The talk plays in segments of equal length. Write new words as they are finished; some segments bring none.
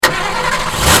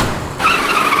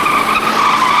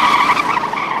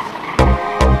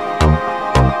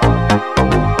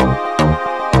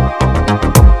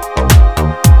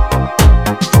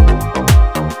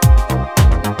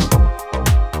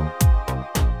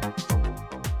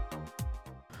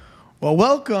Well,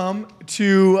 welcome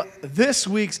to this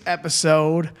week's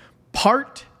episode,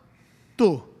 part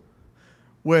 2,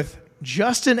 with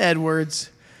Justin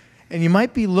Edwards. And you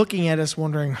might be looking at us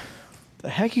wondering, the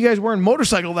heck you guys wearing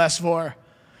motorcycle vests for?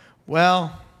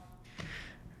 Well,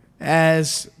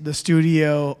 as the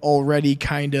studio already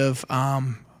kind of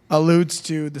alludes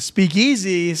to, the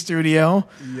Speakeasy studio,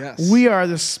 yes, we are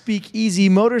the Speakeasy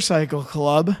Motorcycle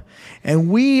Club, and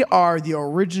we are the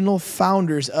original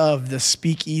founders of the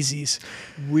Speakeasies.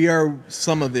 We are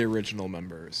some of the original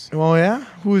members. Well, yeah?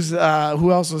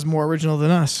 Who else was more original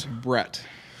than us? Brett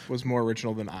was more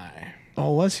original than I.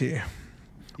 Oh, was he?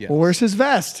 Yes. Well, where's his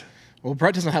vest? Well,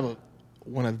 Brett doesn't have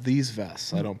one of these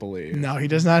vests, I don't believe. No, he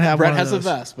does not have Brett one of has those. a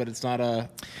vest, but it's not a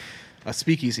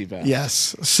Speakeasy vest.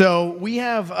 Yes. So we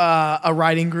have a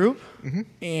riding group,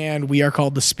 and we are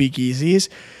called the Speakeasies.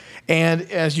 And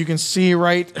as you can see,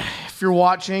 right, if you're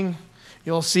watching,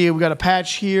 you'll see we got a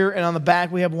patch here, and on the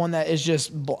back we have one that is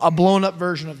just a blown-up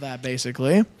version of that,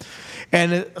 basically.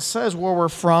 And it says where we're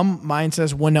from. Mine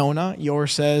says Winona.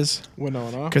 Yours says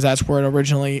Winona. because that's where it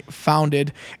originally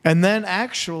founded. And then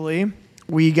actually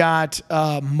we got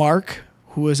Mark,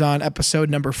 who was on episode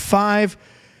number 5.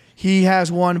 He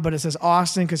has one, but it says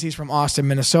Austin because he's from Austin,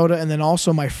 Minnesota. And then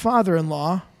also my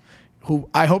father-in-law, who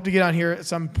I hope to get on here at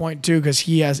some point too because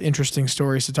he has interesting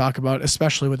stories to talk about,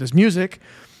 especially with his music.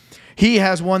 He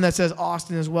has one that says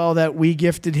Austin as well that we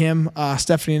gifted him,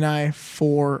 Stephanie and I,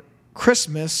 for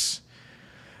Christmas.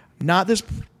 Not this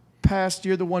past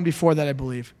year, the one before that, I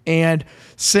believe. And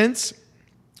since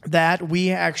that,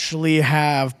 we actually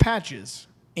have patches.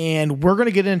 And we're going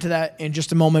to get into that in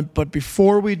just a moment. But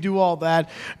before we do all that,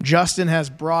 Justin has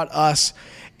brought us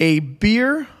a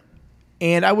beer.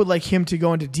 And I would like him to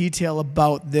go into detail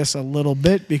about this a little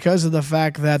bit because of the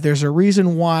fact that there's a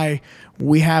reason why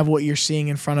we have what you're seeing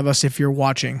in front of us if you're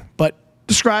watching. But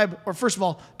describe, or first of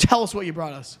all, tell us what you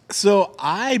brought us. So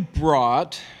I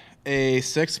brought a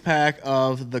 6-pack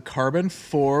of the Carbon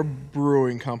 4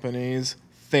 Brewing Company's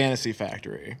Fantasy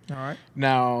Factory. All right.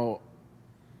 Now,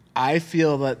 I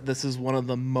feel that this is one of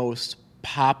the most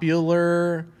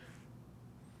popular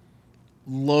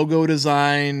logo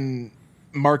design,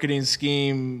 marketing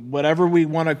scheme, whatever we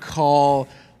want to call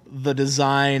the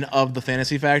design of the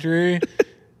Fantasy Factory.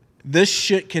 This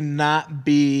shit cannot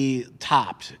be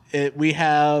topped. We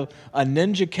have a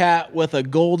ninja cat with a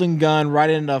golden gun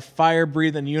riding a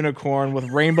fire-breathing unicorn with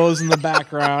rainbows in the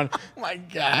background. Oh my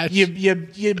gosh.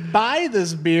 You buy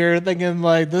this beer thinking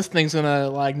like this thing's gonna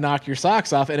like knock your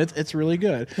socks off, and it's really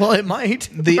good. Well, it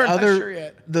might. We're not sure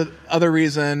yet. The other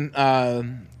reason,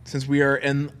 since we are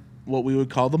in what we would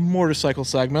call the motorcycle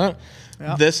segment,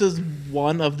 this is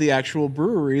one of the actual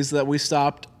breweries that we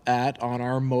stopped at on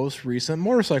our most recent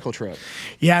motorcycle trip.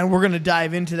 Yeah, and we're going to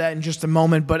dive into that in just a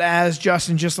moment. But as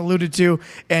Justin just alluded to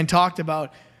and talked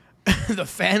about, the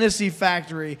Fantasy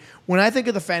Factory, when I think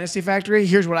of the Fantasy Factory,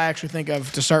 here's what I actually think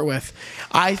of to start with.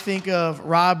 I think of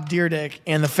Rob Dyrdek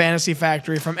and the Fantasy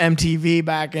Factory from MTV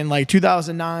back in like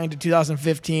 2009 to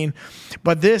 2015.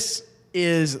 But this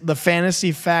is the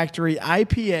Fantasy Factory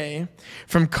IPA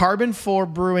from Carbon 4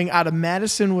 Brewing out of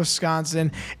Madison,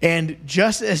 Wisconsin. And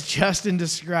just as Justin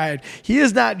described, he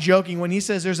is not joking when he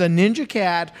says there's a ninja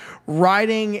cat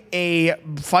riding a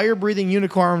fire-breathing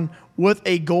unicorn with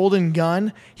a golden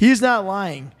gun. He's not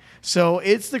lying. So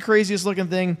it's the craziest looking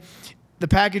thing. The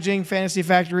packaging, Fantasy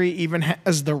Factory, even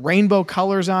has the rainbow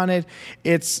colors on it.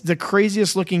 It's the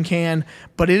craziest looking can,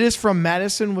 but it is from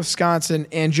Madison, Wisconsin.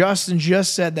 And Justin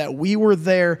just said that we were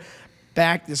there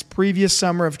back this previous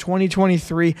summer of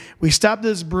 2023. We stopped at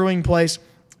this brewing place,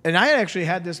 and I had actually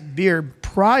had this beer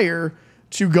prior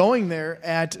to going there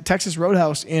at Texas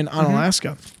Roadhouse in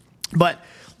Onalaska. But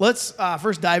let's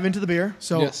first dive into the beer.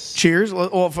 So yes. Cheers.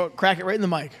 Crack it right in the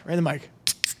mic. Right in the mic.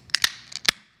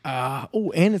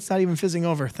 And it's not even fizzing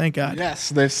over. Thank God.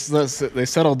 They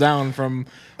settled down from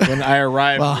when I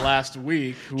arrived last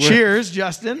week. Cheers,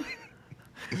 Justin.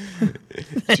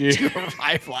 Cheers.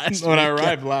 When I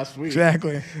arrived last week.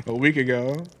 Exactly. A week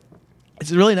ago.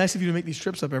 It's really nice of you to make these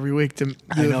trips up every week.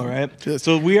 I know, right?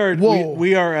 So we are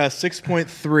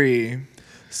 6.3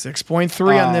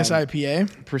 6.3 on this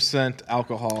IPA. %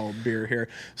 alcohol beer here.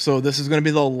 So this is going to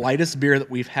be the lightest beer that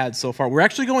we've had so far. We're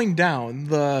actually going down.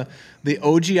 The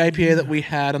OG IPA that we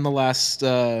had on the last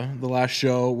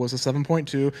show was a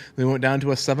 7.2. We went down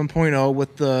to a 7.0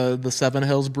 with the Seven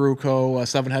Hills Brew Co.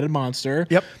 Seven-Headed Monster.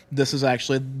 Yep. This is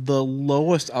actually the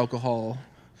lowest alcohol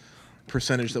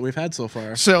percentage that we've had so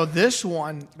far. So this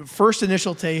one, first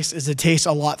initial taste is it tastes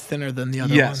a lot thinner than the other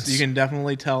ones. Yes, you can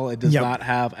definitely tell it does not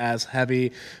have as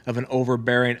heavy of an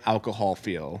overbearing alcohol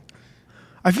feel.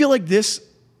 I feel like this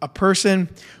a person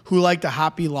who liked a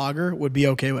hoppy lager would be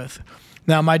okay with.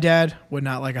 Now, my dad would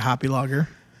not like a hoppy lager.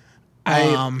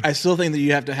 I still think that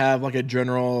you have to have like a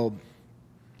general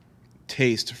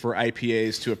taste for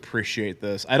IPAs to appreciate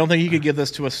this. I don't think you could give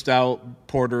this to a stout,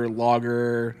 porter,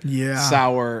 lager,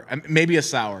 sour, maybe a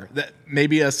sour.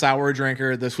 Maybe a sour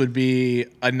drinker, this would be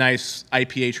a nice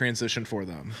IPA transition for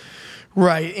them.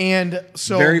 Right, and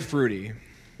so very fruity.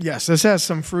 Yes, this has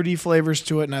some fruity flavors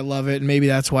to it, and I love it. And maybe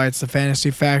that's why it's the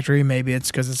Fantasy Factory. Maybe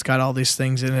it's because it's got all these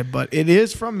things in it. But it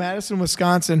is from Madison,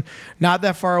 Wisconsin, not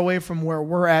that far away from where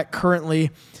we're at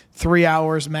currently. 3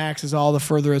 hours max is all the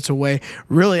further it's away.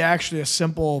 Really, actually, a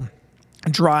simple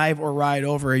drive or ride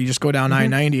over. You just go down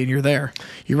I-90 and you're there.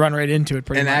 You run right into it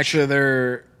pretty much. And actually,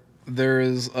 there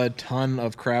is a ton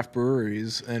of craft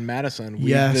breweries in Madison.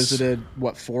 We visited,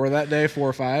 4 that day? 4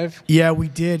 or 5? Yeah, we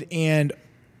did. And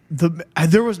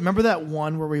remember that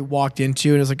one where we walked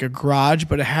into, it was like a garage,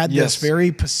 but it had this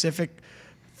very Pacific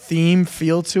theme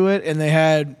feel to it. And they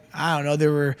had, I don't know, they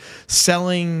were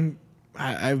selling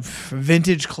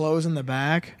vintage clothes in the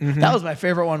back. That was my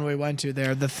favorite one we went to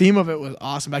there. The theme of it was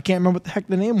awesome. I can't remember what the heck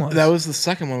the name was. That was the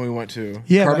second one we went to.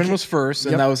 Yeah, Carbon was first,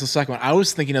 and that was the second one. I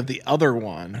was thinking of the other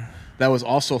one that was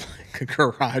also like a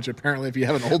garage, apparently, if you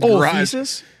have an old garage.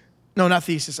 Thesis? No, not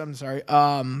Thesis. I'm sorry.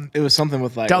 It was something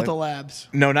with like Delta Labs.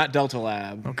 No, not Delta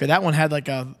Lab. Okay, that one had like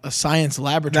a science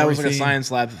laboratory. That was like theme. a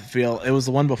science lab feel. It was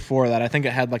the one before that. I think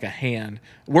it had like a hand.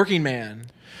 Working Man.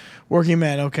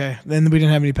 Okay. Then we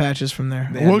didn't have any patches from there.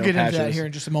 We'll get into that here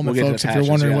in just a moment, folks, if you're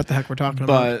wondering what the heck we're talking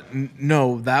about. But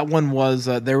no, that one was,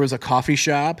 there was a coffee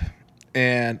shop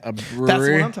and a brewery. That's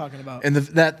what I'm talking about. And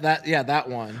that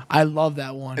one. I love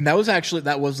that one. And that was actually,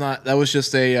 that was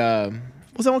just a...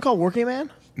 was that one called Working Man?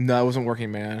 No, it wasn't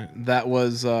Working Man. That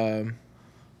was...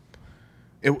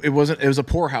 it was a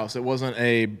poorhouse. It wasn't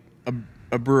a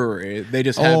brewery. They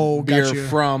just had beer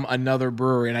from another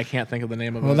brewery, and I can't think of the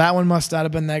name of it. Well, that one must not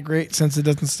have been that great since it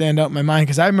doesn't stand out in my mind,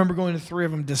 because I remember going to 3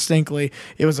 of them distinctly.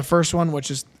 It was the first one,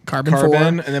 which is Carbon 4.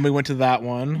 And then we went to that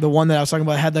one. The one that I was talking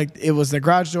about had it was the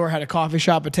garage door, had a coffee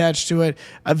shop attached to it,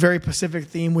 a very Pacific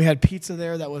theme. We had pizza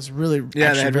there that was really they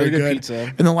had very good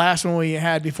pizza. And the last one we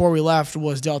had before we left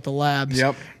was Delta Labs.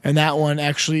 Yep. And that one,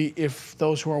 actually, if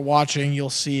those who are watching, you'll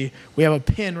see we have a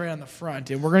pin right on the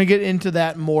front. And we're going to get into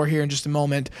that more here in just a moment.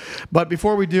 But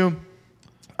before we do,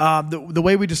 the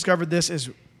way we discovered this is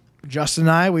Justin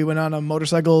and I, we went on a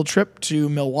motorcycle trip to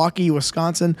Milwaukee,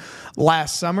 Wisconsin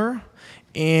last summer.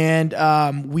 And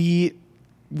we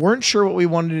weren't sure what we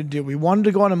wanted to do. We wanted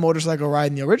to go on a motorcycle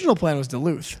ride, and the original plan was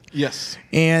Duluth. Yes.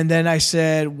 And then I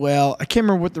said, well, I can't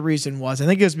remember what the reason was. I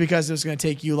think it was because it was going to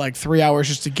take you like 3 hours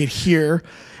just to get here.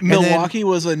 Milwaukee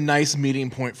was a nice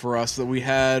meeting point for us, that we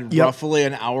had roughly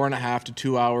an hour and a half to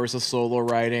 2 hours of solo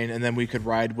riding, and then we could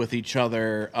ride with each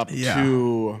other up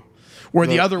to... Where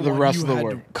the other one, rest you of the had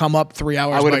work. to come up 3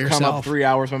 hours by yourself. I would have come up 3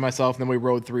 hours by myself, and then we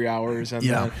rode 3 hours. And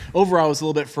then overall, it was a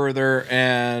little bit further,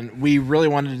 and we really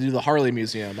wanted to do the Harley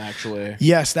Museum, actually.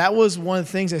 Yes, that was one of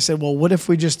the things I said, well, what if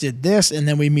we just did this, and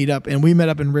then we meet up? And we met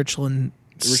up in Richland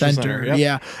Center. Yep.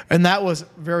 Yeah, and that was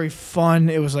very fun.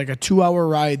 It was like a 2-hour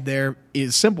ride there.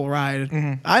 It's a simple ride.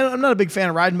 I'm not a big fan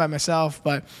of riding by myself,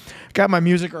 but got my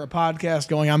music or a podcast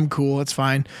going. I'm cool. It's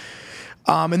fine.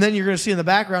 And then you're going to see in the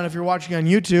background, if you're watching on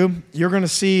YouTube, you're going to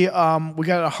see we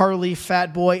got a Harley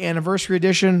Fat Boy Anniversary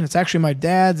Edition. It's actually my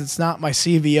dad's. It's not my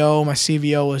CVO. My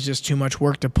CVO was just too much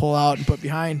work to pull out and put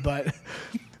behind. But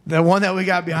the one that we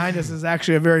got behind us is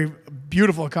actually a very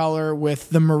beautiful color with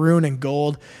the maroon and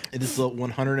gold. It is the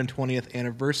 120th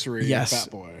anniversary of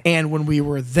Fat Boy. And when we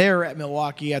were there at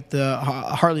Milwaukee at the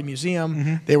Harley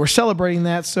Museum, they were celebrating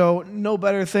that. So no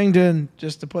better thing than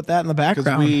just to put that in the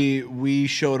background. Because we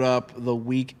showed up the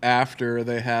week after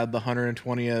they had the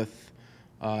 120th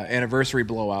anniversary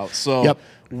blowout. So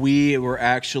we were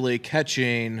actually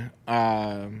catching...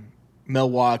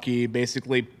 Milwaukee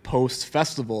basically post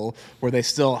festival, where they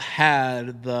still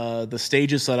had the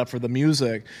stages set up for the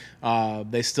music.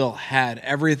 They still had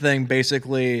everything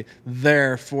basically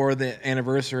there for the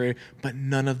anniversary, but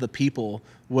none of the people,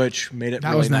 which made it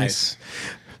really nice.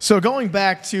 So going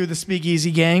back to the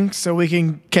Speakeasy gang, so we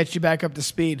can catch you back up to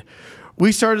speed.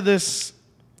 We started this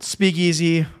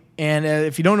Speakeasy, and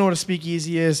if you don't know what a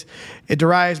Speakeasy is, it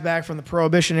derives back from the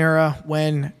Prohibition era,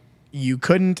 when you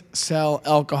couldn't sell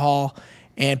alcohol,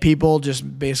 and people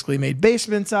just basically made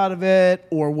basements out of it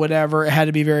or whatever. It had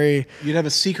to be very... You'd have a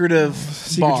secretive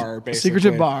bar, basically.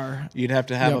 Secretive bar. You'd have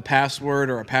to have a password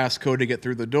or a passcode to get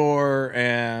through the door,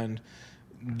 and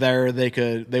there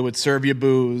they would serve you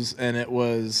booze, and it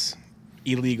was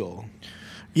illegal.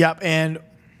 Yep, and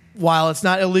while it's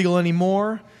not illegal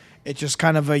anymore, It's just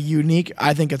kind of a unique.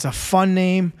 I think it's a fun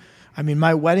name. I mean,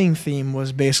 my wedding theme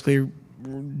was basically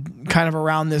kind of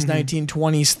around this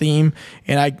 1920s theme,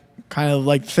 and I kind of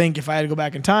like think if I had to go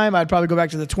back in time, I'd probably go back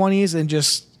to the 20s and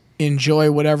just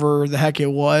enjoy whatever the heck it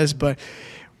was. But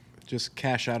just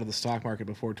cash out of the stock market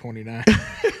before 29.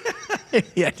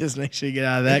 yeah, just make sure you get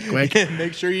out of that quick.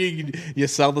 Make sure you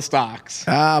sell the stocks.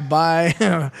 Buy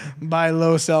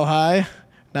low, sell high,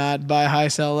 not buy high,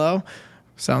 sell low.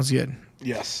 Sounds good.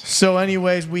 Yes. So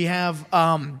anyways, we have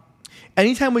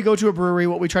anytime we go to a brewery,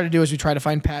 what we try to do is we try to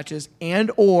find patches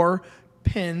and or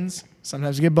pins.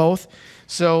 Sometimes we get both.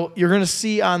 So you're going to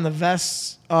see on the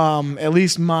vests, at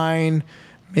least mine,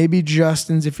 maybe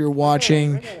Justin's if you're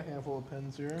watching. I got a handful of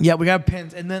pins here. Yeah, we got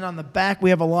pins. And then on the back, we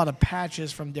have a lot of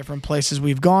patches from different places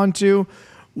we've gone to.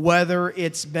 Whether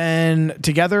it's been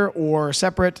together or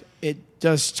separate, it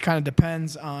just kind of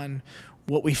depends on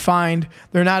what we find.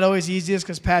 They're not always easiest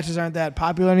because patches aren't that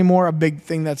popular anymore. A big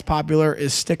thing that's popular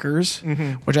is stickers,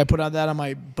 which I put on that on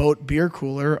my boat beer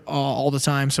cooler all the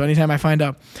time. So anytime I find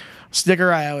a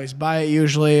sticker, I always buy it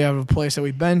usually of a place that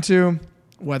we've been to,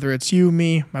 whether it's you,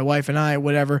 me, my wife, and I,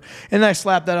 whatever. And I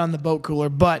slap that on the boat cooler.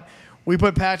 But we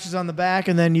put patches on the back,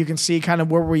 and then you can see kind of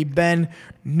where we've been.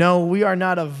 No, we are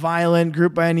not a violent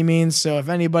group by any means. So if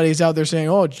anybody's out there saying,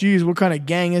 oh, geez, what kind of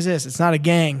gang is this? It's not a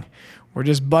gang. We're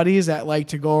just buddies that like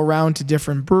to go around to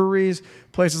different breweries,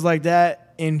 places like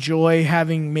that, enjoy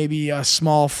having maybe a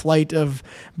small flight of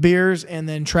beers and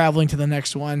then traveling to the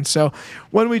next one. So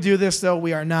when we do this, though,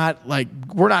 we're not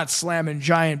slamming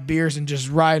giant beers and just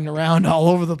riding around all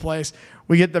over the place.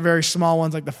 We get the very small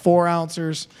ones, like the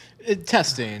 4-ounces.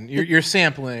 Testing. You're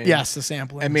sampling. Yes, the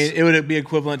sampling. I mean, it would be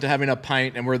equivalent to having a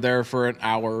pint, and we're there for an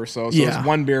hour or so. So it's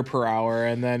 1 beer per hour,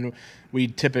 and then we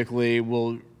typically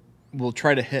will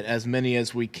try to hit as many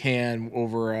as we can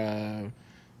over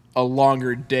a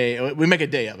longer day. We make a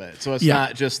day of it, so it's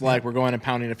not just like we're going and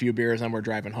pounding a few beers and we're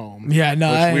driving home. Yeah,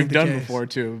 no, which we've done before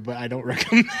too, but I don't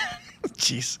recommend.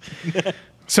 Jeez.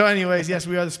 So, anyways, yes,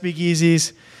 we are the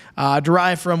Speakeasies,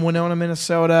 derived from Winona,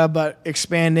 Minnesota, but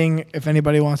expanding. If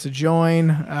anybody wants to join,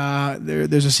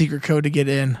 there's a secret code to get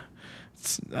in.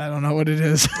 I don't know what it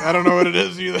is. I don't know what it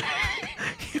is either.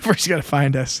 You first got to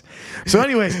find us. So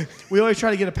anyways, we always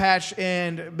try to get a patch,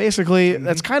 and basically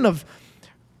that's kind of,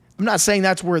 I'm not saying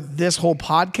that's where this whole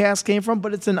podcast came from,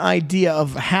 but it's an idea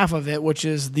of half of it, which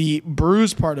is the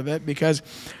brews part of it, because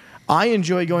I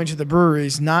enjoy going to the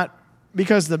breweries, not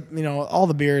because all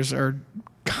the beers are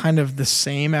kind of the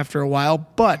same after a while,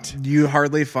 but you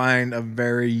hardly find a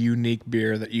very unique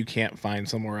beer that you can't find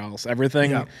somewhere else. Every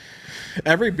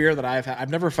beer that I've had, I've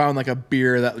never found like a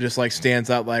beer that just like stands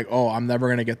out like, oh, I'm never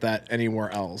going to get that anywhere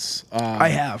else. I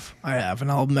have,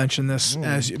 and I'll mention this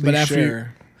but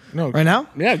after right now?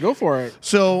 Yeah, go for it.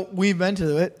 So we've been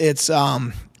to it. It's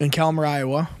in Calmer,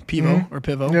 Iowa,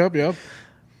 Pivo. Yep.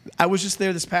 I was just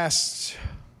there this past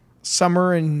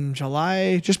summer in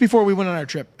July, just before we went on our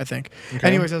trip, I think. Okay.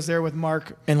 Anyways, I was there with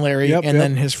Mark and Larry and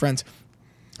then his friends.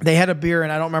 They had a beer,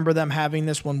 and I don't remember them having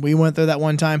this when we went there that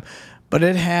one time, but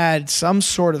it had some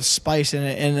sort of spice in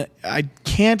it, and I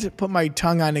can't put my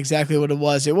tongue on exactly what it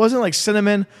was. It wasn't like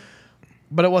cinnamon,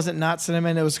 but it wasn't not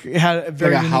cinnamon. It had a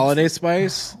very like a holiday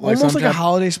spice, almost like a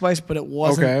holiday spice, but it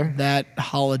wasn't that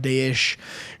holiday-ish.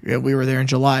 Yeah, we were there in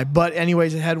July, but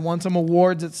anyways, it had won some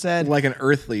awards. It said like an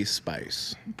earthly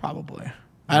spice, probably.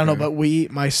 I don't know, but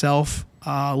myself,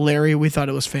 Larry, we thought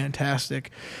it was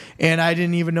fantastic, and I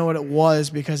didn't even know what it was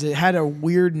because it had a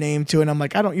weird name to it. And I'm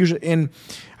like, I don't usually, and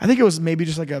I think it was maybe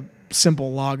just like a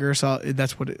simple lager, so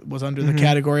that's what it was under the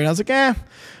category. And I was like,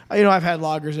 I've had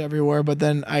lagers everywhere, but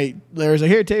then Larry's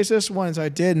like, here, taste this one, and so I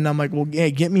did, and I'm like, well, yeah,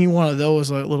 get me one of those,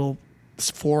 like little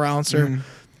 4-ouncer,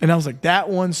 and I was like, that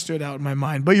one stood out in my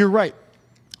mind. But you're right,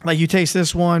 like you taste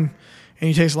this one. And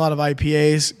you taste a lot of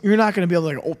IPAs, you're not going to be able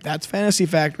to like, oh, that's Fantasy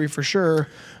Factory for sure.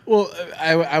 Well,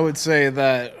 I would say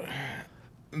that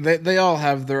they all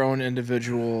have their own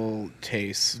individual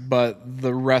tastes, but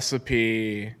the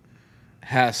recipe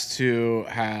has to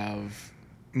have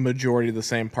majority of the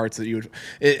same parts that you would.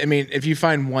 I mean, if you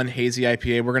find one hazy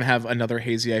IPA, we're going to have another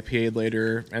hazy IPA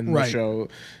later in the show.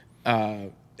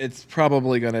 It's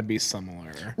probably going to be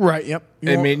similar. Right, yep.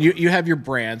 I mean, you have your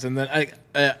brands, and then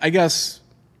I guess...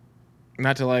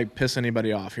 Not to like piss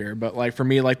anybody off here, but like for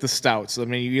me, like the stouts. I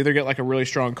mean, you either get like a really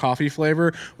strong coffee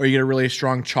flavor or you get a really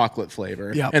strong chocolate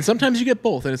flavor. Yep. And sometimes you get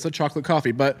both, and it's a chocolate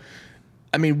coffee. But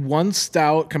I mean, one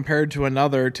stout compared to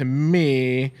another, to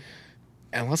me,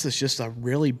 unless it's just a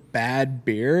really bad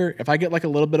beer, if I get like a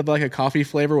little bit of like a coffee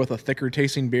flavor with a thicker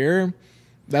tasting beer,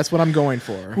 that's what I'm going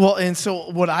for. Well, and so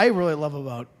what I really love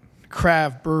about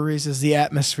craft breweries is the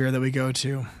atmosphere that we go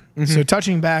to. So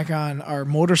touching back on our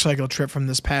motorcycle trip from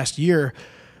this past year,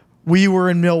 we were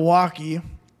in Milwaukee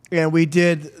and we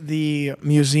did the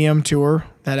museum tour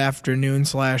that afternoon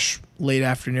 / late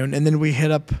afternoon. And then we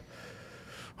hit up,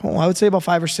 I would say about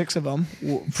 5 or 6 of them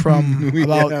from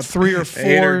about 3 or 4.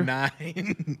 8 or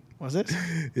 9. Was it?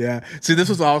 Yeah. See, this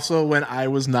was also when I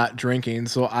was not drinking,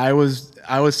 so I was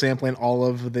sampling all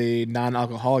of the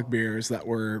non-alcoholic beers that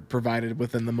were provided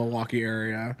within the Milwaukee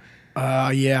area.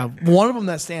 Yeah. One of them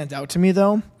that stands out to me,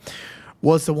 though,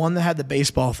 was the one that had the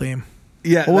baseball theme.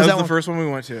 Yeah, what was that was that the first one we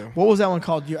went to. What was that one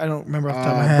called? I don't remember off the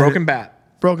top of my head. Broken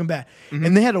Bat. Broken Bat.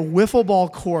 And they had a wiffle ball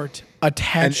court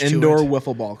attached to it. An indoor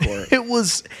wiffle ball court. It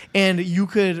was, and you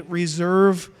could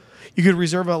reserve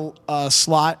a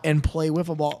slot and play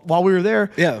wiffle ball. While we were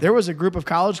there, there was a group of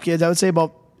college kids, I would say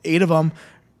about 8 of them,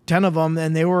 10 of them,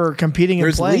 and they were competing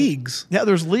and playing. There's leagues. Yeah,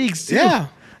 there's leagues too. Yeah.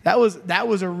 That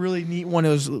was a really neat one. It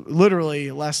was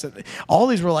literally less than all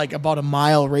these were like about a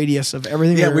mile radius of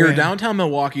everything. Yeah, we were in. downtown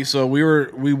Milwaukee, so we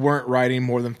weren't riding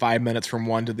more than 5 minutes from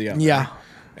one to the other. Yeah.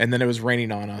 And then it was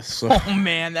raining on us. So. Oh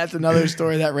man, that's another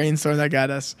story. That rainstorm that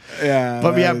got us. Yeah,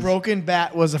 but yeah, Broken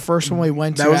Bat was the first one we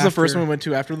went to. That was the first one we went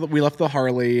to after we left the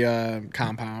Harley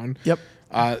compound. Yep.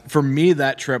 For me,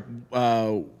 that trip,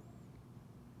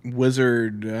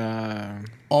 Wizard.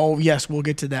 Oh yes, we'll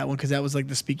get to that one because that was like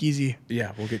the speakeasy.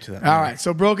 Yeah, we'll get to that. All right,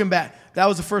 so Broken Bat. That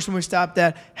was the first one we stopped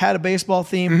at. Had a baseball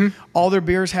theme. All their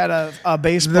beers had a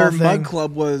baseball. Their thing. mug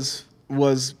club was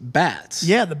bats.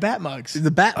 Yeah, the bat mugs.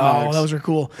 The bat mugs. Oh, those are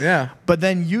cool. Yeah. But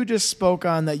then you just spoke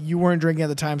on that you weren't drinking at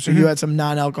the time, so you had some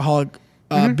non-alcoholic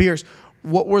beers.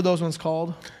 What were those ones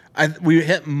called? We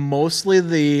hit mostly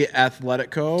the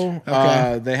Athletico.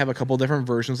 Okay. They have a couple different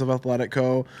versions of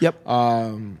Athletico. Yep.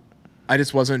 I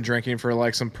just wasn't drinking for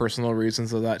like some personal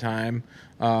reasons at that time.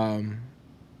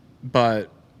 But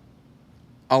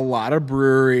a lot of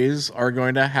breweries are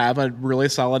going to have a really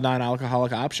solid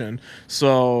non-alcoholic option.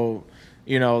 So,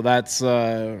 that's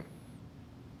you're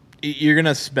going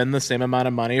to spend the same amount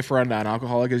of money for a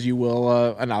non-alcoholic as you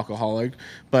will an alcoholic,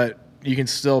 but you can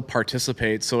still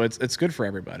participate. So it's good for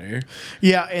everybody.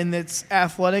 Yeah, and it's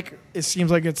Athletic. It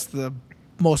seems like it's the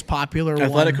most popular one.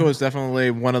 Athletico is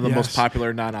definitely one of the most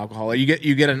popular non-alcoholic.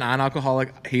 You get a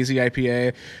non-alcoholic hazy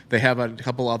IPA. They have a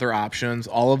couple other options.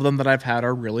 All of them that I've had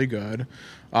are really good.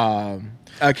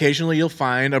 Occasionally you'll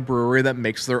find a brewery that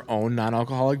makes their own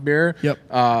non-alcoholic beer.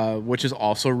 Yep. Which is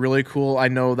also really cool. I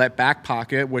know that Back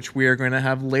Pocket, which we are going to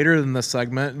have later in this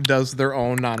segment, does their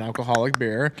own non-alcoholic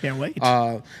beer. Can't wait.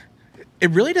 It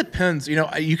really depends.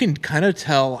 You can kind of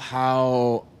tell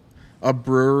how a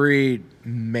brewery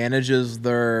manages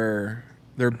their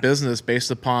business based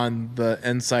upon the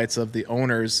insights of the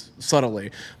owners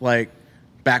subtly. Like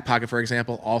Back Pocket, for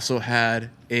example, also had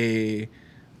a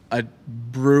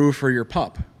brew for your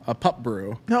pup, a pup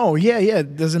brew. No, yeah.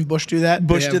 Doesn't Bush do that?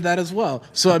 Bush did that as well.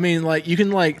 So I mean, like you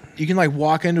can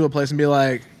walk into a place and be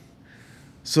like,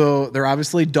 so they're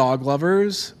obviously dog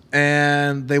lovers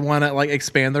and they want to like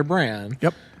expand their brand.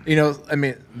 Yep. I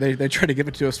mean, they tried to give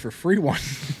it to us for free one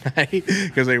night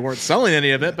because they weren't selling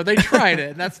any of it, but they tried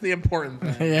it, and that's the important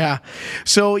thing. Yeah.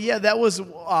 So, yeah, that was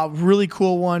a really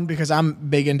cool one because I'm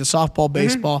big into softball,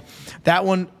 baseball. That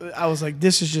one, I was like,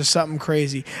 this is just something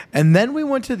crazy. And then we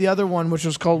went to the other one, which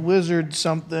was called Wizard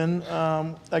something.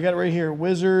 I got it right here.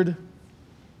 Wizard.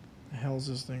 The hell's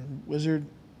this thing? Wizard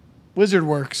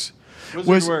Works.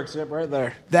 Wizard Works, yep, right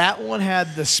there. That one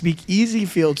had the speakeasy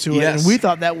feel to it, Yes. and we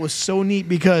thought that was so neat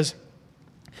because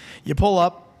you pull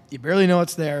up, you barely know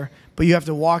it's there, but you have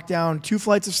to walk down 2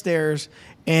 flights of stairs,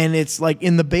 and it's like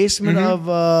in the basement of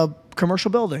a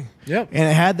commercial building. Yep. And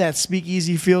it had that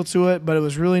speakeasy feel to it, but it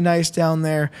was really nice down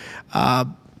there.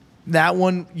 That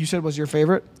one you said was your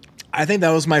favorite? I think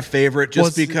that was my favorite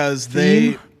just because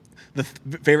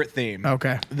favorite theme.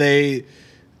 Okay.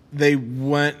 They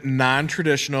went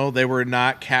non-traditional. They were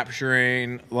not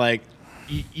capturing, like,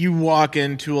 you walk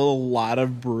into a lot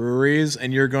of breweries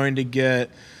and you're going to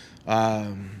get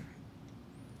kind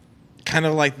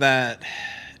of like that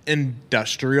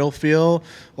industrial feel,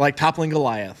 like Toppling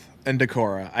Goliath and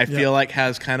Decorah. I feel like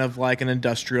has kind of like an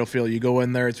industrial feel. You go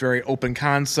in there, it's very open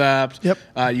concept. Yep.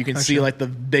 You can see like the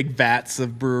big vats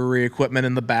of brewery equipment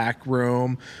in the back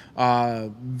room.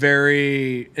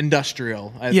 Very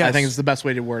industrial. I think is the best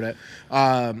way to word it.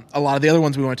 A lot of the other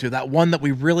ones we went to, that one that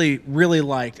we really, really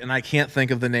liked, and I can't think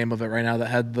of the name of it right now, that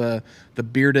had the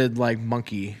bearded like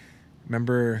monkey.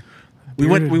 Remember? We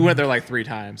went there like 3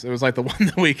 times. It was like the one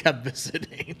that we kept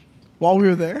visiting. While we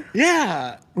were there?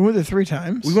 Yeah. We went there 3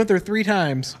 times. We went there 3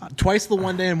 times. Twice the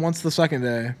one day and once the second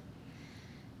day.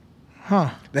 Huh.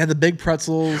 They had the big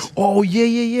pretzels Oh,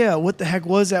 yeah. What the heck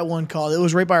was that one called? It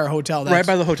was right by our hotel. right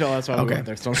by the hotel. That's why we Okay. went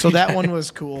there. So that one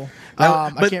was cool. I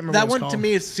But can't remember that what it's one to called.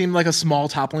 me it seemed like a small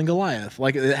toppling Goliath.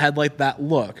 Like it had like that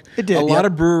look. It did, A lot yep.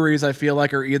 of breweries I feel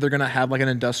like are either gonna have like an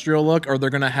industrial look or they're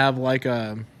gonna have like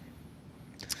a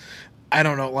I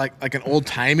don't know, like an old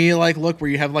timey like look where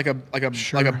you have like a like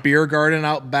a beer garden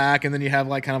out back and then you have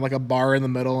like kind of like a bar in the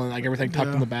middle and like everything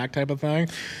tucked in the back type of thing.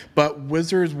 But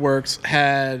Wizards Works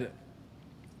had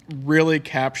really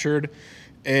captured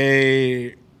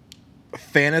a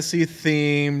fantasy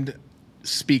themed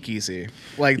speakeasy.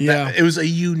 Like that, it was a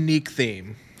unique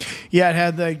theme. Yeah, it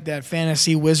had like that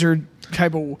fantasy wizard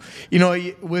type of,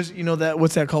 that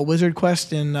what's that called, Wizard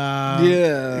Quest, and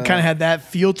it kind of had that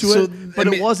feel to it, but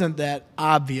it wasn't that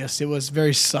obvious. It was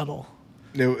very subtle.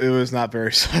 It was not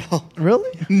very subtle. Really?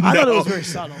 I thought it was very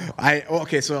subtle.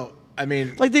 So I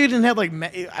mean, Like they didn't have I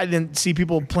didn't see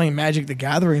people playing Magic the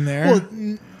Gathering there.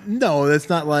 well, no, it's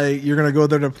not like you're gonna go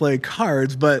there to play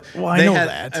cards. But Well, I know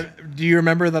that. Do you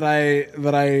remember that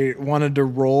I wanted to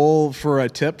roll for a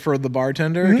tip for the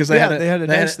bartender because they had a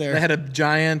dice there. They had a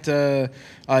giant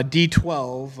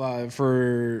D12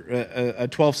 for a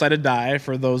 12-sided die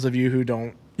for those of you who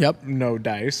don't know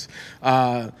dice,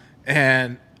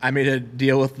 and I made a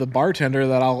deal with the bartender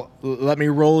that I'll let me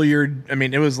roll your. I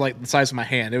mean, it was like the size of my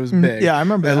hand. It was big. Yeah, I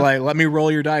remember And that. like, let me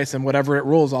roll your dice, and whatever it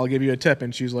rolls, I'll give you a tip.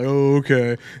 And she's like, "Oh,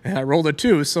 okay." And I rolled a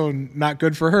 2, so not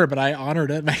good for her, but I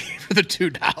honored it and I gave her the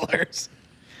 $2.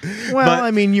 Well, But- I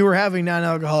mean, you were having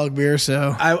non-alcoholic beer,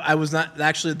 so I was not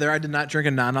actually there. I did not drink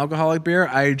a non-alcoholic beer.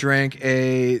 I drank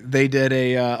They did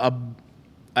a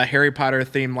Harry Potter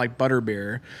themed like butter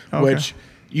beer, which.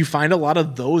 You find a lot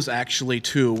of those actually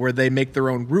too, where they make their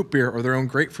own root beer or their own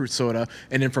grapefruit soda,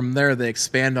 and then from there they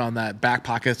expand on that. Back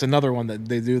Pocket's another one that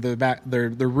they do their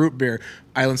root beer.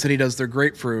 Island City does their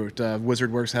grapefruit.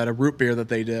 Wizard Works had a root beer that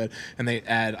they did, and they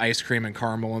add ice cream and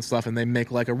caramel and stuff, and they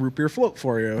make like a root beer float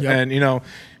for you. Yep. And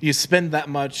you spend that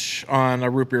much on a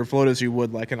root beer float as you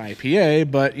would like an IPA,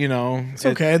 but it's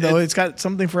okay though. It's got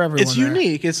something for everyone. It's there.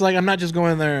 unique. It's like I'm not just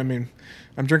going there. I mean,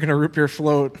 I'm drinking a root beer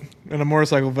float in a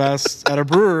motorcycle vest at a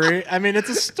brewery. I mean, it's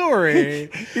a story.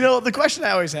 The question I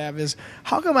always have is,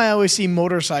 how come I always see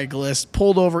motorcyclists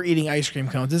pulled over eating ice cream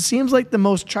cones? It seems like the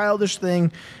most childish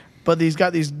thing, but he's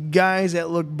got these guys that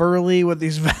look burly with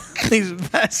these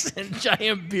vests and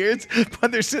giant beards,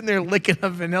 but they're sitting there licking a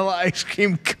vanilla ice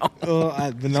cream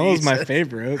cone. Vanilla's my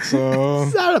favorite, so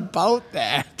It's not about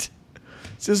that.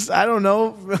 It's just, I don't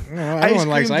know. everyone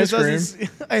likes ice cream.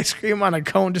 Ice cream on a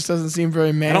cone just doesn't seem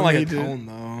very manly. I don't like a cone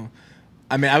though.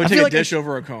 I mean, I would I take feel a like dish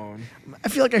over a cone. I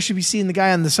feel like I should be seeing the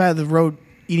guy on the side of the road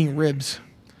eating ribs.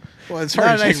 Well, it's hard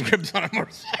Not to an take ribs on a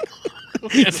motorcycle.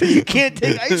 So you can't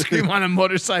take ice cream on a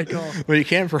motorcycle. Well, you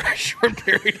can for a short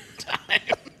period of time.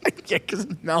 Yeah, because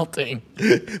it's melting.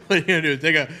 What are you gonna do?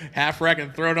 Take a half rack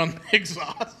and throw it on the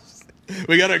exhaust?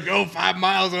 We gotta go 5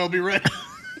 miles and it'll be ready.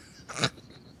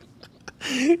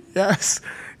 Yes.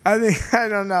 I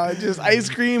don't know. It's just ice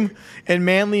cream and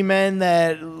manly men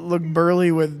that look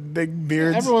burly with big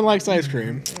beards. Everyone likes ice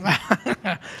cream.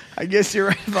 I guess you're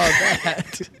right about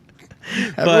that.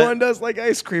 Everyone does like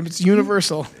ice cream. It's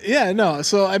universal. Yeah, no.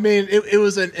 So I mean, it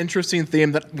was an interesting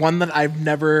theme, that I've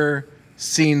never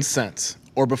seen since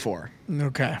or before.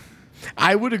 Okay.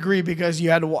 I would agree, because you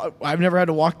had to walk. I've never had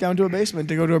to walk down to a basement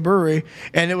to go to a brewery,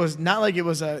 and it was not like it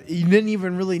was you didn't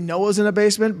even really know it was in a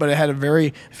basement, but it had a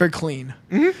very clean,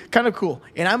 kind of cool.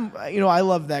 And I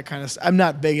love that kind of. I'm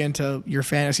not big into your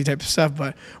fantasy type of stuff,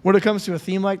 but when it comes to a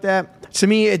theme like that, to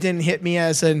me, it didn't hit me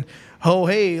as an, oh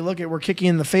hey, look we're kicking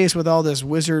in the face with all this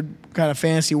wizard kind of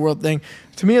fantasy world thing.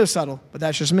 To me, it was subtle, but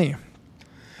that's just me.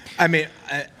 I mean,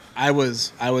 I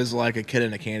was like a kid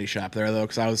in a candy shop there though,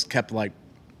 because I was kept like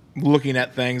looking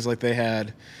at things. Like they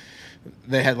had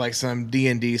like some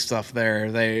D&D stuff there.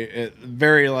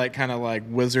 Very like kind of like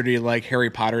wizardy, like Harry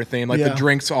Potter theme. Like the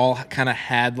drinks all kind of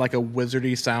had like a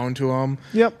wizardy sound to them.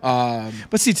 Yep.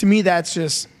 But see, to me, that's your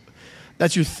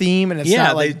theme, and it's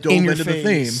not like they dove in your into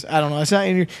face. the theme. I don't know. It's not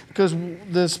in your, because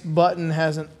this button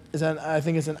hasn't. I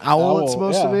think it's an owl. It's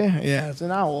supposed to be. Yeah, it's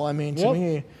an owl. I mean, to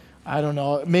me, I don't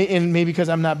know. And maybe because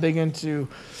I'm not big into.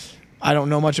 I don't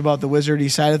know much about the wizardy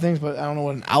side of things, but I don't know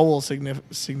what an owl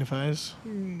signifies.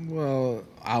 Well,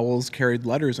 owls carried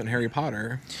letters in Harry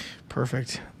Potter.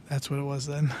 Perfect. That's what it was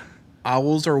then.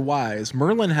 Owls are wise.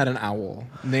 Merlin had an owl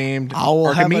named I will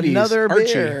have Archimedes. another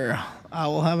Archie. beer. I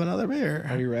will have another beer.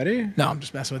 Are you ready? No, I'm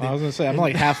just messing with you. I was gonna say I'm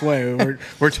like halfway.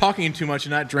 We're talking too much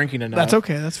and not drinking enough. That's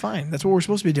okay. That's fine. That's what we're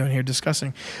supposed to be doing here,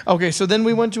 discussing. Okay, so then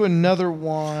we went to another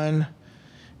one,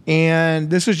 and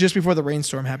this was just before the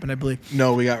rainstorm happened, I believe.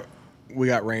 No, we we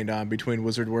got rained on between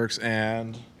Wizard Works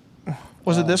and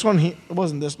Was it this one? It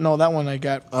wasn't this. No, that one I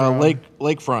got from,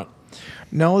 Lakefront.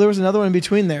 No, there was another one in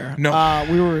between there. No.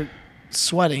 We were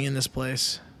sweating in this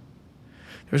place.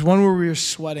 There was one where we were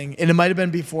sweating, and it might have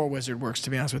been before Wizard Works, to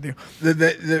be honest with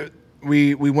you.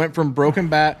 We went from Broken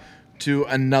Bat to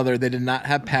another. They did not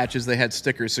have patches. They had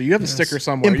stickers. So you have a sticker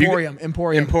somewhere.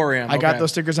 Emporium. I got okay.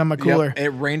 those stickers on my cooler. Yep. It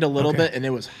rained a little bit, and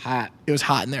it was hot. It was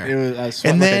hot in there. It was I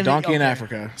sweat like a donkey in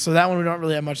Africa. So that one we don't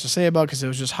really have much to say about because it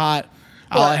was just hot.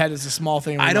 All I had is a small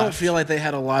thing. I don't feel like they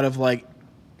had a lot of like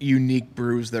unique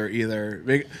brews there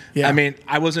either. Yeah. I mean,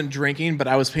 I wasn't drinking, but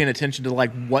I was paying attention to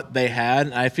like what they had.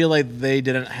 And I feel like they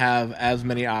didn't have as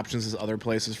many options as other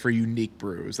places for unique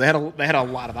brews. They had a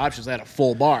lot of options. They had a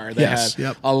full bar. They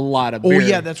had a lot of beer. Oh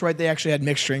yeah, that's right. They actually had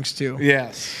mixed drinks too.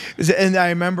 Yes. And I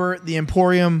remember the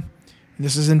Emporium.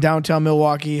 This is in downtown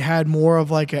Milwaukee. Had more of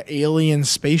like an alien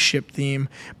spaceship theme,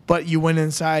 but you went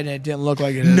inside and it didn't look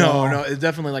like it at all. No, it's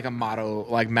definitely like a motto,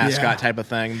 like mascot type of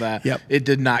thing that it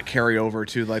did not carry over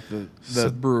to like the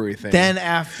brewery thing. Then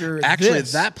after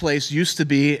that place used to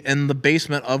be in the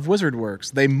basement of Wizard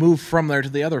Works. They moved from there to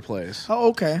the other place. Oh,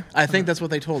 okay. I think that's what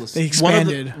they told us. They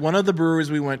expanded. One of the breweries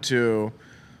we went to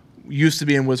used to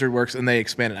be in Wizard Works, and they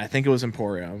expanded. I think it was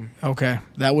Emporium. Okay,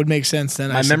 that would make sense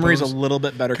then. My memory's a little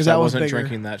bit better because I wasn't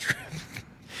drinking that trip.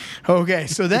 Okay,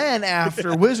 so then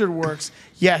after Wizard Works,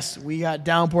 yes, we got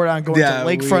downpoured on going to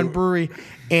Lakefront Brewery.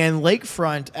 And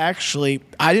Lakefront, actually,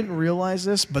 I didn't realize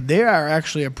this, but they are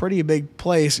actually a pretty big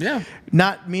place. Yeah.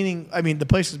 Not meaning, I mean, the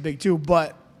place is big too,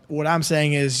 but what I'm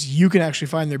saying is you can actually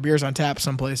find their beers on tap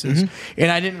some places. Mm-hmm.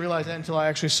 And I didn't realize that until I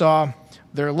actually saw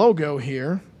their logo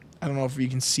here. I don't know if you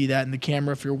can see that in the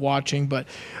camera if you're watching, but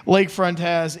Lakefront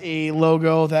has a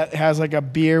logo that has like a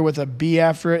beer with a B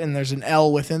after it, and there's an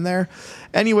L within there.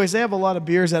 Anyways, they have a lot of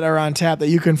beers that are on tap that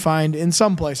you can find in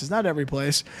some places, not every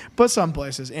place, but some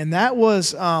places. And that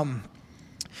was, it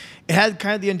had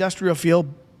kind of the industrial feel,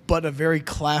 but a very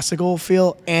classical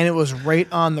feel, and it was right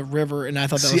on the river, and I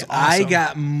thought that was awesome. I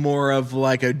got more of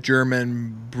like a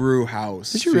German brew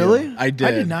house. Did you really? I did.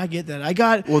 I did not get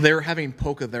that. Well, they were having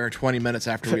polka there 20 minutes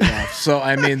after we left, so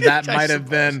I mean that might have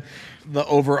been the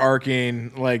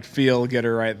overarching like feel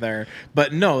getter right there.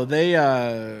 But no,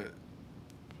 it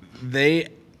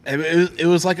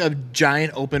was like a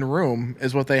giant open room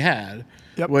is what they had.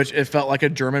 Yep. Which it felt like a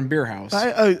German beer house.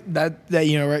 That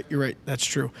you know, right? You're right. That's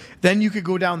true. Then you could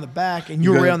go down the back, and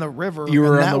you were right on the river. You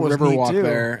were on the river walk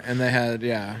there, and they had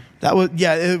That was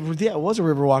it was a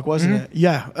river walk, wasn't it?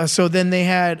 Yeah. So then they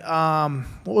had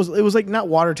it was like not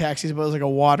water taxis, but it was like a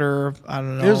water. I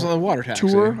don't know. It was a water taxi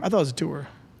tour. I thought it was a tour.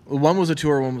 One was a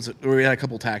tour. We had a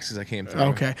couple taxis that came through.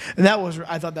 Okay, and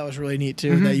I thought that was really neat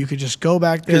too. Mm-hmm. That you could just go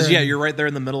back there. Because you're right there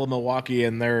in the middle of Milwaukee,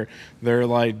 and they're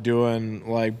like doing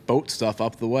like boat stuff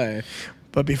up the way.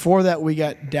 But before that, we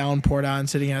got downpoured on,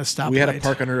 sitting at a stoplight. We had to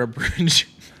park under a bridge.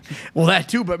 Well, that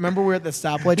too. But remember, we were at the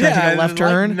stoplight trying to take a left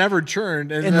turn. Never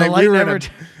turned, and the light never.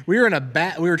 We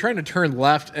were trying to turn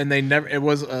left, and they never. It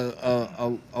was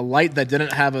a light that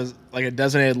didn't have a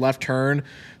designated left turn.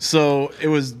 So it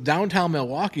was downtown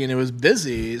Milwaukee, and it was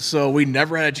busy. So we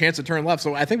never had a chance to turn left.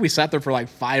 So I think we sat there for like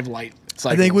 5 light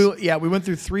cycles. I think we went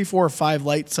through 3, 4, 5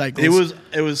 light cycles.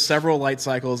 It was several light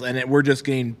cycles, and we're just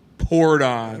getting poured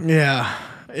on. Yeah.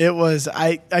 It was,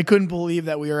 I couldn't believe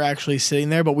that we were actually sitting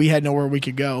there, but we had nowhere we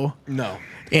could go. No.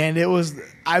 And it was,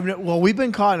 we've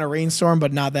been caught in a rainstorm,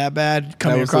 but not that bad.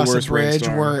 Coming across the bridge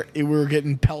where we were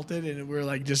getting pelted and we were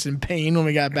like just in pain when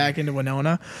we got back into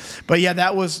Winona. But yeah,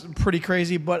 that was pretty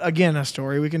crazy. But again, a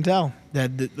story we can tell.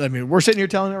 We're sitting here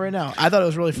telling it right now. I thought it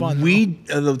was really fun.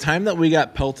 The time that we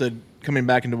got pelted coming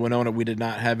back into Winona, we did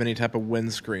not have any type of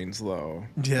windscreens though.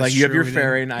 Yeah, like you have your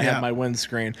fairing, I have my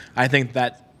windscreen. I think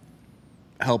that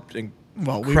helped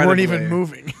incredibly. We weren't even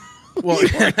moving. Well,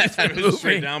 it was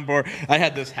straight downpour. I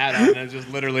had this hat on, and it was just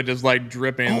literally just like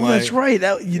dripping. Oh, that's right.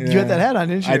 You had that hat on,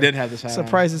 didn't you? I did have this hat on.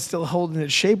 Surprised it's still holding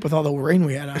its shape with all the rain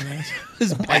we had on it.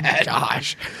 Oh my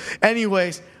gosh.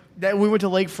 Anyways, we went to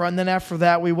Lakefront. Then after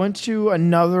that, we went to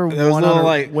another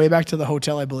one way back to the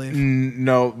hotel, I believe.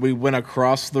 No, we went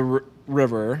across the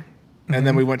river, and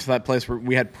then we went to that place where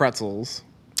we had pretzels.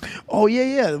 Oh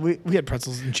yeah. We had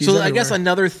pretzels and cheese. So everywhere. I guess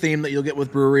another theme that you'll get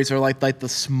with breweries are like the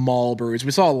small breweries. We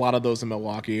saw a lot of those in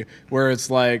Milwaukee, where it's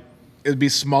like it'd be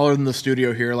smaller than the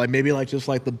studio here, like maybe like just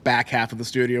like the back half of the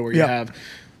studio where you have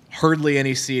hardly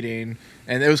any seating,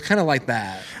 and it was kind of like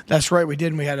that. That's right, we did.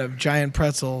 And we had a giant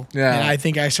pretzel, and I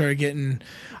think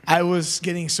I was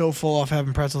getting so full off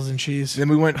having pretzels and cheese. Then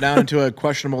we went down into a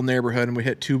questionable neighborhood, and we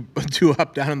hit two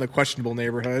up down in the questionable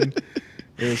neighborhood.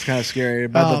 It was kind of scary.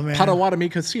 By the man. Potawatomi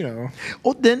Casino.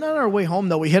 Oh, then on our way home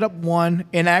though, we hit up one,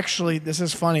 and actually, this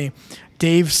is funny.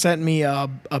 Dave sent me a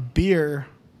beer.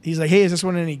 He's like, "Hey, is this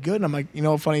one any good?" And I'm like, "You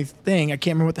know, a funny thing, I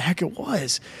can't remember what the heck it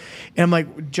was." And I'm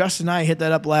like, Justin and I hit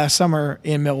that up last summer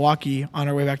in Milwaukee on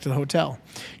our way back to the hotel.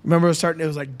 Remember, it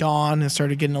was like dawn. It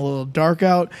started getting a little dark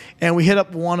out, and we hit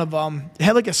up one of them. It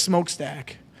had like a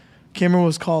smokestack. Can't remember what it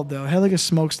was called though. It had like a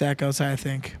smokestack outside, I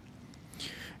think.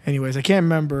 Anyways, I can't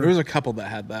remember. There was a couple that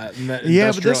had that. In that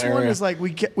Yeah, but this area. one is like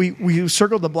we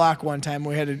circled the block one time.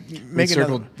 We had to make it.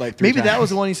 circled, like, 3 maybe that times. was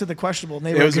the one you said the questionable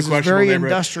neighborhood. It was a 'cause questionable very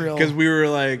neighborhood. industrial. Because we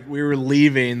were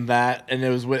leaving that, and it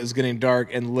was getting dark,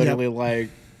 and literally like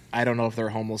I don't know if they're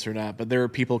homeless or not, but there were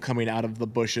people coming out of the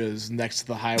bushes next to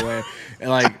the highway, and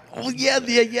like. Oh yeah,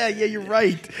 you're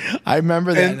right. I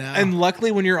remember that now. And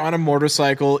luckily, when you're on a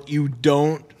motorcycle, you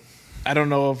don't. I don't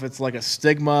know if it's like a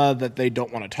stigma that they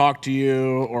don't want to talk to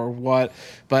you or what,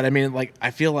 but I mean, like, I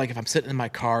feel like if I'm sitting in my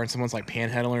car and someone's like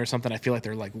panhandling or something, I feel like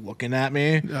they're like looking at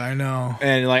me. I know.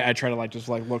 And like, I try to like just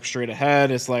like look straight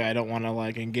ahead. It's like I don't want to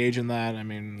like engage in that. I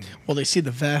mean, Well, they see the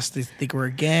vest. They think we're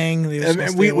a gang.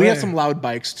 we have some loud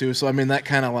bikes too, so I mean that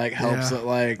kind of like helps. That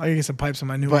like, I can get some pipes on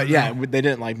my new but one. yeah, now. they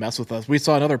didn't like mess with us. We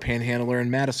saw another panhandler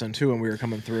in Madison too when we were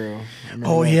coming through.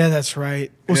 Oh yeah, that's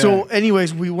right. Well, Yeah. So,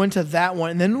 anyways, we went to that one,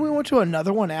 and then we went to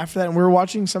another one after that, and we were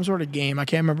watching some sort of game. I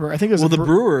can't remember. I think it was the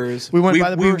Brewers. We went by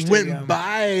the Brewers We went stadium.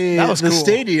 by That was the cool.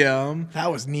 stadium. That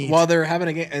was neat. While they were having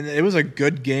a game, and it was a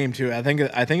good game too. I think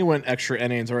it went extra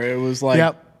innings, or it was like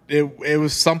Yep. it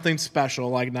was something special,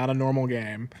 like not a normal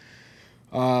game.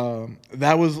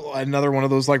 That was another one of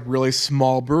those like really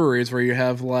small breweries where you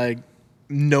have like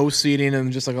no seating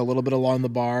and just like a little bit along the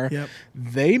bar. Yep.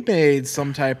 They made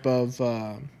some type of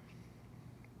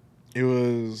it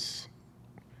was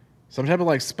some type of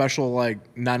like special like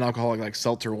non-alcoholic like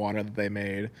seltzer water that they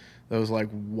made. That was like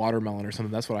watermelon or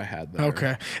something. That's what I had there.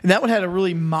 Okay. And that one had a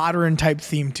really modern type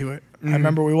theme to it. I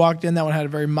remember we walked in, that one had a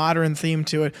very modern theme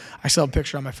to it. I still have a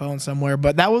picture on my phone somewhere,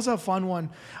 but that was a fun one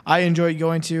I enjoyed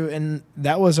going to, and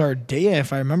that was our day,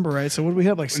 if I remember right. So what did we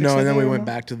have, like 6? No, and then we that went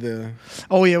day? back to the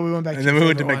Oh yeah, we went back and to then your we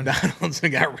went to favorite one. McDonald's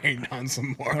and got rained on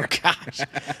some more. Oh gosh.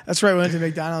 That's right, we went to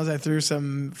McDonald's. I threw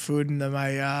some food into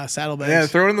my saddlebags. Yeah,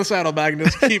 throw it in the saddlebag and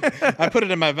just keep. I put it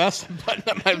in my vest and buttoned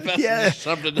up my vest. Yeah. And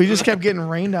shoved it We in just the- kept getting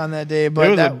rained on that day, It but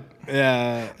was that,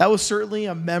 yeah. that was certainly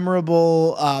a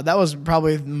memorable. That was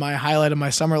probably my highlight of my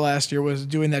summer last year, was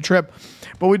doing that trip.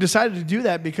 But we decided to do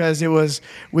that because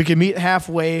we could meet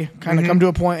halfway, kind of come to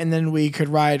a point, and then we could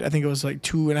ride. I think it was like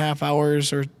 2.5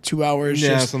 hours or 2 hours. Yeah,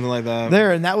 just something like that.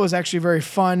 there, and that was actually very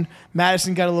fun.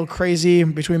 Madison got a little crazy.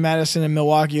 Between Madison and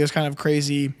Milwaukee, it was kind of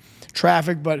crazy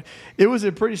traffic, but it was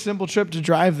a pretty simple trip to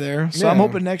drive there. So I'm Yeah.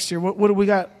 hoping next year. What do we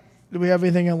got? Do we have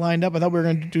anything lined up? I thought we were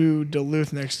going to do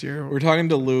Duluth next year. We're talking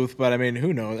Duluth, but I mean,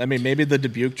 who knows? I mean, maybe the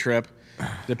Dubuque trip,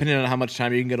 depending on how much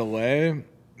time you can get away.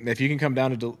 If you can come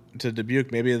down to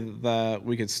Dubuque, maybe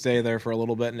we could stay there for a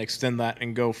little bit and extend that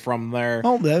and go from there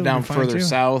Oh, that would down be fine, further too.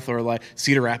 south, or like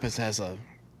Cedar Rapids has a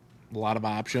lot of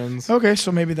options. Okay, so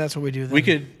maybe that's what we do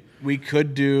then. We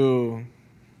could do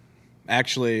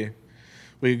actually.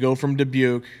 We could go from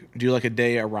Dubuque, do like a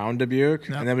day around Dubuque,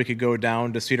 Yep. and then we could go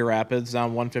down to Cedar Rapids,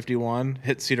 down 151,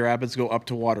 hit Cedar Rapids, go up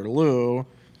to Waterloo,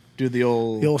 do the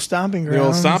old stomping grounds. the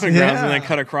old stomping grounds, Yeah. and then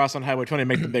cut across on Highway 20 and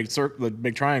make the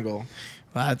big triangle.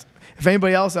 If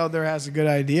anybody else out there has a good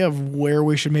idea of where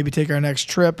we should maybe take our next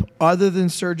trip, other than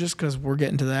Sturgis, because we're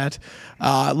getting to that,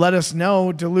 let us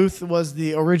know. Duluth was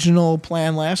the original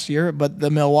plan last year, but the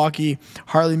Milwaukee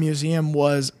Harley Museum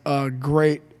was a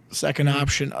great second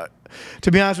option.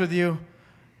 To be honest with you,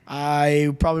 I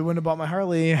probably wouldn't have bought my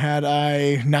Harley had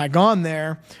I not gone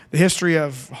there. The history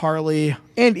of Harley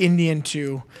and Indian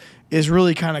too is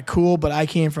really kind of cool, but I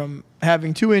came from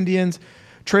having 2 Indians,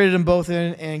 traded them both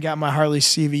in, and got my Harley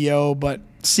CVO. But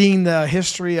seeing the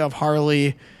history of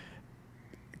Harley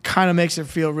kind of makes it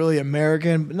feel really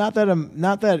American. But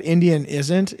not that Indian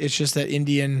isn't. It's just that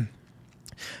Indian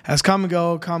has come and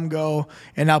go,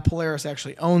 and now Polaris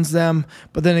actually owns them.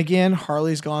 But then again,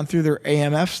 Harley's gone through their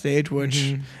AMF stage,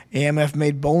 which AMF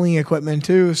made bowling equipment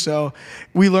too. So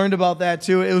we learned about that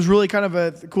too. It was really kind of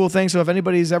a cool thing. So if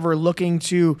anybody's ever looking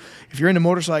to, if you're into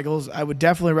motorcycles, I would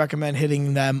definitely recommend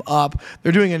hitting them up.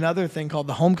 They're doing another thing called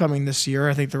the Homecoming this year.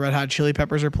 I think the Red Hot Chili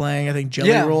Peppers are playing. I think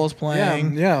Jelly Roll is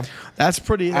playing. Yeah. That's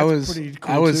pretty. That's pretty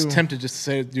cool I was too. tempted just to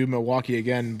say do Milwaukee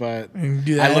again, but And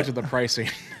do I that. looked at the pricing.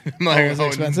 I'm like, is it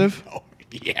expensive? no.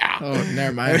 Yeah. Oh,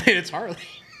 never I mind. mean, it's Harley.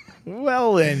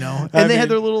 Well, they know. And I they had mean-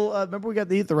 their little. Remember, we got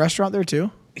to eat at the restaurant there too.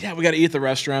 Yeah, we got to eat at the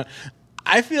restaurant.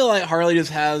 I feel like Harley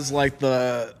just has like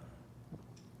the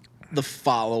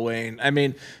following. I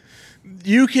mean,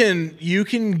 You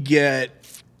can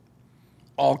get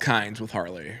all kinds with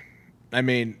Harley. I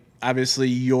mean, obviously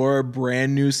your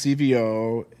brand new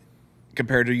CVO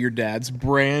compared to your dad's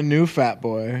brand new Fat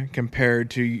Boy compared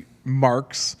to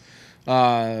Mark's. He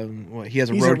has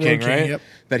a Road King, right? Yep.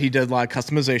 That he did a lot of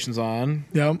customizations on.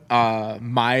 Yep.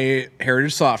 My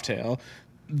Heritage Softail.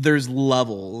 There's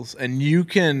levels, and you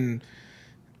can.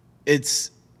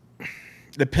 It's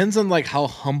depends on like how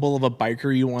humble of a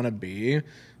biker you want to be.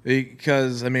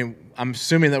 Because, I mean, I'm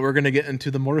assuming that we're going to get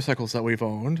into the motorcycles that we've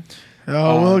owned.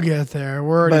 Oh, we'll get there.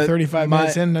 We're already 35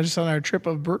 minutes in, just on our trip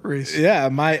of breweries. Yeah,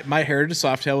 my Heritage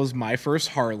Softail was my first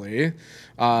Harley.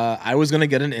 I was going to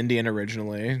get an Indian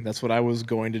originally. That's what I was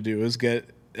going to do, is get...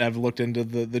 I've looked into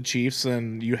the Chiefs,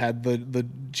 and you had the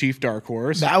Chief Dark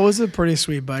Horse. That was a pretty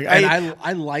sweet bike. And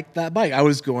I liked that bike. I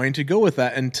was going to go with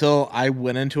that until I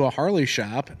went into a Harley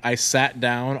shop. I sat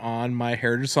down on my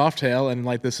Heritage Softail, and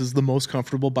like, this is the most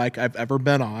comfortable bike I've ever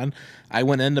been on. I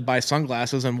went in to buy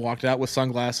sunglasses and walked out with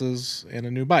sunglasses and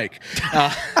a new bike.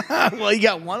 Well, you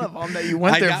got one of them that you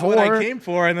went there for. I got what I came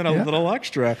for, and then a little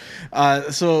extra.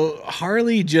 So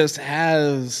Harley just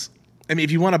has... I mean,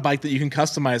 if you want a bike that you can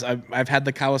customize, I've had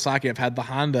the Kawasaki, I've had the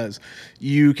Hondas.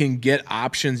 You can get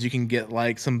options. You can get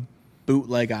like some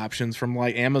bootleg options from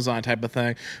like Amazon type of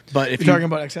thing. But if you're talking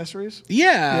about accessories,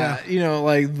 yeah, you know,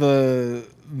 like the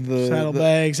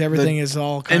saddlebags, everything is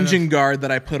all kind engine guard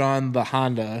that I put on the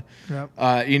Honda.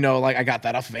 Yep. You know, like I got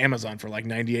that off of Amazon for like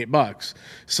 $98.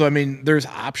 So I mean, there's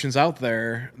options out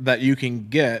there that you can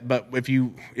get. But if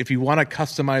you want to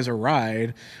customize a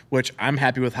ride, which I'm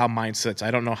happy with how mine sits.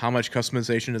 I don't know how much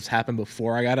customization has happened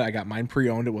before I got it. I got mine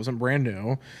pre-owned. It wasn't brand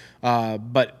new.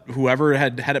 But whoever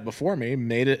had it before me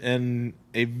made it in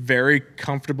a very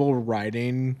comfortable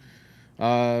riding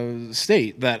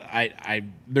state that I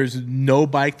there's no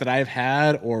bike that I've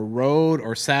had or rode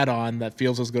or sat on that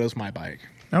feels as good as my bike.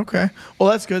 Okay. Well,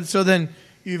 that's good. So then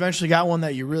you eventually got one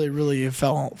that you really, really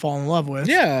fall in love with.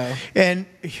 Yeah. And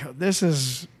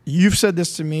you've said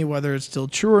this to me, whether it's still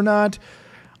true or not.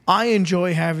 I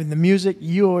enjoy having the music.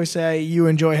 You always say you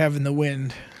enjoy having the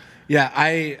wind. Yeah,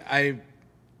 I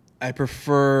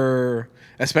prefer,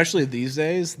 especially these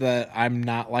days, that I'm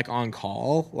not like on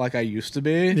call like I used to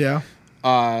be. Yeah.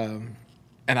 And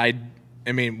I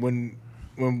mean,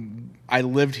 when I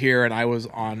lived here and I was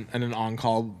in an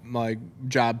on-call like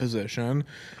job position,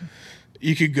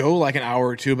 you could go like an hour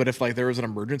or two, but if like there was an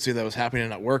emergency that was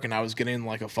happening at work and I was getting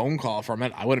like a phone call from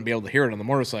it, I wouldn't be able to hear it on the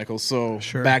motorcycle. So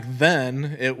Back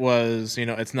then it was, you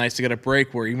know, it's nice to get a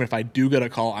break where even if I do get a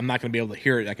call, I'm not going to be able to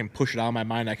hear it. I can push it out of my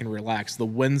mind. I can relax. The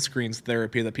windscreens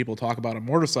therapy that people talk about on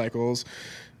motorcycles,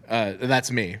 that's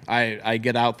me. I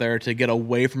get out there to get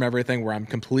away from everything where I'm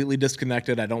completely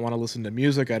disconnected. I don't want to listen to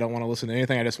music. I don't want to listen to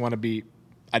anything. I just want to be.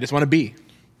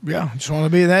 Yeah, just want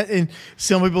to be that. And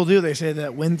some people do. They say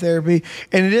that wind therapy.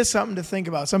 And it is something to think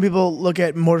about. Some people look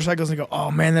at motorcycles and go,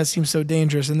 oh, man, that seems so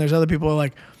dangerous. And there's other people who are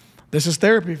like, this is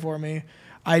therapy for me.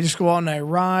 I just go out and I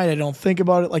ride. I don't think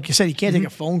about it. Like you said, you can't take a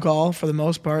phone call for the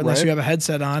most part unless you have a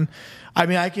headset on. I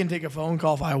mean, I can take a phone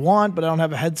call if I want, but I don't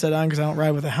have a headset on because I don't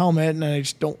ride with a helmet. And I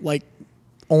just don't like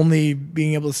only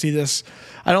being able to see this.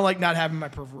 I don't like not having my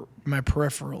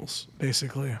peripherals,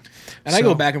 basically. And I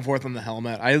go back and forth on the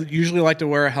helmet. I usually like to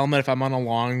wear a helmet if I'm on a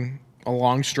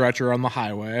long stretch or on the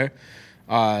highway,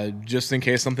 just in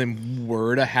case something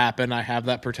were to happen. I have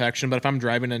that protection. But if I'm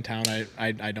driving in town,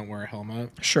 I don't wear a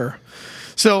helmet. Sure.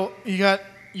 So you got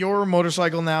your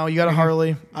motorcycle now. You got a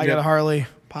Harley. I got a Harley.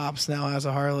 Pops now has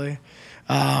a Harley.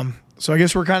 So I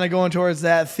guess we're kind of going towards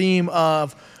that theme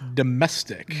of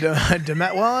domestic.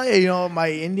 Well, you know, my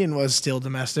Indian was still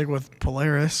domestic with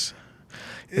Polaris.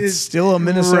 It's still a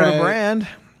Minnesota brand,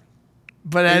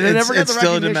 but I never got the recognition. It's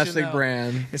still a domestic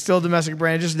brand. It's still a domestic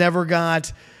brand. It just never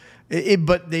got it.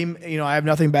 But they, you know, I have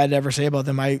nothing bad to ever say about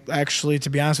them. I actually, to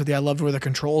be honest with you, I loved where the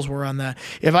controls were on that.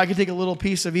 If I could take a little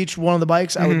piece of each one of the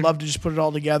bikes, I would love to just put it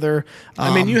all together.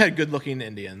 I mean, you had good-looking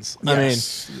Indians.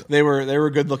 Yes. I mean, they were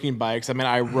good-looking bikes. I mean,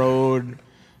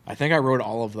 I think I rode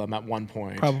all of them at one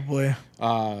point. Probably.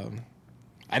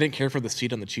 I didn't care for the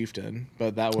seat on the Chieftain,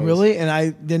 but that was... Really? And I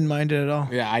didn't mind it at all.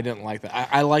 Yeah, I didn't like that.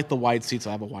 I like the wide seats.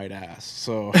 I have a wide ass,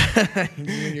 so...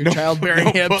 Your childbearing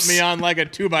hips. Don't put me on like a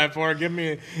 2x4.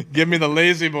 Give me the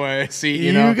lazy boy seat,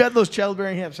 you know? Got those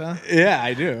childbearing hips, huh? Yeah,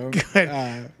 I do.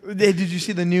 Good. Did you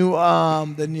see the new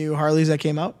Harleys that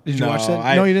came out? Did you watch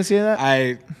that? No, you didn't see that?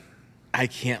 I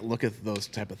can't look at those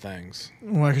type of things.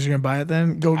 Why? Because you're gonna buy it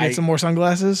then? Go get some more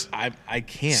sunglasses. I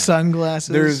can't.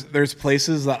 Sunglasses. There's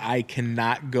places that I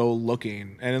cannot go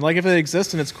looking, and like if it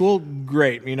exists and it's cool,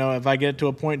 great. You know, if I get to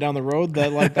a point down the road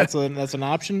that like that's an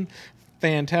option,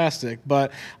 fantastic.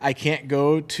 But I can't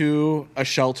go to a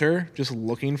shelter just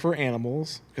looking for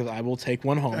animals because I will take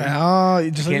one home. Oh,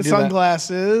 you just like the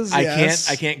sunglasses.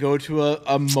 I can't go to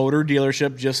a motor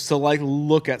dealership just to like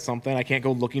look at something. I can't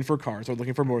go looking for cars or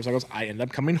looking for motorcycles. I end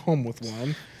up coming home with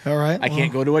one. All right. I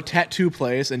can't go to a tattoo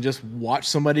place and just watch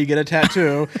somebody get a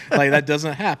tattoo. Like that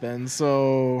doesn't happen.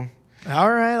 So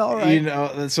all right. You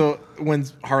know, so when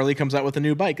Harley comes out with a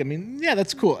new bike, I mean, yeah,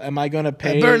 that's cool. Am I going to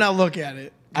pay? I better not look at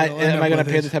it. Am I going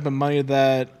to pay the type of money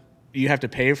that you have to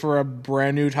pay for a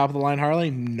brand new top of the line Harley?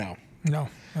 No.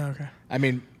 Okay. I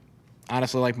mean,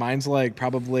 honestly, like mine's like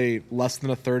probably less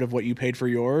than a third of what you paid for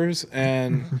yours,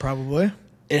 and probably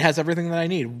it has everything that I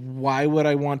need. Why would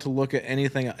I want to look at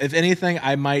anything? If anything,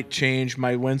 I might change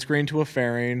my windscreen to a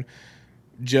fairing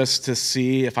just to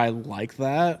see if I like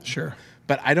that. Sure.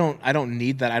 But I don't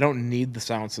need that. I don't need the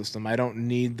sound system. I don't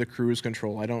need the cruise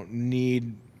control. I don't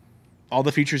need all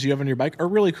the features you have on your bike are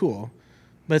really cool.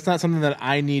 But it's not something that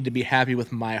I need to be happy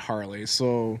with my Harley.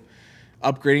 So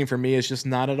upgrading for me is just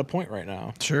not at a point right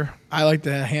now. Sure. I like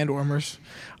the hand warmers.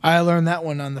 I learned that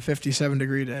one on the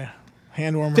 57-degree day.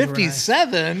 Hand warmers.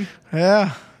 57? Nice.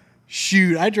 Yeah.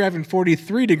 Shoot, I drive in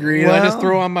 43 degrees. Well, I just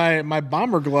throw on my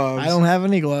bomber gloves. I don't have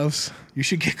any gloves. You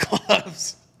should get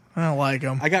gloves. I don't like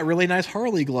them. I got really nice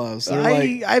Harley gloves.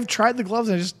 I've tried the gloves.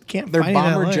 I just can't they're find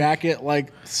bomber jacket,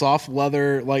 like soft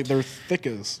leather, like they're thick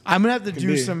as. I'm going to have to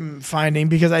do some finding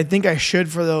because I think I should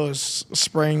for those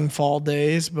spring, fall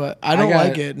days, but I don't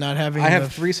like it not having. I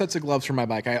have 3 sets of gloves for my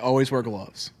bike. I always wear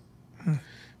gloves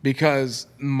because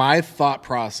my thought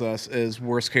process is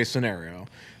worst case scenario.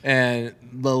 And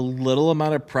the little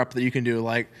amount of prep that you can do,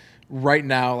 like right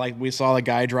now, like we saw a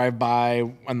guy drive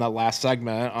by on the last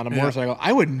segment on a motorcycle.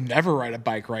 I would never ride a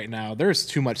bike right now. There's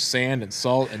too much sand and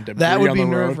salt and debris that would on be the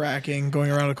road. nerve-wracking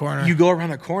going around a corner. You go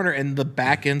around a corner and the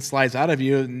back end slides out of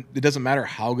you. And it doesn't matter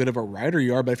how good of a rider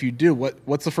you are, but if you do,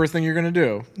 what's the first thing you're going to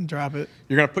do? Drop it.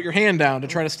 You're going to put your hand down to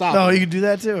try to stop it. No, you can do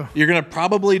that too. You're going to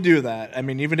probably do that. I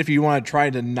mean, even if you want to try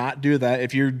to not do that,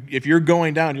 if you're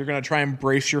going down, you're going to try and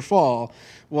brace your fall.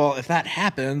 Well, if that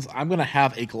happens, I'm going to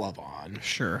have a glove on.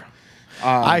 Sure.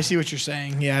 I see what you're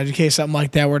saying. Yeah, in case something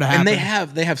like that were to happen. And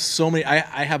they have so many.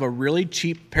 I have a really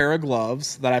cheap pair of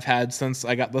gloves that I've had since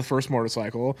I got the first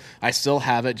motorcycle. I still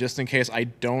have it just in case I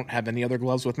don't have any other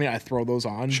gloves with me. I throw those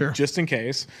on just in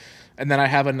case. And then I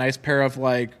have a nice pair of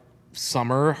like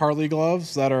summer Harley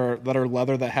gloves that are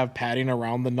leather that have padding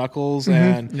around the knuckles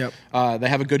and they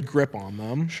have a good grip on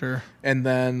them. Sure. And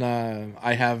then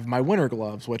I have my winter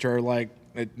gloves, which are like.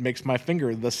 It makes my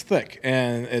finger this thick,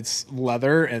 and it's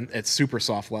leather, and it's super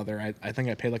soft leather. I think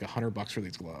I paid like $100 for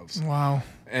these gloves. Wow!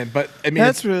 But I mean,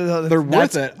 they're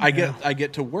worth it. I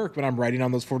get to work when I'm riding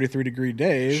on those 43-degree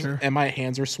days, and my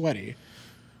hands are sweaty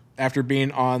after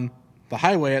being on the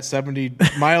highway at 70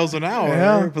 miles an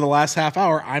hour for the last half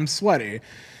hour. I'm sweaty.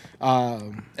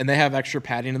 And they have extra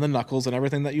padding in the knuckles and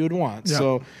everything that you would want. Yep.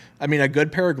 So, I mean, a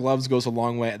good pair of gloves goes a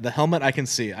long way. The helmet I can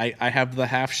see. I have the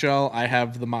half shell. I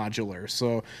have the modular.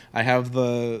 So I have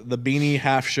the beanie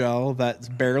half shell that's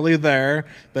barely there,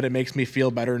 but it makes me feel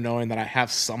better knowing that I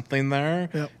have something there.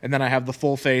 Yep. And then I have the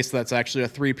full face that's actually a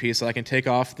 3-piece. So I can take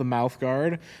off the mouth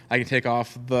guard. I can take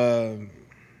off the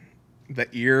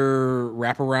ear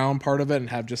wraparound part of it and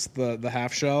have just the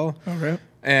half shell. Okay.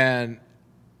 And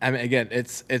I mean, again,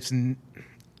 it's.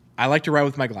 I like to ride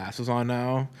with my glasses on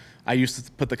now. I used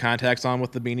to put the contacts on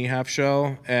with the beanie half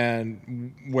shell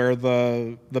and wear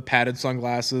the padded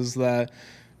sunglasses that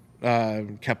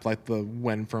kept like the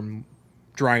wind from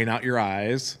drying out your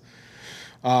eyes.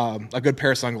 A good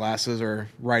pair of sunglasses or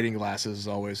riding glasses is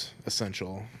always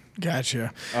essential.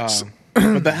 Gotcha.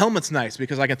 But the helmet's nice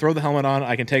because I can throw the helmet on.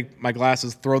 I can take my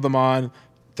glasses, throw them on.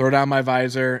 Throw down my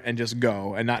visor and just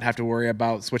go and not have to worry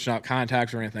about switching out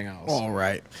contacts or anything else. All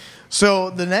right. So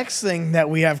the next thing that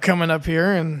we have coming up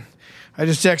here, and I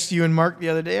just texted you and Mark the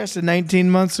other day, I said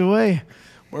 19 months away.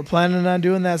 We're planning on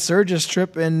doing that Surges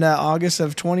trip in August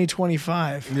of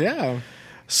 2025. Yeah.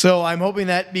 So I'm hoping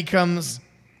that becomes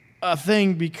a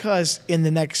thing because in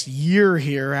the next year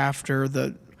here after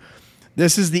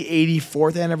this is the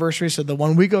 84th anniversary, so the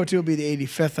one we go to will be the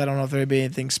 85th. I don't know if there'll be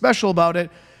anything special about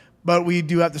it. But we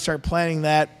do have to start planning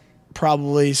that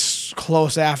probably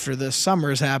close after the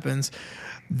summers happens.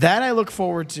 That I look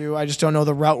forward to. I just don't know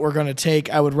the route we're going to take.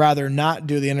 I would rather not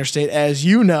do the interstate. As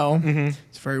you know,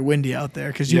 It's very windy out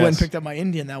there because you went and picked up my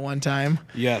Indian that one time.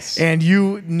 Yes. And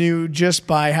you knew just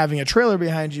by having a trailer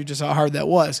behind you just how hard that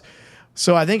was.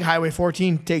 So I think Highway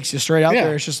 14 takes you straight out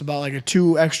there. It's just about like a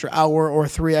 2 extra hour or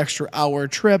 3 extra hour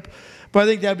trip. But I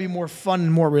think that'd be more fun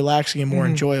and more relaxing and more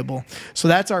enjoyable. So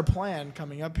that's our plan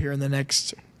coming up here in the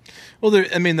next Well, they're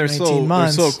 19 so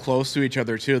months. close to each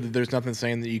other too that there's nothing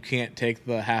saying that you can't take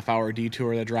the half-hour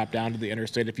detour that drop down to the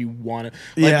interstate if you want to.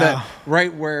 Like Yeah. that,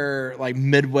 right where like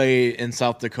midway in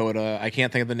South Dakota, I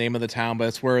can't think of the name of the town, but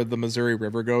it's where the Missouri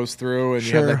River goes through, and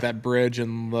you have Sure. like that bridge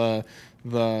and the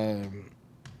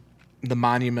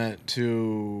monument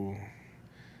to.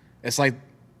 It's like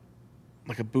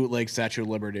a bootleg Statue of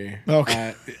Liberty.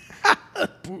 Okay.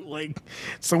 Bootleg.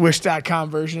 It's the Wish.com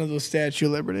version of the Statue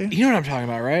of Liberty. You know what I'm talking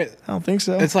about, right? I don't think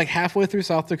so. It's like halfway through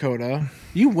South Dakota.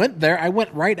 You went there. I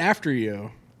went right after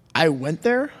you. I went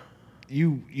there.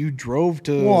 You drove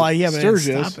to Well, yeah, but I didn't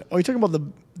Sturgis. stop it. Oh, you talking about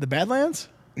the Badlands?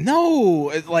 No,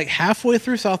 it's like halfway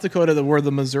through South Dakota, where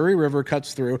the Missouri River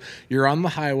cuts through. You're on the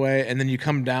highway, and then you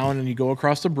come down and you go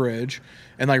across the bridge,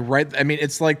 and like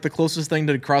it's like the closest thing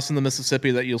to crossing the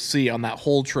Mississippi that you'll see on that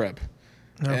whole trip.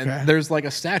 Okay. And there's like a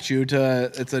statue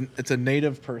to it's a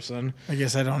native person. I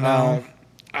guess I don't know.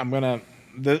 I'm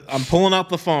pulling out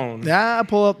the phone. Yeah,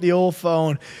 pull up the old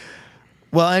phone.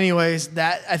 Well, anyways,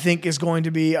 that I think is going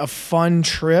to be a fun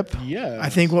trip. Yeah. I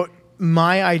think what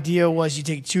my idea was you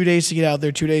take 2 days to get out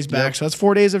there, 2 days back. Yep. So that's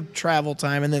 4 days of travel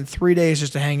time and then 3 days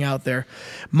just to hang out there.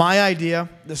 My idea,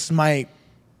 this is my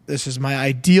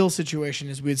ideal situation,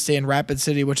 is we'd stay in Rapid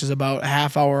City, which is about a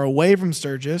half hour away from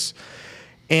Sturgis,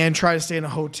 and try to stay in a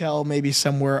hotel maybe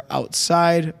somewhere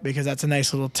outside because that's a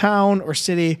nice little town or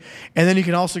city. And then you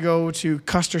can also go to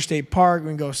Custer State Park. We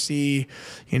can go see,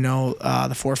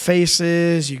 the Four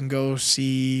Faces. You can go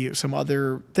see some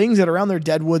other things that are around there.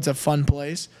 Deadwood's a fun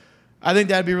place. I think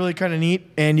that'd be really kind of neat,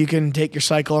 and you can take your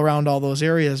cycle around all those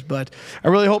areas. But I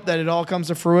really hope that it all comes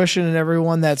to fruition and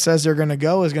everyone that says they're going to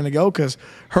go is going to go, because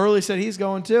Hurley said he's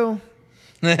going too.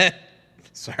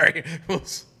 Sorry,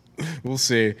 we'll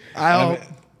see. I hope.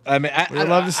 I'd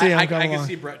love to see him I come can along.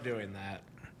 see Brett doing that.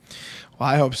 Well,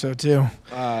 I hope so too.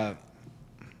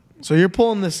 So you're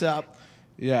pulling this up.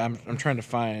 Yeah, I'm trying to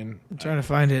find. I'm trying to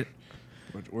find it.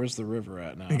 Where's the river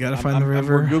at now? You gotta find the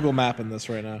river. We're Google mapping this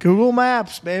right now. Google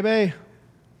Maps, baby.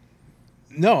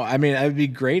 No, I mean it'd be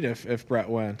great if Brett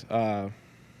went. Well,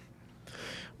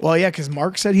 yeah, because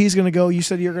Mark said he's going to go. You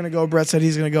said you're going to go. Brett said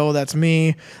he's going to go. That's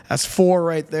me. That's 4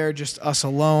 right there, just us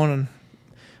alone. And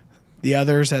the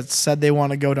others that said they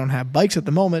want to go don't have bikes at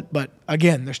the moment. But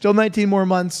again, there's still 19 more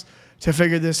months to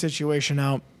figure this situation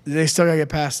out. They still got to get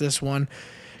past this one,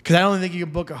 because I don't think you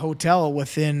can book a hotel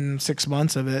within 6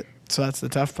 months of it. So that's the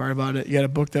tough part about it. You got to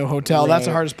book the hotel. That's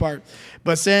the Right. hardest part.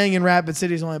 But staying in Rapid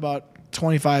City is only about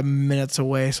 25 minutes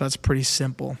away, so that's pretty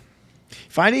simple.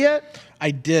 Find it yet?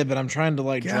 I did, but I'm trying to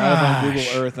drive on Gosh.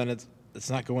 Google Earth, and it's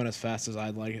not going as fast as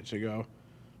I'd like it to go.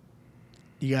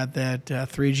 You got that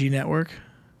 3G network?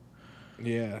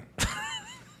 Yeah.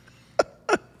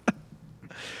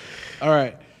 All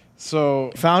right.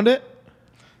 So Found it?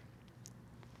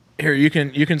 here you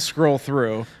can scroll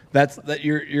through. That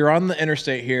you're on the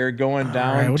interstate here, going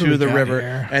down right, what do to we the got river,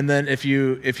 here? and then if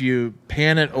you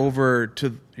pan it over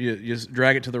to you just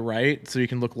drag it to the right so you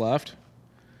can look left,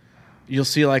 you'll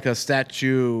see like a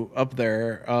statue up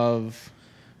there of.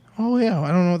 Oh, yeah. I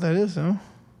don't know what that is, though.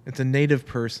 It's a native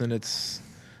person.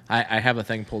 I have a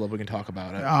thing pulled up. We can talk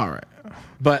about it. All right.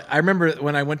 But I remember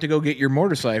when I went to go get your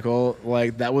motorcycle,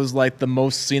 like that was like the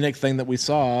most scenic thing that we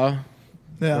saw.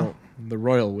 Yeah. Well, the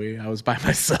royal we. I was by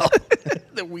myself.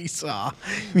 That we saw.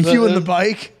 You and the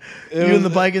bike? You and the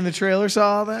bike in the trailer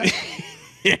saw all that?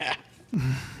 Yeah.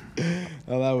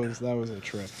 Oh, that was a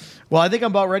trip. Well, I think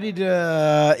I'm about ready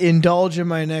to indulge in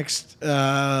my next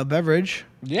beverage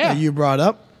Yeah. that you brought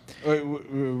up. Are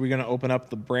we gonna open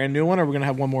up the brand new one, or are we gonna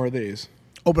have one more of these?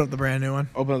 Open up the brand new one.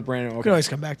 Open up the brand new. We can Okay. always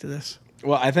come back to this.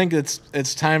 Well, I think it's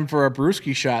time for a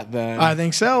brewski shot then. I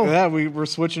think so. Yeah, we're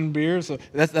switching beers. So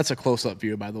that's a close up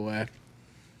view, by the way.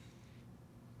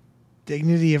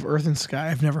 Dignity of Earth and Sky.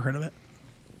 I've never heard of it.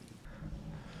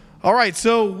 All right,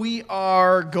 so we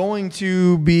are going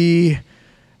to be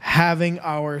having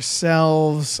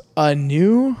ourselves a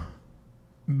new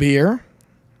beer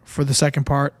for the second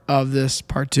part of this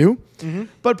part 2. Mm-hmm.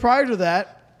 But prior to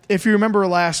that, if you remember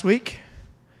last week,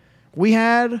 we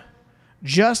had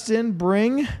Justin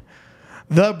bring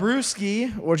the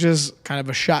brewski, which is kind of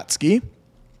a shot ski,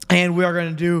 and we are going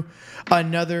to do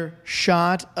another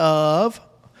shot of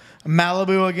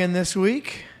Malibu again this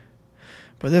week.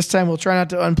 But this time we'll try not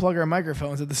to unplug our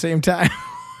microphones at the same time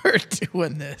we're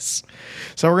doing this.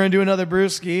 So we're going to do another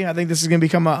brewski. I think this is going to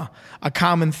become a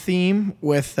common theme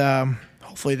with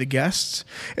hopefully the guests,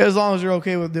 as long as they're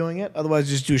okay with doing it. Otherwise,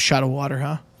 just do a shot of water,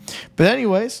 huh? But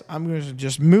anyways, I'm going to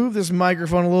just move this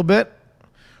microphone a little bit.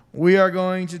 we are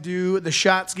going to do the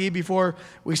shot ski before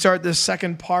we start the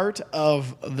second part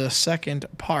of the second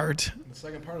part. The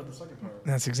second part of the second part.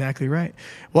 That's exactly right.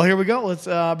 Well, here we go. Let's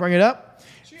bring it up.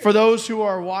 Cheers. For those who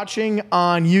are watching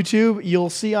on YouTube, you'll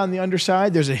see on the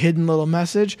underside there's a hidden little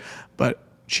message, but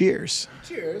cheers.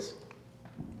 Cheers.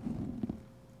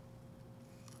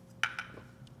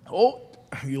 Oh,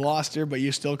 you lost her, but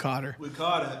you still caught her. We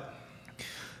caught it.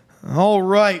 All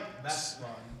right. That's fun.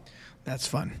 That's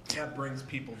fun. That brings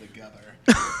people together.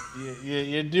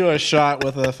 you do a shot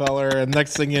with a feller, and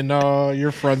next thing you know,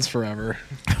 you're friends forever.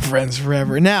 Friends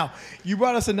forever. Now, you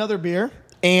brought us another beer,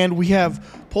 and we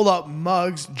have pulled out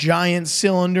mugs, giant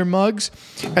cylinder mugs.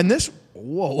 And this,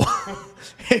 whoa.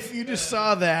 If you just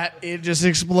saw that, it just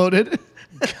exploded.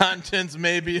 Contents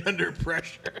may be under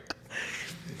pressure.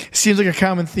 Seems like a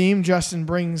common theme. Justin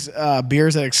brings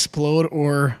beers that explode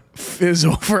or fizz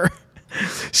over.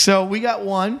 So we got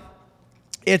one.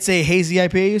 It's a hazy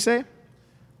IPA, you say?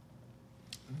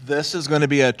 This is going to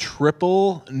be a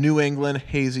triple New England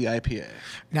hazy IPA.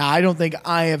 Now, I don't think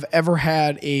I have ever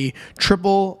had a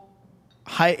triple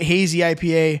hazy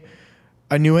IPA,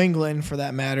 a New England for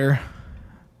that matter.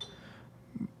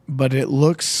 But it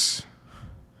looks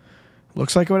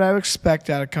like what I would expect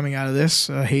coming out of this,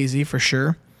 hazy for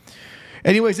sure.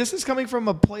 Anyways, this is coming from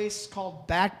a place called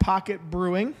Back Pocket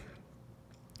Brewing.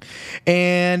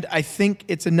 And I think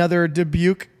it's another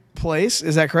Dubuque place.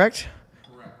 Is that correct?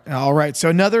 Correct. All right. So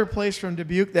another place from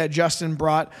Dubuque that Justin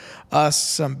brought us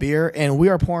some beer. And we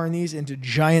are pouring these into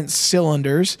giant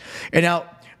cylinders. And now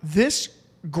this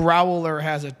growler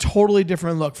has a totally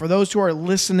different look. For those who are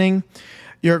listening,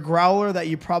 your growler that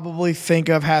you probably think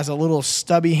of has a little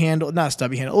stubby handle. Not a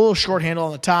stubby handle. A little short handle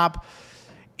on the top.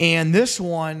 And this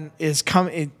one is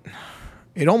coming.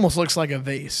 It almost looks like a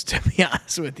vase, to be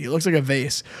honest with you. It looks like a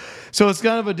vase. So it's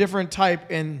kind of a different type.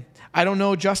 And I don't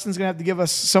know, Justin's going to have to give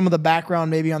us some of the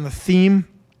background maybe on the theme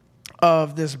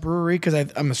of this brewery, because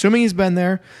I'm assuming he's been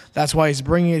there. That's why he's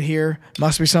bringing it here.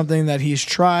 Must be something that he's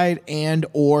tried and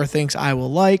or thinks I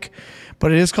will like.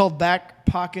 But it is called Back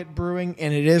Pocket Brewing,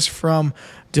 and it is from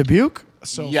Dubuque.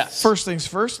 So yes. First things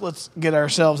first, let's get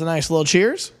ourselves a nice little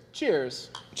cheers. Cheers.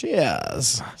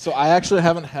 Cheers. So I actually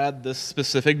haven't had this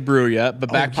specific brew yet, but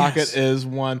Back Pocket is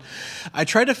one. I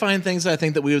tried to find things that I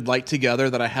think that we would like together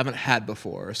that I haven't had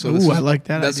before. So I like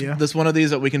that idea. This one of these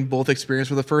that we can both experience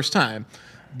for the first time.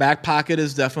 Back Pocket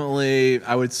is definitely,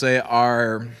 I would say,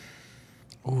 our...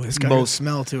 Oh, it's got a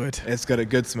smell to it. It's got a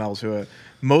good smell to it.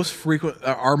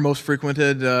 Our most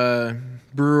frequented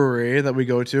brewery that we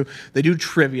go to, they do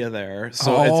trivia there.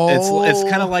 So it's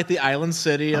kind of like the Island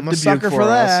City of Dubuque for us. I'm a sucker for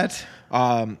that.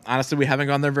 Honestly, we haven't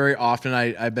gone there very often.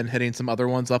 I've been hitting some other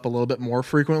ones up a little bit more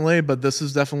frequently, but this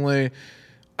is definitely...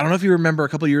 I don't know if you remember a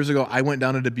couple years ago, I went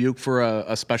down to Dubuque for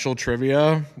a special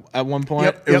trivia at one point.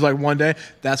 Yep. It was like one day.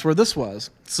 That's where this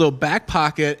was. So Back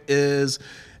Pocket is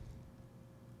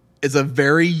a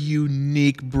very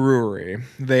unique brewery.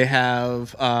 They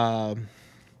have kind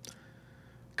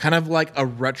of like a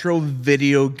retro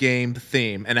video game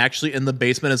theme. And actually in the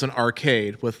basement is an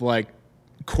arcade with like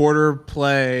quarter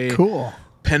play. Cool.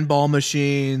 Pinball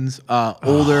machines,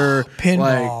 older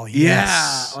pinball, like,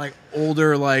 yes. Yeah, like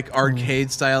older like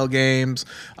arcade style games.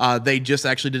 They just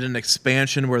actually did an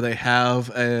expansion where they has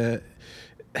a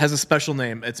special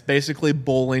name. It's basically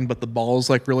bowling, but the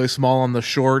ball's like really small on the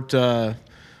short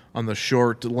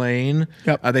lane.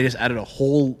 Yep. They just added a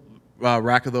whole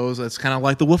rack of those. It's kind of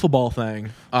like the wiffle ball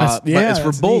thing, but it's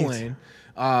for bowling.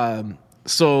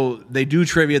 So they do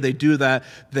trivia. They do that.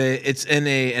 It's in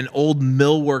an old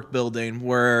millwork building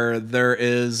where there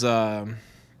is a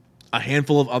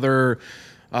handful of other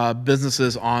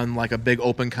businesses on like a big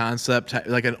open concept,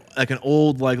 like an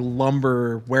old like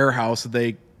lumber warehouse that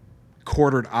they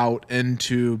quartered out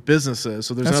into businesses.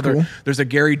 So there's a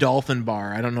Gary Dolphin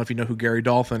bar. I don't know if you know who Gary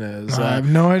Dolphin is. I have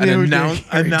no idea who Gary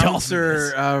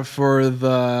announcer for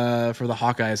the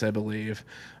Hawkeyes, I believe.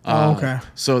 Okay.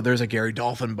 So there's a Gary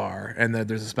Dolphin bar, and then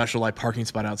there's a special like parking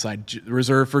spot outside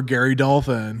reserved for Gary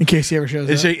Dolphin in case he ever shows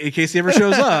up. In case he ever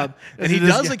shows up, and he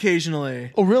does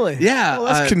occasionally. Oh, really? Yeah. Oh,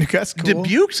 that's cool.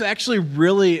 Dubuque's actually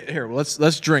really here.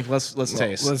 Let's drink. Let's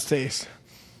taste. Let's taste.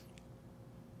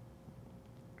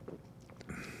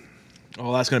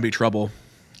 Oh, that's gonna be trouble.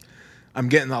 I'm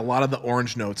getting a lot of the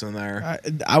orange notes in there.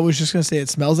 I was just gonna say it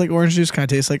smells like orange juice.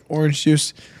 Kind of tastes like orange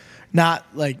juice, not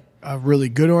like a really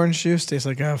good orange juice. Tastes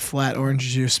like a flat orange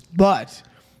juice, but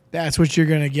that's what you're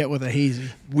gonna get with a hazy.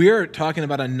 We're talking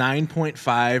about a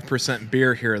 9.5%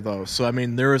 beer here, though. So I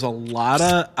mean, there is a lot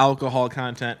of alcohol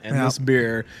content in this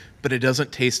beer, but it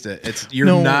doesn't taste it.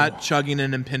 You're not chugging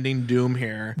an impending doom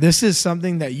here. This is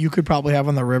something that you could probably have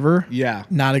on the river. Yeah,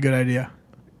 not a good idea.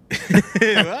 Well,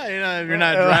 if you're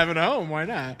not driving home, why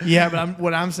not? Yeah, but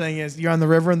what I'm saying is you're on the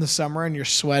river in the summer and you're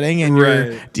sweating and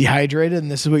you're dehydrated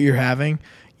and this is what you're having.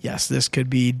 Yes, this could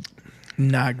be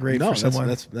not great for someone.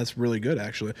 That's really good,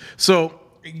 actually. So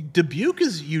Dubuque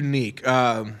is unique.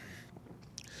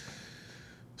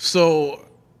 So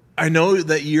I know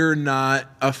that you're not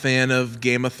a fan of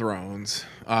Game of Thrones.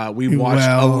 We watched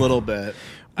a little bit.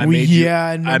 I made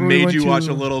you watch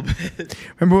a little bit.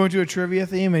 Remember we went to a trivia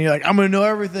theme and you're like, I'm going to know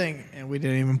everything. And we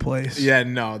didn't even place. Yeah,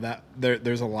 no,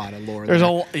 there's a lot of lore.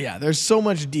 There's so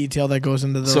much detail that goes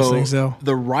into those things, though.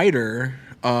 The writer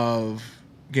of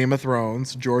Game of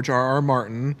Thrones, George R.R.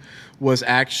 Martin, was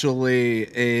actually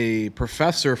a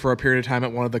professor for a period of time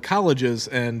at one of the colleges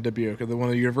in Dubuque, one of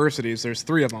the universities. There's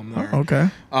 3 of them there. Oh, okay.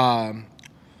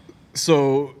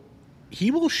 So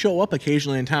he will show up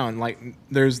occasionally in town. Like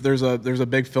there's a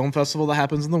big film festival that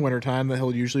happens in the wintertime that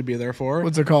he'll usually be there for.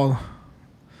 What's it called?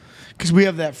 Because we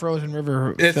have that Frozen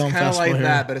River film festival. It's kind of like here.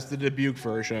 That, but it's the Dubuque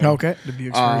version. Okay,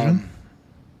 Dubuque's version.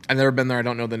 I've never been there. I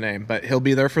don't know the name, but he'll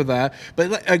be there for that.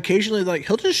 But occasionally,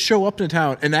 he'll just show up to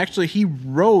town. And actually, he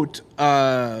wrote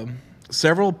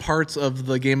several parts of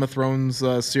the Game of Thrones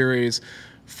series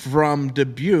from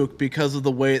Dubuque because of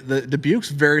the way the Dubuque's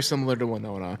very similar to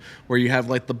Winona, where you have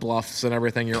the bluffs and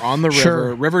everything. You're on the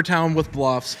river, river town with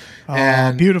bluffs.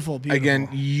 And beautiful. Again,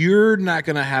 you're not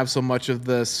going to have so much of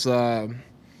this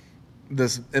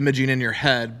this imaging in your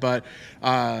head, but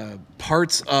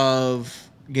parts of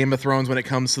Game of Thrones when it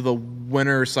comes to the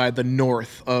winter side, the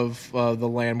north of the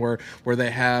land where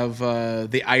they have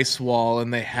the ice wall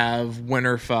and they have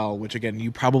Winterfell, which again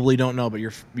you probably don't know, but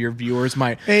your viewers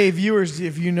might. Hey viewers,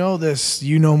 if you know this,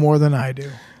 you know more than I do.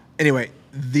 Anyway,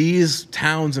 these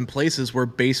towns and places were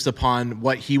based upon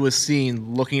what he was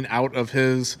seeing looking out of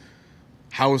his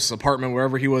house, apartment,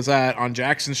 wherever he was at on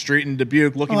Jackson Street in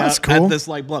Dubuque, looking out at this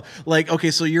bluff.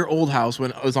 Okay, so your old house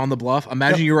when it was on the bluff,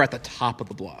 imagine you were at the top of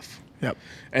the bluff. Yep.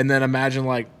 And then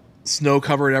imagine snow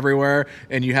covered everywhere,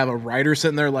 and you have a writer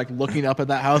sitting there looking up at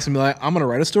that house and be like, I'm gonna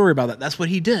write a story about that. That's what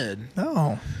he did.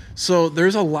 Oh. So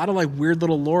there's a lot of weird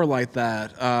little lore like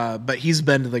that. But he's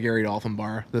been to the Gary Dolphin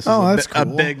bar. This is that's cool. A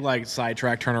big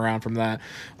sidetrack turnaround from that.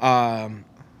 And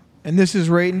this is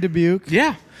right in Dubuque.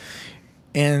 Yeah.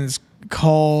 And it's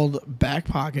called Back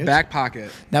Pocket. Back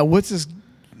Pocket. Now what's this?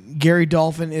 Gary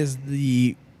Dolphin is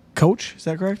the coach, is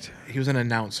that correct? He was an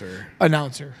announcer. I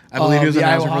believe he was an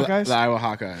announcer for the Iowa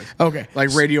Hawkeyes. Okay.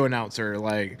 Radio announcer.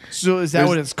 So is that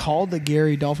what it's called, the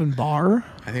Gary Dolphin Bar?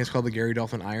 I think it's called the Gary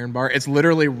Dolphin Iron Bar. It's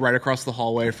literally right across the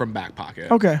hallway from Back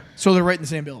Pocket. Okay. So they're right in the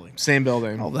same building. Same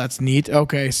building. Oh, that's neat.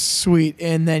 Okay, sweet.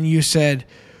 And then you said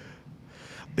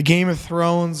the Game of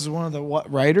Thrones, one of the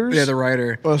writers? Yeah, the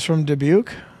writer. Was from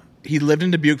Dubuque? He lived in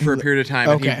Dubuque for a period of time,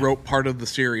 and he wrote part of the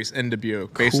series in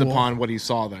Dubuque based upon what he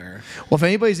saw there. Well, if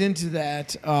anybody's into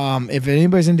that, if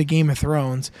anybody's into Game of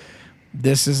Thrones,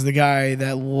 this is the guy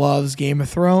that loves Game of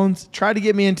Thrones. Tried to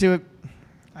get me into it.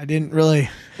 I didn't really.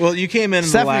 Well, you came in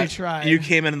tried. You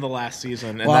came in the last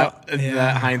season, and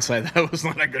that hindsight, that was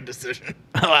not a good decision.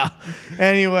 Well,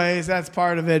 anyways, that's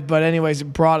part of it. But anyways, it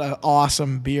brought an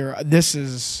awesome beer. This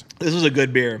was a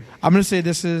good beer. I'm gonna say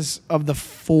this is, of the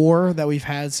 4 that we've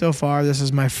had so far, this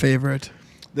is my favorite.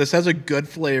 This has a good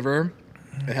flavor.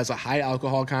 It has a high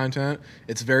alcohol content.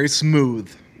 It's very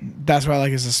smooth. That's why I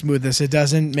like is the smoothness. It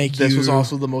doesn't make This was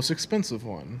also the most expensive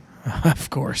one. Of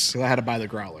course. Because I had to buy the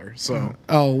growler. So.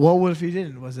 What if you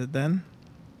didn't? Was it then?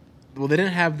 Well, they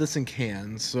didn't have this in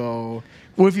cans, so.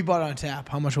 What if you bought it on tap?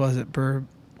 How much was it per?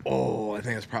 Oh, I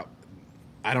think it's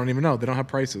I don't even know. They don't have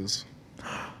prices.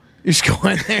 You just go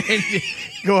in there and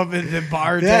go up to the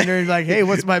bartender and like, hey,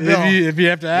 what's my bill? If you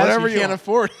have to ask, whatever you can't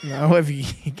afford it. No, if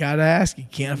you gotta ask, you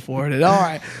can't afford it. All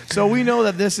right. So we know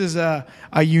that this is a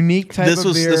unique type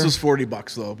of beer. This was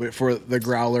 $40 though, but for the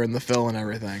growler and the fill and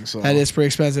everything. So that is pretty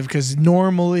expensive because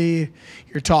normally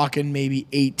you're talking maybe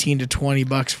 $18 to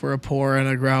 $20 for a pour and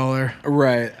a growler.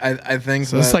 Right. I think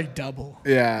so. It's like double.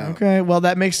 Yeah. Okay. Well,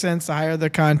 that makes sense. The higher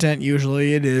the content,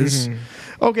 usually it is. Mm-hmm.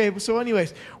 Okay, so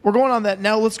anyways, we're going on that.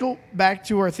 Now let's go back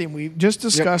to our theme. We just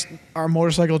discussed our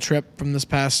motorcycle trip from this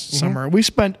past summer. We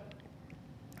spent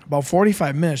about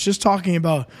 45 minutes just talking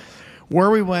about where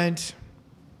we went,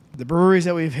 the breweries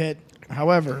that we've hit.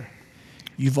 However,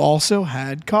 you've also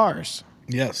had cars.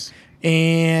 Yes.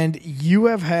 And you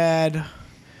have had,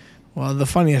 well, the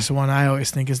funniest one I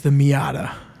always think is the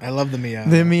Miata. I love the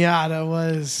Miata. The Miata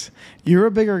was, you're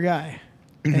a bigger guy,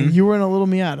 and you were in a little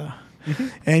Miata.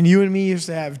 And you and me used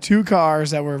to have 2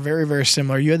 cars that were very, very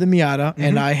similar. You had the Miata,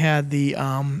 and I had the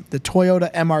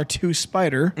Toyota MR2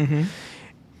 Spider.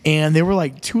 and they were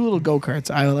like two little go-karts.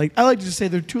 I like to just say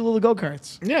they're two little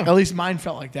go-karts. Yeah. At least mine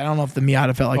felt like that. I don't know if the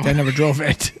Miata felt like that. I never drove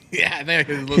it. Yeah, I think I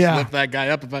could Yeah. lift that guy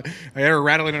up if I ever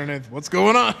rattling underneath. What's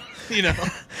going on? You know.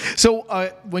 So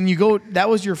when you go, that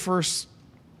was your first.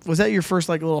 Was that your first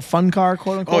like little fun car,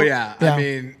 quote unquote? Oh yeah. I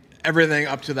mean, everything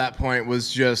up to that point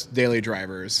was just daily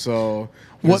drivers. So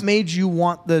what made you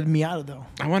want the Miata though?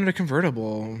 I wanted a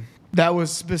convertible. That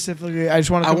was specifically. I just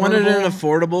wanted. I wanted an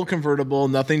affordable convertible,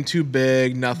 nothing too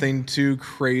big, nothing too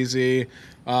crazy,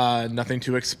 nothing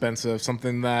too expensive.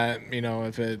 Something that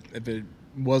if it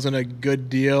wasn't a good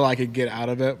deal, I could get out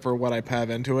of it for what I have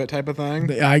into it, type of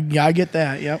thing. I get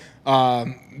that. Yep.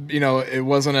 It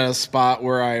wasn't at a spot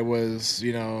where I was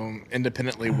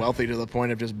independently wealthy to the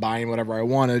point of just buying whatever I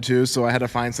wanted to. So I had to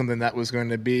find something that was going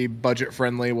to be budget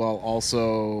friendly while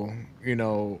also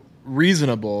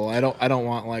reasonable. I don't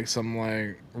want like some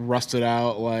like rusted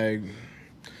out like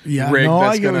Yeah. rig No,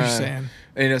 that's I get what gonna. you're saying.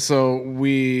 And so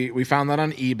we found that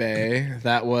on eBay.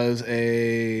 That was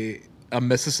a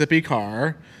Mississippi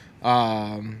car,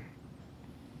 and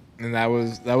that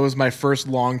was my first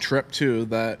long trip too.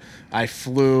 That I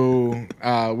flew.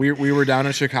 We were down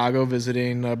in Chicago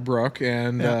visiting Brooke,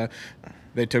 and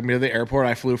they took me to the airport.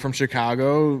 I flew from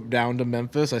Chicago down to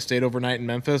Memphis. I stayed overnight in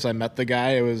Memphis. I met the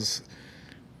guy. It was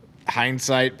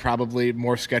hindsight probably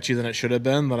more sketchy than it should have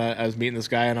been. That I was meeting this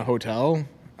guy in a hotel.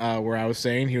 Where I was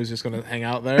staying, he was just going to hang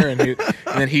out there, and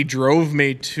then he drove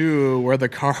me to where the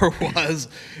car was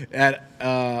at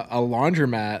a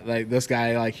laundromat. Like this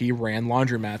guy, like he ran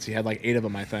laundromats. He had like 8 of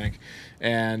them, I think,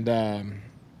 and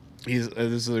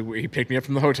he picked me up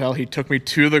from the hotel. He took me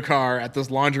to the car at this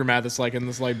laundromat that's like in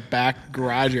this like back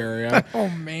garage area. Oh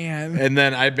man! And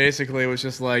then I basically was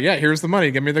just like, yeah, here's the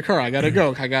money. Give me the car. I gotta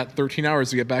go. I got 13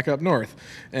 hours to get back up north,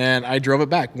 and I drove it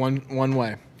back one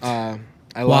way.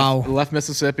 I left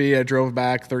Mississippi. I drove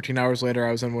back. 13 hours later,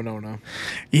 I was in Winona.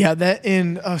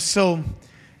 Yeah, so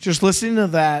just listening to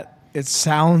that, it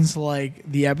sounds like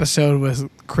the episode with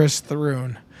Chris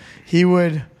Tharoon. He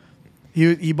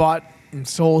bought and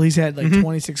sold. He's had like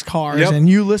 26 cars, Yep. and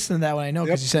you listened to that one. I know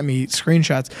because Yep. you sent me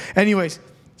screenshots. Anyways,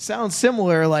 sounds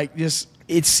similar. Like just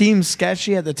it seemed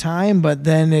sketchy at the time, but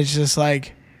then it's just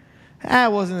like.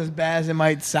 It wasn't as bad as it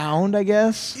might sound, I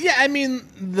guess. Yeah, I mean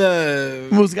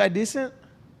Was the guy decent?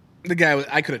 the guy,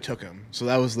 I could have took him, so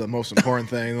that was the most important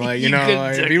thing. Like You could've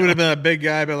like, took if he would have been a big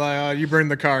guy, but like, oh, you bring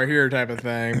the car here, type of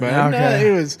thing. But Okay. no,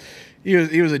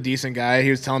 he was a decent guy.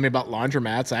 He was telling me about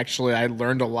laundromats. Actually, I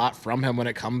learned a lot from him when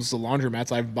it comes to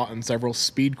laundromats. I've bought in several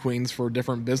Speed Queens for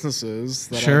different businesses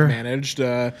that Sure. I've managed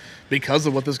because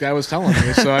of what this guy was telling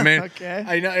me. So I mean, Okay.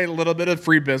 I know a little bit of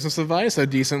free business advice. A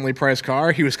decently priced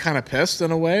car. He was kind of pissed in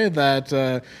a way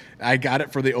that I got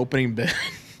it for the opening bid.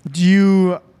 Do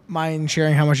you mind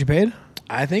sharing how much you paid?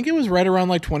 I think it was right around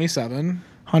like $27.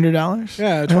 $100.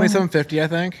 Yeah, $27.50, I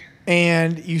think.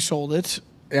 And you sold it.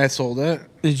 Yeah, I sold it.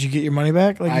 Did you get your money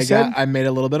back? Like you said. I made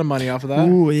a little bit of money off of that.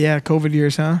 Ooh, yeah, COVID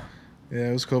years, huh? Yeah,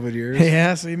 it was COVID years.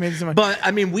 Yeah, so you made some money. But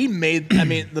I mean,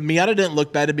 the Miata didn't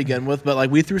look bad to begin with, but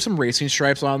like we threw some racing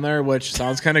stripes on there, which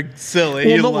sounds kind of silly.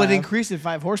 Well, You no, laugh. it increased at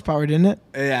 5 horsepower, didn't it?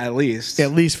 Yeah, at least.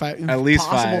 At least 5. At least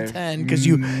possible 5. 10 because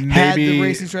you had the Maybe-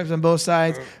 racing stripes on both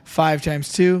sides. 5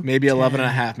 times 2. Maybe 11 10. and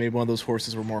a half. Maybe one of those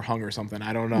horses were more hung or something.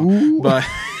 I don't know. But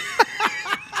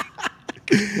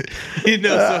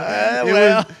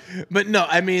but no,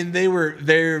 I mean they were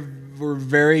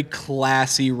very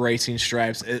classy racing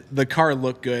stripes. The car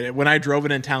looked good. When I drove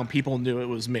it in town, people knew it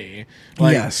was me.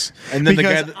 Like, Yes. And then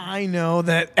because the guy I know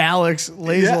that Alex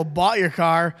Lazel bought your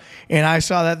car, and I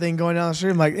saw that thing going down the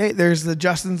street. I'm like, hey, there's the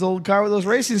Justin's old car with those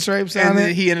racing stripes on and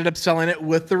it. he ended up selling it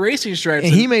with the racing stripes.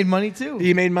 And he made money too.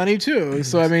 He made money too.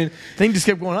 So I mean, Thing just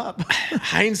kept going up.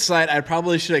 hindsight, I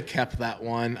probably should have kept that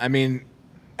one. I mean,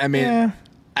 Yeah.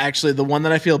 actually, the one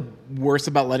that I feel worse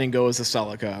about letting go is the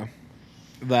Celica.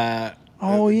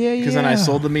 Because then I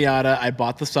sold the Miata. I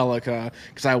bought the Celica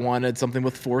because I wanted something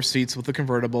with 4 seats with a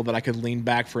convertible that I could lean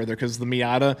back further. Because the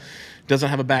Miata doesn't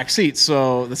have a back seat.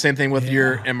 So the same thing with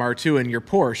your MR2 and your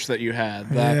Porsche that you had.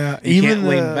 That you Even can't the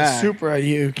lean back. Supra,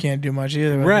 you can't do much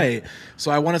either. with it. Right. So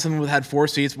I wanted something that had 4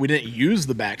 seats. We didn't use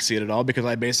the back seat at all because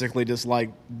I basically just like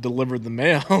delivered the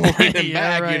mail leaning Yeah,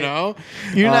 back, right. you know?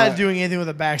 You're not doing anything with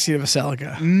the backseat of a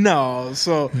Celica. No.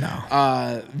 So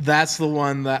No. that's the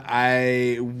one that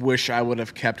I wish I would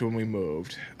have kept when we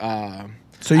moved. So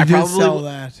you I did probably sell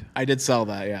that. I did sell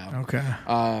that, yeah.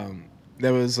 Okay.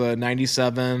 There was a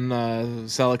 97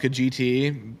 Celica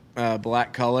GT,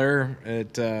 black color.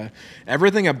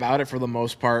 Everything about it, for the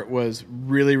most part, was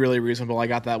really, really reasonable. I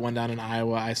got that one down in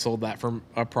Iowa. I sold that for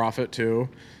a profit, too.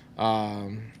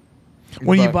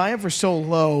 When you But- buy them for so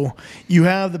low, you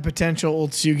have the potential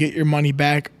to get your money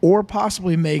back or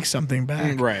possibly make something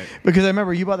back. Right. Because I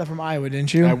remember you bought that from Iowa,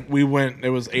 didn't you? We went. It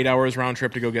was 8 hours round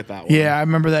trip to go get that one. Yeah, I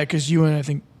remember that because you and I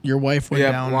think your wife went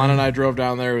Yeah, down. Lana and I drove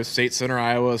down there. It was State Center,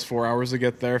 Iowa. It was 4 hours to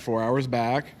get there, 4 hours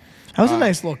back. That was a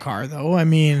nice little car, though. I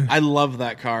mean, I love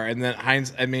that car. And then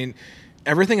Heinz, I mean,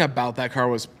 everything about that car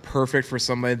was perfect for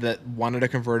somebody that wanted a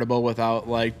convertible without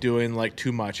like doing like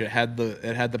too much. It had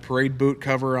the parade boot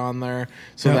cover on there,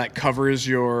 so Yep. that covers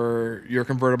your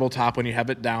convertible top when you have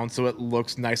it down, so it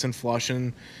looks nice and flush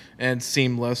and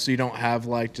seamless. So you don't have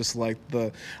like just like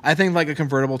I think like a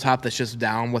convertible top that's just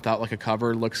down without like a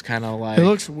cover looks kind of like it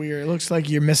looks weird. It looks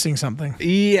like you're missing something.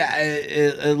 yeah,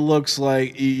 it looks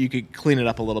like you could clean it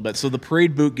up a little bit. So the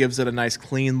parade boot gives it a nice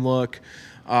clean look.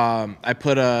 I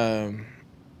put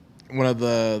one of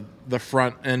the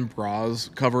front end bras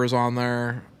covers on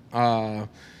there,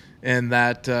 and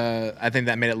that I think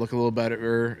that made it look a little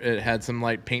better. It had some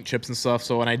like paint chips and stuff.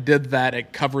 So when I did that,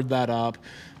 it covered that up.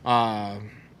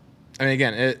 I mean,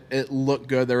 again, it looked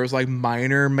good. There was like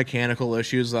minor mechanical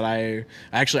issues that I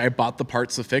bought the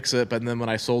parts to fix it, but then when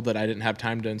I sold it, I didn't have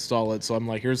time to install it. So I'm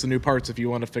like, here's the new parts if you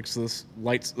want to fix this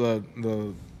lights, the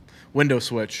window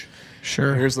switch.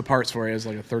 Sure. Here's the parts for you. It's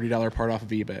like a $30 part off of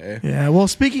eBay. Yeah. Well,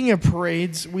 speaking of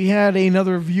parades, we had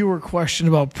another viewer question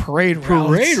about parade routes.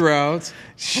 Parade routes?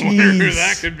 Jeez. I wonder who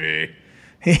that could be.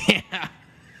 Yeah.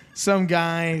 Some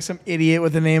guy, some idiot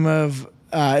with the name of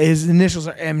his initials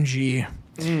are MG.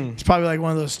 It's probably like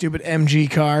one of those stupid MG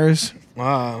cars.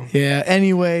 Wow. Yeah.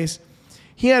 Anyways,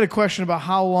 he had a question about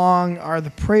how long are the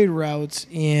parade routes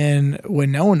in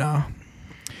Winona,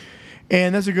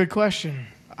 and that's a good question.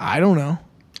 I don't know.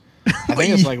 I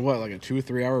think it's like what, like a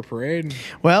 2-3 hour parade?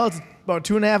 Well, it's about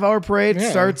 2.5 hour parade. Yeah.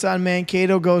 Starts on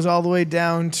Mankato, goes all the way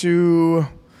down to,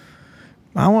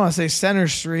 I want to say Center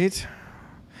Street.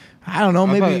 I don't know.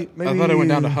 Maybe I thought it went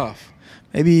down to Huff.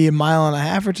 Maybe a mile and a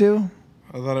half or two.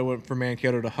 I thought it went from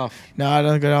Mankato to Huff. No, it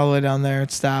doesn't go all the way down there.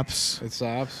 It stops. It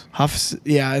stops. Huff's,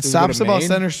 yeah, it Does it stops go to about Maine?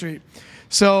 Center Street.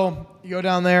 So you go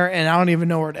down there, and I don't even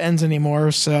know where it ends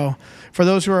anymore. So for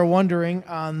those who are wondering,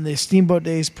 on the Steamboat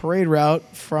Days parade route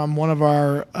from one of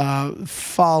our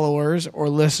followers or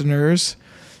listeners,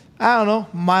 I don't know,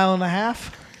 mile and a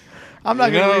half. I'm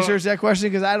not going to research that question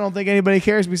because I don't think anybody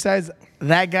cares besides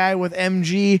that guy with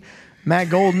MG, Matt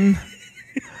Golden.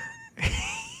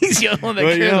 He's the only one that But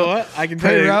cares. you know what? I can tell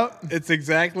Parade you, route? it's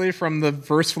exactly from the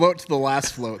first float to the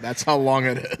last float. That's how long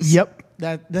it is. Yep.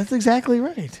 That's exactly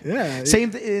right. Yeah.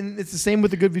 And it's the same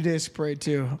with the Good View Days parade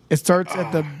too. It starts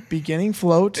at the beginning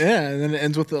float, Yeah, and then it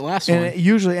ends with the last and one. it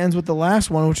usually ends with the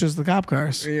last one, which is the cop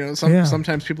cars. You know, Yeah.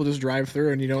 sometimes people just drive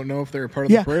through and you don't know if they're a part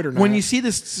of Yeah. the parade or not. When you see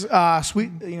this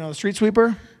street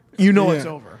sweeper, you know it's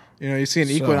Yeah. over. You know, you see an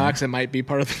Equinox, it might be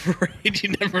part of the parade. You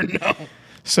never know.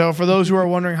 So for those who are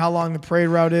wondering how long the parade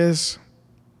route is,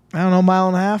 I don't know, mile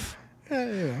and a half.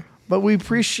 Yeah. But we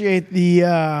appreciate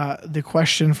the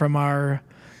question from our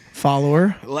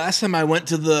follower. Last time I went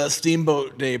to the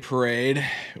Steamboat Day parade,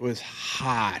 it was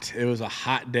hot. It was a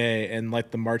hot day, and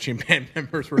like the marching band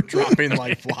members were dropping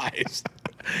like flies.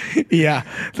 Yeah,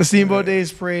 the Steamboat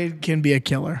Days parade can be a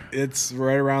killer. It's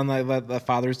right around that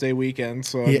Father's Day weekend,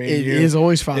 so I Yeah, mean, it is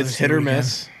always Father's It's Day hit or weekend.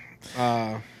 miss.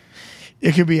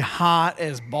 It could be hot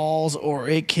as balls, or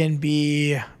it can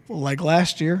be like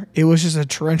last year. It was just a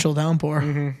torrential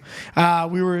downpour. I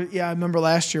remember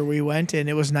last year we went and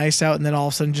it was nice out, and then all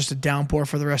of a sudden just a downpour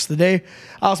for the rest of the day.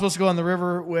 I was supposed to go on the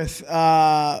river with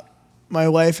my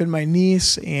wife and my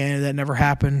niece, and that never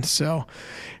happened. So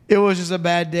it was just a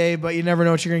bad day, but you never know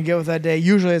what you're going to get with that day.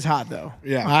 Usually it's hot, though.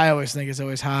 Yeah. I always think it's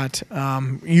always hot.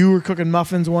 You were cooking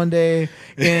muffins one day,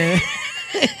 and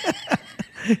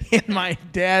in my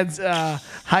dad's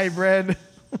hybrid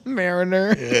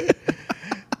Mariner.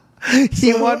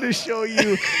 He wanted to show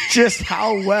you just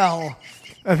how well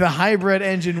the hybrid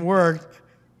engine worked,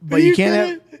 but you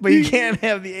can't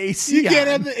have the AC. You can't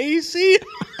have the AC.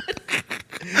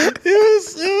 It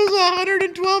was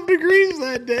 112 degrees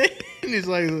that day, and he's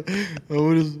like,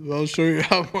 "I'll show you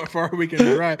how far we can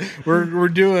drive." We're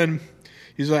doing.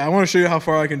 He's like, "I want to show you how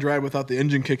far I can drive without the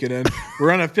engine kicking in."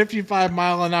 We're on a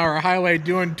 55-mile-an-hour highway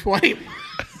doing 20 miles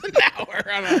an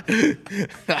hour on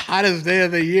the hottest day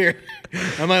of the year.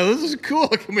 I'm like, "This is cool.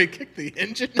 Can we kick the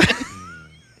engine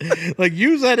in?" Like,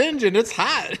 use that engine. It's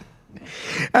hot.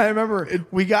 I remember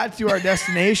we got to our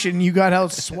destination. You got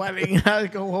out sweating. I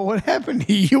go, well, what happened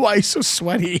to you? Why are you so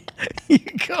sweaty? You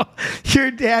go,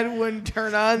 your dad wouldn't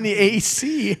turn on the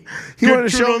AC. He wanted to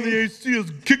show on the me. AC.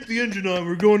 Let's kick the engine on.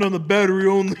 We're going on the battery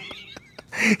only.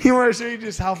 He wanted to show you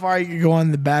just how far you could go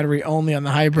on the battery only on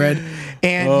the hybrid,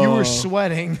 and you were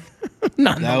sweating.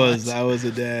 That was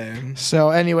a day. So,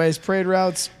 anyways, parade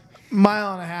routes, 1.5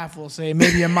 miles, we'll say.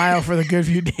 Maybe a mile for the good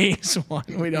few days one.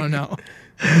 We don't know.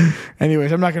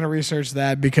 Anyways, I'm not going to research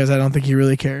that because I don't think he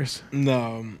really cares.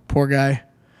 No. Poor guy.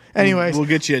 Anyways. We'll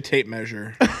get you a tape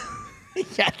measure.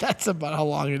 Yeah, that's about how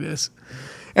long it is.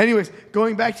 Anyways,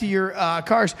 going back to your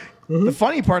cars, the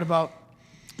funny part about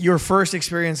your first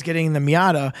experience getting the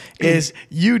Miata is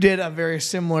you did a very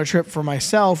similar trip for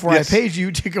myself where I paid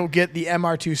you to go get the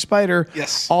MR2 Spider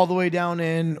all the way down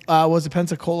in, was it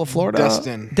Pensacola, Florida?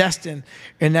 Destin.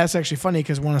 And that's actually funny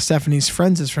because one of Stephanie's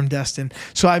friends is from Destin.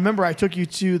 So I remember I took you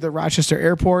to the Rochester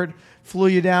airport, flew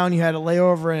you down, you had a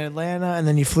layover in Atlanta, and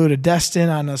then you flew to Destin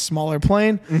on a smaller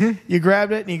plane. You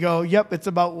grabbed it and you go, yep, it's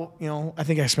about, I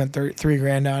think I spent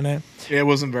 $3,000 on it. It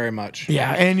wasn't very much.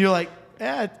 Yeah, and you're like,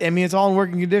 yeah, I mean, it's all in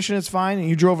working condition. It's fine. And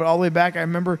you drove it all the way back. I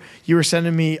remember you were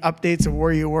sending me updates of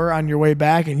where you were on your way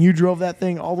back, and you drove that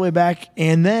thing all the way back.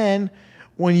 And then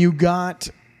when you got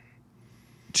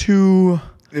to...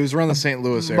 It was around the St.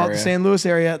 Louis area. About the St. Louis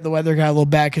area, the weather got a little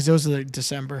bad because it was like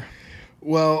December.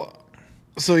 Well,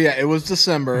 so yeah, it was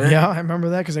December. Yeah, I remember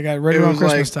that because I got it right around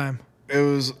Christmas time. It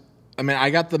was... I mean,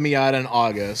 I got the Miata in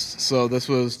August, so this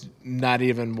was not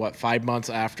even, 5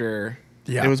 months after...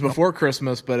 Yeah. It was before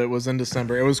Christmas, but it was in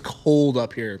December. It was cold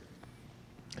up here.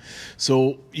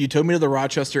 So you took me to the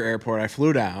Rochester airport. I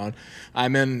flew down.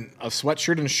 I'm in a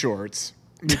sweatshirt and shorts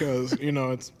because,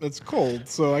 it's cold.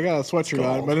 So I got a sweatshirt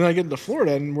on. But then I get into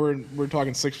Florida, and we're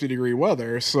talking 60-degree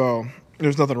weather. So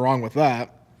there's nothing wrong with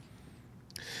that.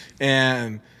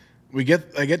 And I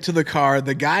get to the car.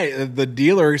 The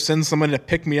dealer sends somebody to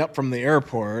pick me up from the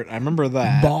airport. I remember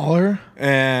that. Baller.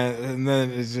 And then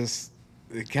it's just...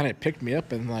 It kind of picked me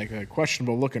up in like a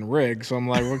questionable looking rig. So I'm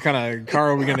like, what kind of car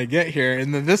are we going to get here?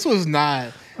 And then this was not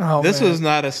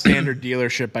a standard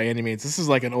dealership by any means. This is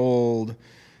like an old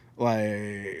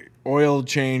like oil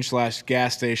change /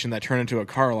 gas station that turned into a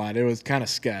car lot. It was kind of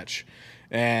sketch.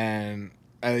 And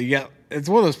it's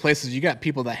one of those places you got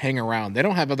people that hang around. They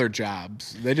don't have other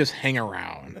jobs. They just hang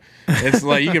around. It's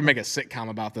like you could make a sitcom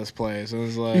about this place. It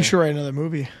was like, you should write another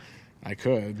movie. I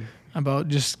could. About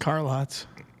just car lots.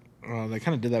 Well, they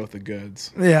kind of did that with the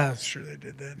goods. Yeah, that's true. They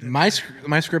did that.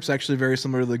 My script's actually very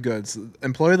similar to the goods.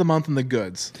 Employee of the month and the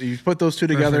goods. You put those two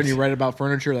together and you write about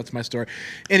furniture. That's my story.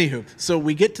 Anywho, so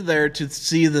we get to there to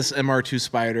see this MR2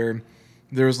 Spider.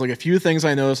 There was like a few things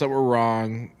I noticed that were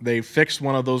wrong. They fixed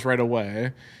one of those right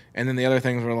away. And then the other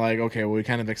things were like, okay, well, we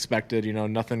kind of expected,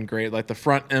 nothing great. Like the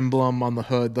front emblem on the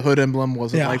hood emblem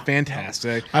wasn't like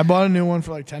fantastic. I bought a new one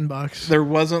for like $10. There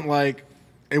wasn't like...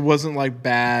 It wasn't like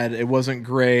bad. It wasn't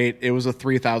great. It was a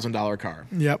 $3,000 car.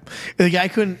 Yep.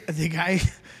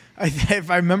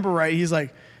 If I remember right, he's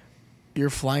like, "You're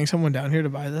flying someone down here to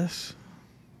buy this?"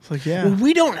 It's like, yeah. Well,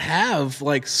 we don't have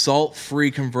like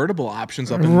salt-free convertible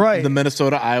options up in the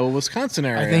Minnesota, Iowa, Wisconsin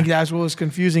area. I think that's what was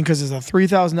confusing because it's a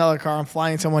 $3,000 car. I'm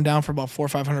flying someone down for about $400 or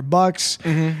 $500.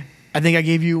 Mm-hmm. I think I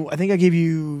gave you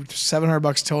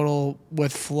 $700 total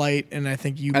with flight, and I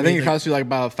think it cost you like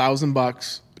about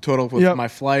 $1,000 total with my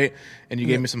flight, and you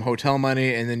gave me some hotel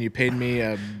money, and then you paid me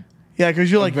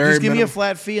because you're like, just give me a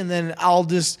flat fee and then I'll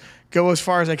just go as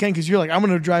far as I can, because you're like, I'm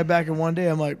going to drive back in one day.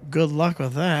 I'm like, good luck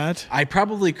with that. I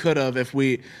probably could have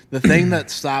the thing that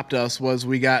stopped us was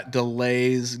we got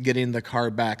delays getting the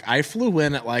car back. I flew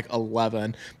in at like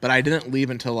 11, but I didn't leave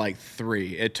until like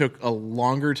 3. It took a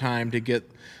longer time to get.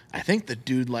 I think the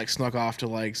dude like snuck off to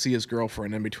like see his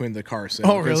girlfriend in between the car sale.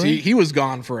 Oh, really? He was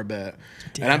gone for a bit.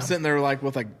 Damn. And I'm sitting there like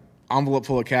with like envelope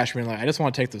full of cash, being like, I just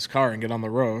want to take this car and get on the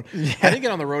road. Yeah. I didn't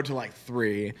get on the road till like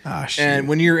 3. Oh, shit. And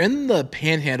when you're in the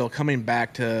Panhandle coming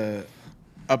back to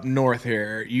up north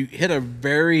here, you hit a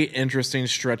very interesting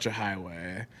stretch of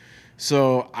highway.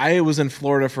 So I was in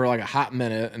Florida for like a hot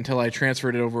minute until I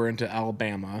transferred it over into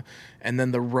Alabama. And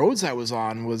then the roads I was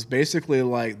on was basically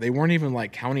like, they weren't even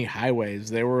like county highways.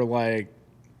 They were like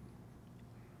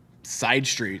side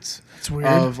streets. That's weird.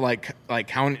 Of like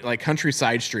country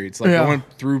side streets, like going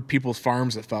through people's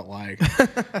farms, it felt like.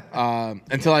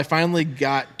 Until I finally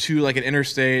got to like an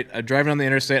interstate, driving on the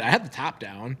interstate. I had the top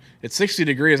down. It's 60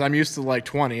 degrees. I'm used to like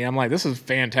 20. I'm like, this is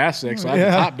fantastic. So I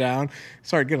had the top down. It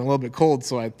started getting a little bit cold,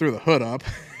 so I threw the hood up.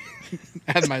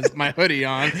 I had my hoodie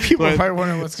on. People are probably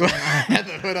wondering what's going on. I had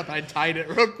the hood up. I tied it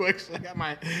real quick. So I got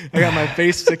my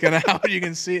face sticking out. I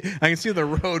can see the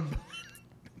road.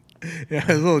 Yeah, it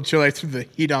was a little chilly. I threw the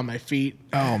heat on my feet.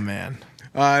 Oh man.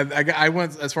 I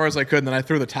went as far as I could, and then I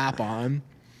threw the top on.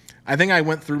 I think I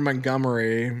went through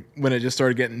Montgomery when it just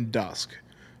started getting dusk.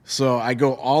 So I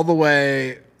go all the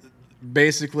way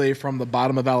basically from the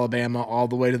bottom of Alabama all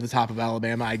the way to the top of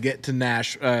Alabama. I get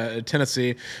to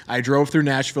Tennessee. I drove through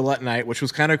Nashville at night, which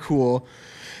was kind of cool.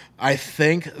 I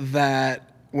think that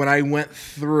when I went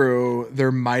through,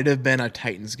 there might have been a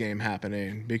Titans game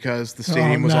happening because the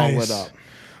stadium was all lit up.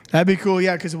 That'd be cool,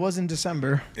 yeah, because it was in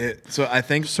December. So I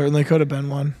think Certainly could have been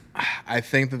one. I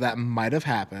think that might have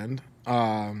happened.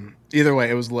 Either way,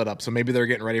 it was lit up. So maybe they're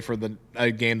getting ready for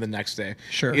a game the next day.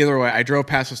 Sure. Either way, I drove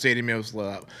past the stadium. It was lit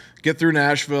up. Get through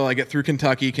Nashville. I get through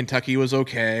Kentucky. Kentucky was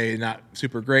okay. Not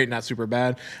super great. Not super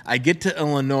bad. I get to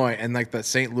Illinois, and like the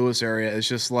St. Louis area is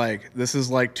just like, this is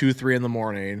like 2, 3 in the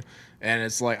morning. And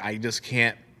it's like,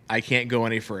 I can't go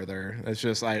any further. It's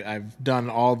just, I've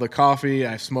done all the coffee.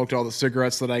 I've smoked all the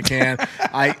cigarettes that I can.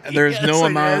 There's no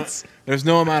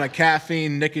amount of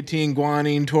caffeine, nicotine,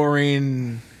 guanine,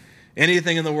 taurine,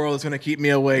 anything in the world that's going to keep me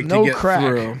awake to get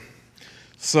through.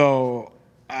 So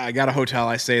I got a hotel.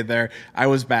 I stayed there. I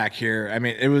was back here. I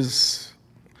mean, I was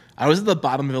at the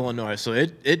bottom of Illinois, so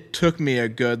it took me a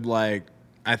good, like,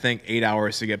 I think 8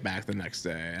 hours to get back the next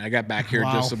day. I got back here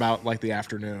just about like the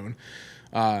afternoon.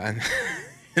 And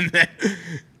then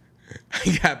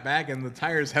I got back and the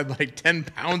tires had like 10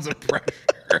 pounds of pressure.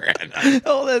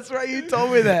 Oh, that's right. You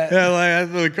told me that. Yeah,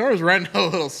 like the car was running a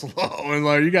little slow, and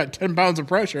like, you got 10 pounds of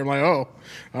pressure. I'm like, oh,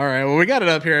 all right. Well, we got it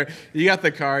up here. You got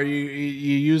the car. You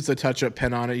used the touch-up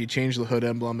pen on it. You changed the hood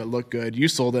emblem. It looked good. You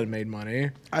sold it and made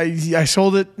money. I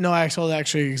sold it. No, I sold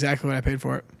actually exactly what I paid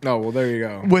for it. Oh, well, there you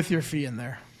go. With your fee in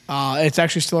there. It's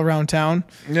actually still around town.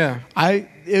 Yeah.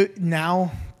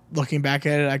 Now, looking back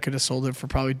at it, I could have sold it for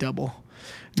probably double.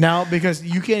 Now, because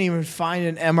you can't even find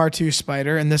an MR2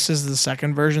 Spider, and this is the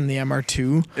second version, the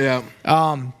MR2. Yeah.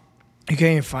 You can't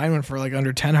even find one for like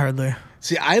under 10 hardly.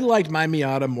 See, I liked my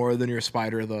Miata more than your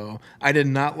Spider, though. I did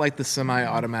not like the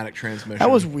semi-automatic transmission. That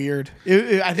was weird.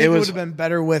 I think it would have been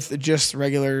better with just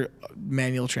regular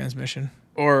manual transmission.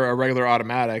 Or a regular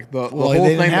automatic. The Well, whole they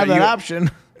didn't thing have that option.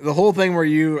 The whole thing where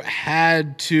you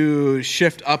had to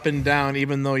shift up and down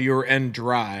even though you were in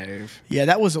drive. Yeah,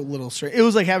 that was a little strange. It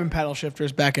was like having paddle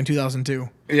shifters back in 2002.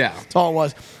 Yeah. That's all it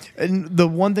was. And the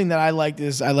one thing that I liked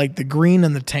is I liked the green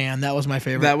and the tan. That was my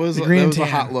favorite. That was a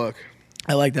hot look.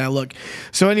 I like that look.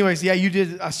 So anyways, yeah, you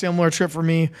did a similar trip for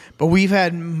me, but we've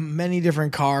had many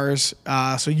different cars.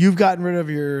 So you've gotten rid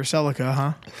of your Celica,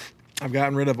 huh? I've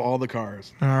gotten rid of all the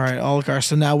cars. All right, all the cars.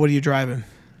 So now what are you driving?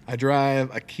 I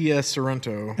drive a Kia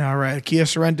Sorento. All right, Kia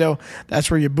Sorento.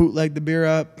 That's where you bootleg the beer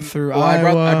up through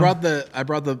Iowa. I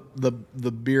brought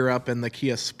the beer up in the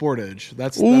Kia Sportage.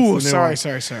 That's Ooh, the new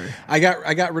sorry. I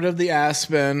got rid of the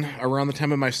Aspen around the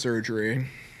time of my surgery,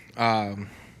 for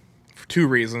 2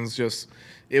 reasons. Just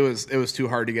it was too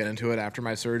hard to get into it after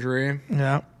my surgery.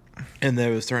 Yeah. And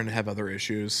then it was starting to have other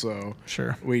issues, so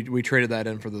sure we traded that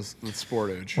in for the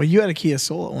Sportage. Well, you had a Kia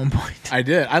Soul at one point. I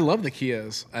did. I love the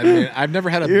Kias. I mean, I've never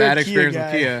had a bad experience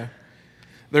with Kia.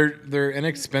 They're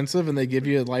inexpensive and they give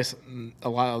you a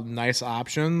lot of nice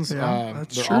options. Yeah,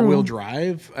 that's they're true. all-wheel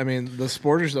drive. I mean, the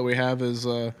Sportage that we have is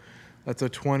that's a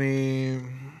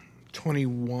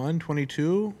 21,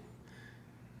 22.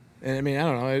 And I mean, I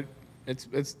don't know.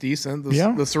 It's decent. The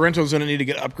Sorrento's going to need to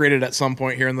get upgraded at some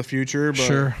point here in the future. But,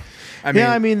 sure.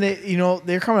 I mean,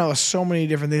 they're coming out with so many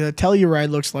different things. Telluride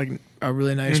looks like a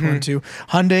really nice one too.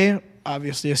 Hyundai,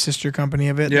 obviously a sister company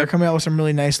of it. Yep. They're coming out with some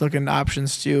really nice looking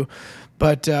options too.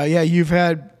 But yeah, you've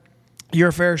had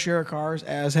your fair share of cars,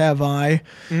 as have I.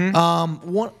 I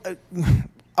want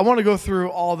to go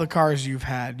through all the cars you've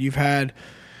had. You've had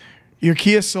your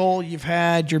Kia Soul, you've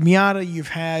had your Miata, you've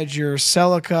had your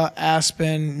Celica,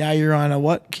 Aspen. Now you're on a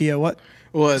what? Kia what?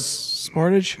 Well, it's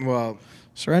Sportage? well,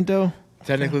 Sorento?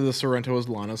 technically the Sorento is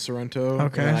Lana's Sorento.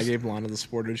 Okay. And I gave Lana the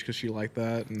Sportage because she liked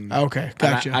that. And, Okay,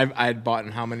 gotcha. And I had bought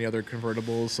in how many other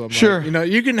convertibles. So I'm Sure.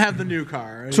 like, you can have the new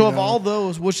car. So of all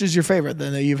those, which is your favorite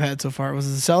then that you've had so far? Was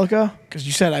it the Celica? Because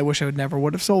you said I wish I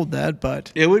would have sold that,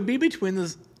 but It would be between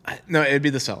the... No, it'd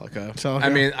be the Celica. Celica? I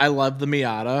mean, I love the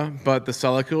Miata, but the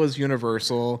Celica was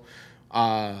universal.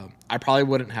 I probably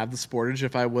wouldn't have the Sportage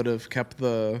if I would have kept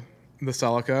the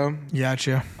Celica.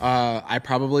 gotcha. I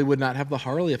probably would not have the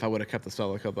Harley if I would have kept the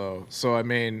Celica, though. So, I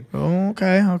mean...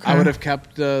 Okay. I would have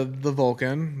kept the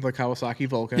Vulcan, the Kawasaki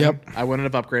Vulcan. Yep. I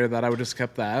wouldn't have upgraded that. I would just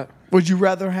kept that. Would you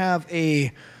rather have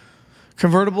a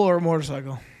convertible or a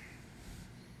motorcycle?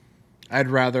 I'd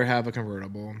rather have a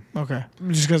convertible. Okay.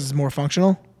 Just because it's more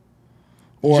functional?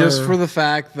 Or Just for the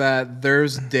fact that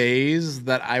there's days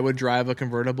that I would drive a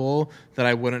convertible that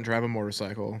I wouldn't drive a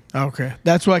motorcycle. Okay.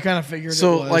 That's what I kind of figured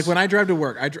So, it was. like when I drive to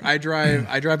work, I drive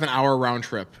an hour round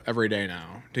trip every day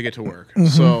now to get to work. Mm-hmm.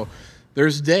 So,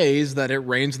 there's days that it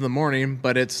rains in the morning,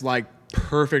 but it's like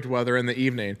perfect weather in the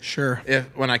evening. Sure.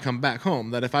 When I come back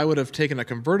home, that if I would have taken a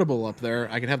convertible up there,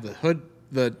 I could have the hood,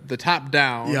 the top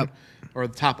down, Yep. or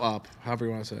the top up, however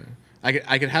you want to say it.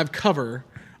 I could have cover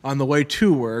on the way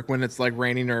to work when it's like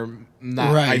raining or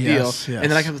not Right, ideal, yes. and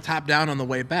then I could have the top down on the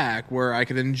way back where I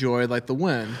could enjoy like the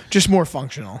wind. Just more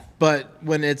functional. But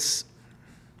when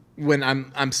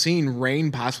I'm seeing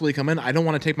rain possibly come in, I don't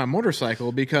want to take my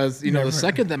motorcycle because the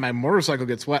second that my motorcycle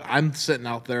gets wet, I'm sitting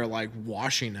out there like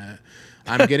washing it.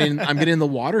 I'm getting the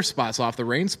water spots off, the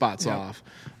rain spots off.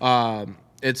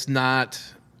 It's not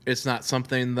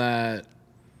something that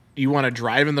you want to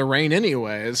drive in the rain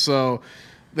anyway. So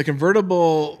the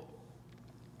convertible,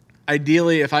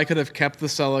 ideally, if I could have kept the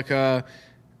Celica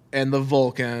and the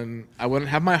Vulcan, I wouldn't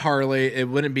have my Harley.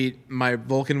 My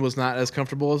Vulcan was not as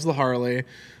comfortable as the Harley,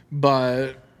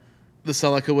 but the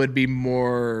Celica would be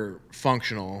more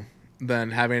functional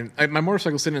than having my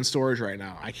motorcycle sitting in storage right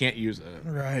now. I can't use it.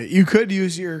 Right. You could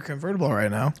use your convertible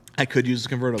right now I could use the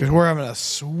convertible. because we're having a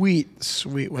sweet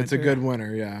winter. It's a good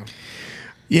winter, yeah.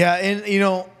 Yeah, and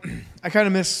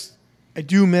I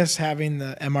do miss having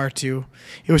the MR2.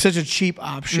 It was such a cheap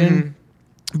option,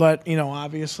 but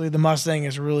obviously the Mustang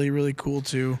is really, really cool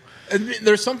too. And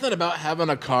there's something about having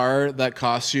a car that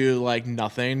costs you like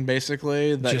nothing,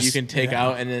 basically, that you can take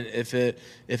out, and then if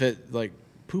it like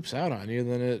poops out on you,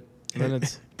 then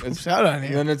it's Poops out on you.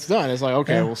 Then it's done. It's like,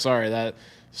 okay, well, sorry,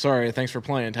 thanks for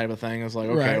playing, type of thing. It's like,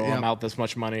 okay, Right, I'm out this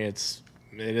much money. It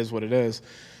is what it is,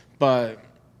 but.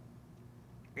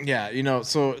 Yeah,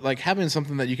 so like having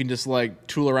something that you can just like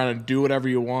tool around and do whatever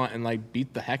you want and like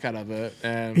beat the heck out of it.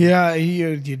 And Yeah,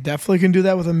 you definitely can do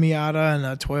that with a Miata and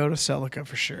a Toyota Celica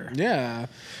for sure. yeah.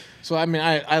 So I mean,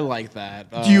 I like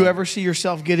that. Do you ever see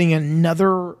yourself getting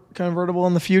another convertible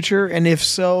in the future? And if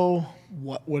so,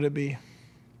 what would it be?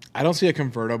 I don't see a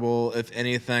convertible. If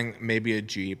anything, maybe a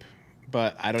Jeep,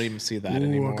 but I don't even see that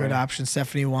anymore. A good option.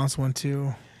 Stephanie wants one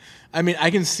too. I mean,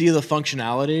 I can see the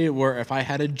functionality where if I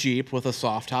had a Jeep with a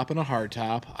soft top and a hard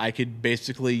top, I could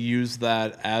basically use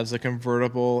that as a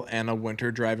convertible and a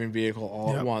winter driving vehicle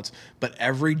all at once. But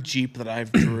every Jeep that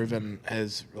I've driven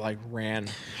has like ran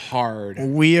hard.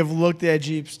 We have looked at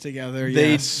Jeeps together.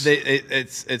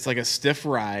 It's like a stiff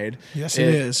ride. Yes, it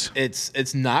is.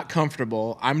 It's not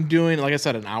comfortable. I'm doing, like I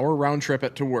said, an hour round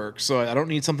trip to work, so I don't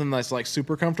need something that's like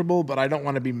super comfortable, but I don't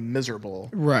want to be miserable.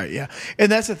 Right. Yeah,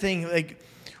 and that's the thing. Like.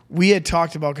 We had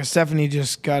talked about, because Stephanie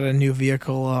just got a new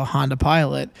vehicle, a Honda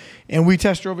Pilot, and we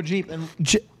test drove a Jeep. And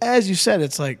as you said,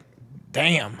 it's like,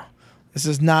 damn, this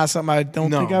is not something I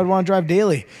don't think I would want to drive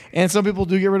daily. And some people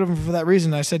do get rid of them for that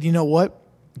reason. I said, you know what?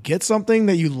 Get something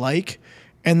that you like,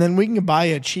 and then we can buy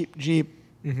a cheap Jeep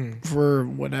for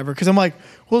whatever. Because I'm like,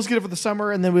 we'll just get it for the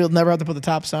summer, and then we'll never have to put the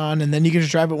tops on, and then you can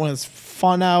just drive it when it's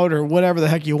fun out or whatever the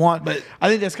heck you want. But I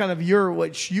think that's kind of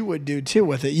what you would do too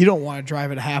with it. You don't want to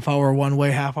drive it a half hour one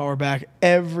way, half hour back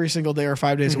every single day or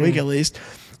 5 days a week at least.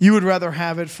 You would rather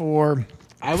have it for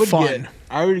fun.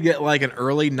 I would get like an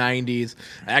early 90s.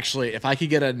 Actually, if I could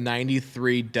get a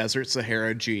 93 Desert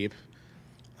Sahara Jeep.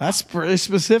 That's pretty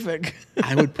specific.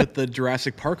 I would put the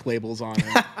Jurassic Park labels on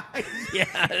it.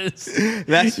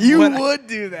 Yes. You would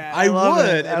do that. I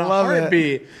would. I love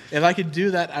it. If I could do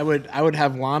that, I would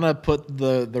have Lana put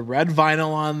the red vinyl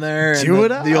on there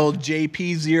and the old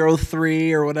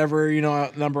JP03 or whatever,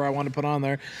 number I want to put on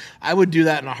there. I would do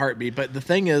that in a heartbeat. But the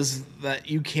thing is that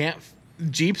you can't.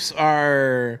 Jeeps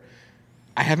are.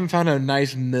 I haven't found a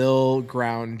nice mill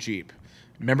ground Jeep.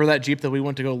 Remember that Jeep that we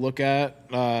went to go look at?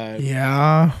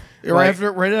 Yeah. It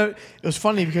was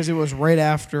funny because it was right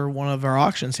after one of our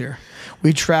auctions here.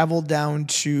 We traveled down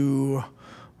to.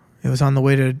 It was on the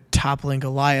way to toppling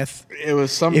Goliath. It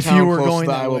was some town close to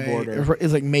the Iowa border.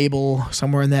 It's like Mabel,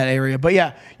 somewhere in that area. But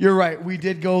yeah, you're right. We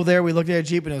did go there. We looked at a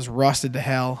Jeep and it was rusted to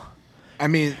hell. I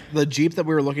mean, the Jeep that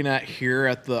we were looking at here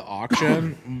at the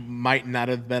auction might not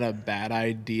have been a bad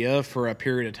idea for a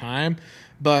period of time,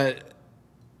 but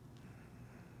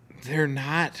they're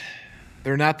not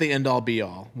the end all be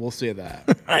all. We'll say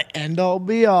that. End all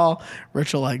be all.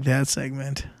 Rich will like that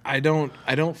segment. I don't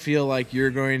feel like you're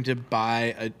going to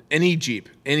buy any Jeep,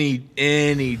 any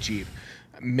Jeep.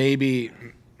 Maybe.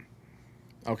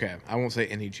 Okay, I won't say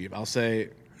any Jeep. I'll say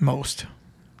most.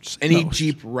 Any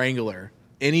Jeep Wrangler.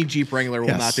 Any Jeep Wrangler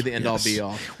will not be the end all be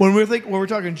all. When we're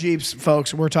talking Jeeps,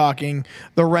 folks, we're talking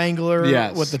the Wrangler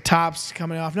with the tops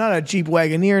coming off. Not a Jeep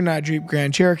Wagoneer, not a Jeep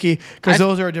Grand Cherokee, because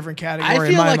those are a different category. I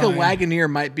feel like a Wagoneer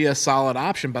might be a solid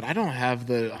option, but I don't have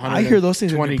the 120 I hear those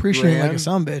things are depreciating like a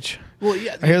son bitch. Well,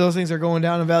 yeah. I hear those things are going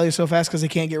down in value so fast because they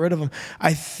can't get rid of them.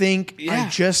 I think Yeah. I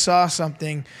just saw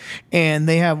something, and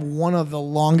they have one of the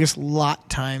longest lot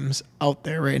times out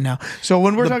there right now. So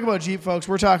when we're talking about Jeep, folks,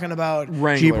 we're talking about Jeep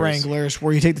Wranglers. Wranglers,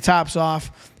 where you take the tops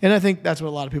off, and I think that's what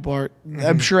a lot of people are.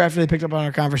 I'm sure after they picked up on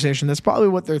our conversation, that's probably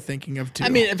what they're thinking of too. I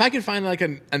mean, if I could find like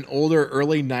an older,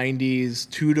 early 90s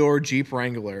two-door Jeep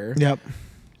Wrangler yep.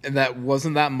 and that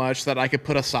wasn't that much that I could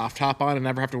put a soft top on and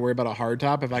never have to worry about a hard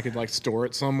top, if I could like store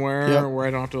it somewhere Yep. where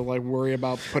I don't have to like worry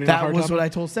about putting a That hard was top what on. I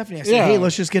told Stephanie. I said, Yeah. hey,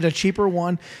 let's just get a cheaper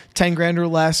one, 10 grand or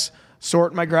less, store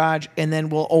it in my garage, and then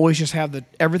we'll always just have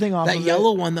everything off That of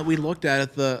yellow it. one that we looked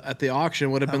at the auction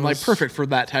would have been like was- perfect for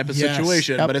that type of Yes.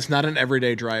 situation, Yep. but it's not an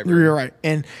everyday driver. You're right.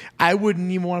 And I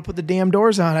wouldn't even want to put the damn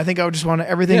doors on. I think I would just want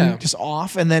everything Yeah. just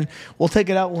off, and then we'll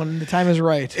take it out when the time is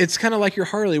right. It's kind of like your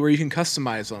Harley where you can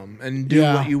customize them and do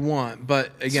Yeah. what you want, but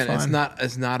again, it's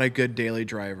fun. not a good daily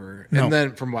driver. No. And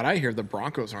then from what I hear, the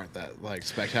Broncos aren't that like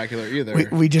spectacular either.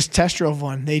 We just test drove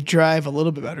one. They drive a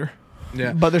little bit better.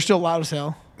 Yeah. But they're still loud as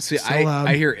hell. See, Still loud.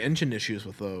 I hear engine issues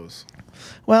with those.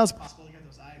 Well, it's possible to get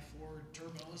those i4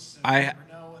 turbos. And I- you never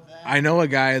know with that. I know a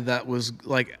guy that was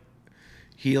like,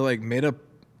 he like made a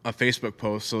Facebook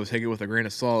post, so take it with a grain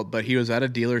of salt. But he was at a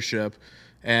dealership,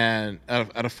 and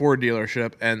at a Ford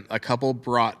dealership, and a couple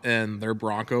brought in their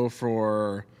Bronco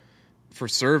for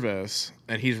service,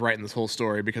 and he's writing this whole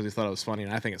story because he thought it was funny,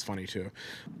 and I think it's funny too.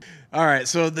 All right,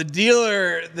 so the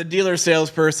dealer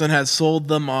salesperson has sold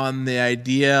them on the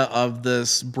idea of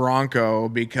this Bronco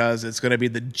because it's going to be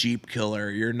the Jeep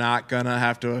killer. You're not going to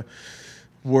have to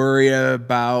worry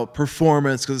about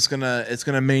performance because it's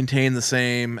gonna maintain the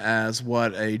same as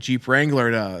what a Jeep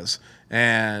Wrangler does.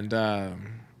 And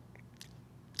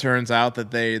turns out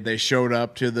that they showed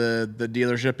up to the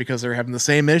dealership because they're having the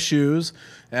same issues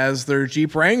as their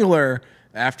Jeep Wrangler.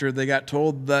 After they got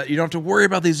told that you don't have to worry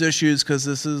about these issues because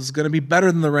this is going to be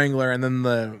better than the Wrangler, and then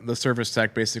the service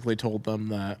tech basically told them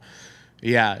that,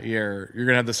 yeah, you're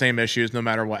gonna have the same issues no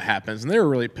matter what happens, and they were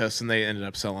really pissed, and they ended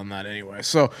up selling that anyway.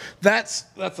 So that's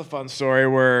a fun story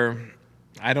where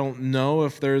I don't know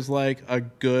if there's like a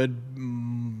good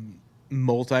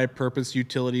multi-purpose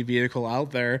utility vehicle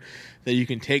out there that you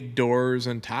can take doors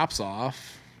and tops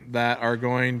off that are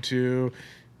going to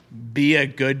be a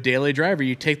good daily driver.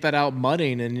 You take that out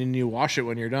mudding and then you wash it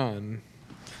when you're done.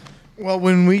 Well,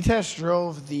 when we test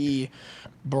drove the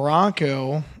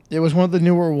Bronco, it was one of the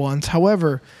newer ones.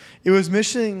 However, it was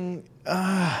missing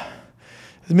a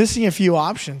few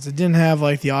options. It didn't have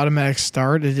like the automatic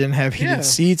start. It didn't have heated Yeah.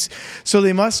 seats. So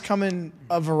they must come in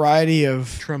a variety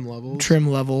of Trim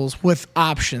levels. with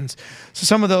options. So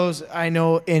some of those I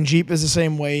know in Jeep is the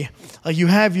same way. Like you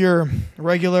have your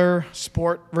regular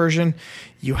sport version,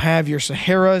 you have your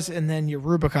Saharas, and then your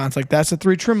Rubicons. Like that's the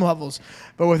 3 trim levels.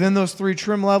 But within those 3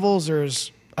 trim levels,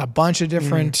 there's a bunch of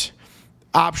different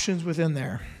options within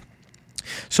there.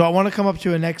 So I want to come up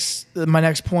to my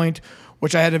next point,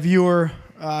 which I had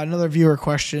another viewer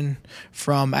question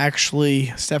from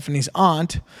actually Stephanie's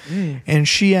aunt, and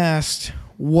she asked,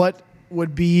 "What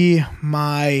would be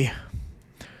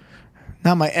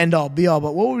not my end all be all,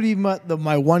 but what would be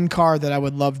my one car that I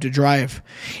would love to drive?"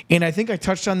 And I think I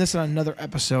touched on this in another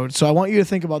episode, so I want you to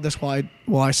think about this while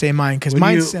I say mine, because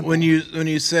mine's simple. When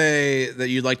you say that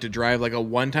you'd like to drive like a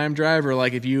one-time drive, or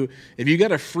like if you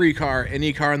got a free car,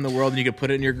 any car in the world, and you could put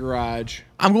it in your garage.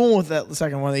 I'm going with the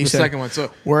second one that you said. The second one,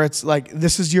 so where it's like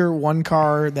this is your one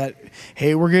car that,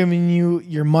 hey, we're giving you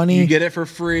your money. you get it for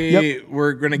free. Yep.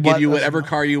 We're gonna give But you that's whatever enough.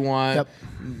 car you want. Yep.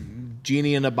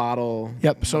 Genie in a bottle.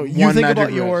 Yep. So you One think magic about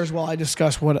wish. yours while I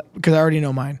discuss because I already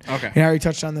know mine. Okay. And I already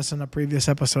touched on this in a previous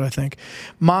episode, I think.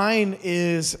 Mine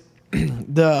is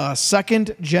the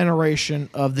second generation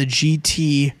of the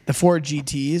GT, the Ford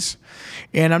GTs.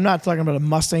 And I'm not talking about a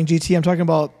Mustang GT. I'm talking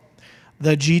about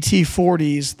the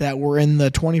GT40s that were in the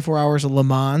 24 Hours of Le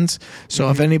Mans. So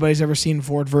if anybody's ever seen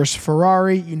Ford versus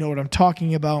Ferrari, you know what I'm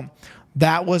talking about.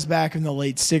 That was back in the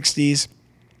late 60s.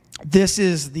 This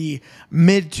is the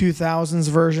mid-2000s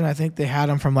version. I think they had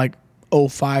them from like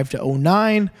 05 to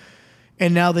 09.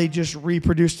 And now they just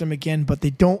reproduced them again, but they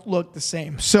don't look the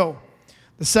same. So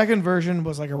the second version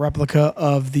was like a replica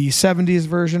of the 70s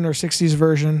version or 60s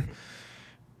version.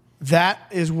 That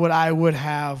is what I would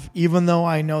have, even though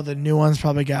I know the new ones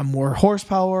probably got more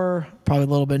horsepower, probably a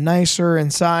little bit nicer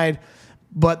inside,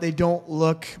 but they don't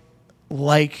look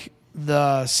like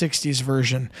the 60s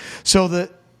version. So the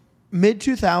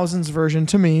mid-2000s version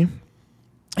to me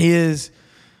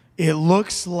it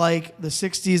looks like the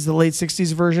 60s, the late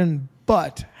 60s version,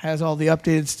 but has all the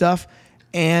updated stuff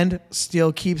and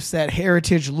still keeps that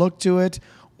heritage look to it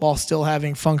while still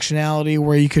having functionality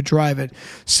where you could drive it.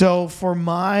 So for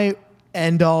my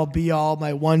end all be all,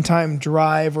 my one time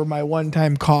drive or my one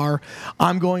time car,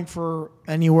 I'm going for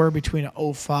anywhere between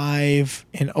an 05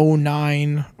 and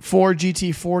 09 Ford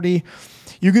GT40.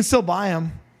 You can still buy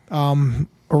them.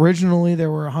 Originally, they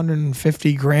were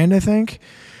 150 grand, I think.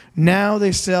 Now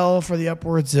they sell for the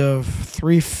upwards of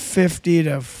 $350,000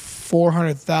 to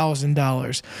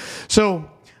 $400,000. So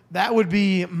that would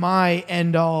be my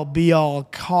end all be all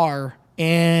car.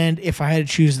 And if I had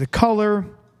to choose the color,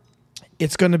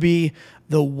 it's going to be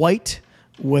the white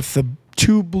with the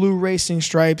 2 blue racing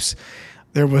stripes.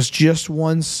 There was just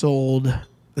one sold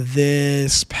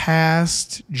this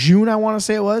past June, I want to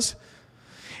say it was.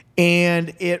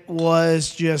 And it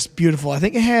was just beautiful. I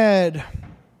think it had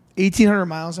 1,800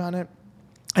 miles on it.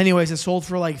 Anyways, it sold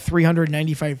for like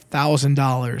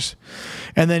 $395,000.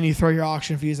 And then you throw your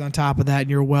auction fees on top of that, and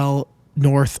you're well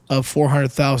north of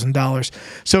 $400,000.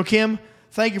 So, Kim,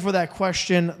 thank you for that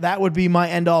question. That would be my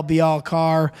end-all, be-all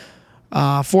car.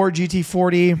 Ford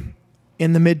GT40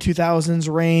 in the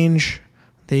mid-2000s range.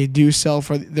 They do sell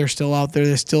for, they're still out there.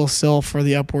 They still sell for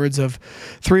the upwards of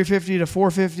 $350,000 to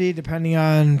 $450,000, depending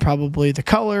on probably the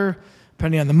color,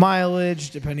 depending on the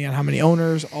mileage, depending on how many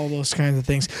owners, all those kinds of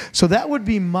things. So that would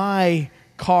be my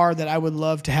car that I would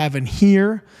love to have in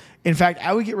here. In fact,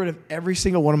 I would get rid of every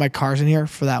single one of my cars in here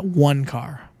for that one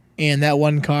car. And that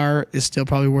one car is still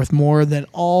probably worth more than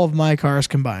all of my cars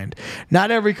combined.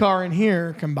 Not every car in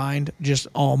here combined, just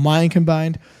all mine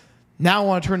combined. Now I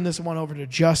want to turn this one over to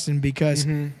Justin because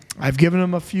I've given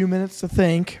him a few minutes to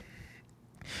think.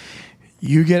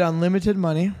 You get unlimited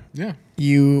money. Yeah.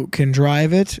 You can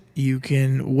drive it. You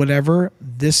can whatever.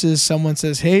 This is someone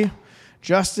says, hey,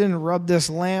 Justin, rub this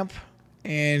lamp,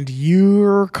 and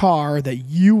your car that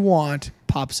you want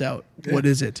pops out. Yeah. What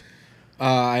is it?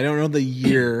 I don't know the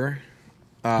year.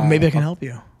 Maybe I can help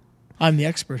you. I'm the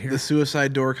expert here. The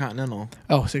Suicide Door Continental.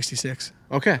 Oh, 66.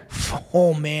 Okay.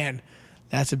 Oh, man.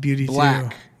 That's a beauty Black.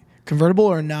 too. Convertible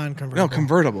or non-convertible? No,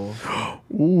 convertible.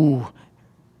 Ooh.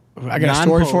 I got a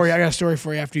story for you. I got a story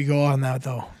for you after you go on that,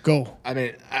 though. Go. I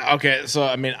mean, okay. So,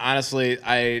 I mean, honestly,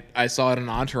 I saw it in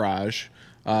Entourage,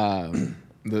 the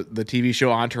TV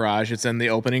show Entourage. It's in the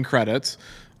opening credits.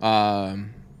 It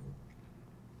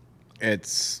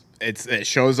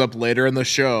shows up later in the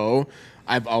show.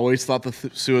 I've always thought the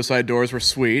Suicide Doors were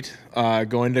sweet.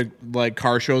 Going to like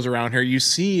car shows around here, you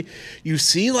see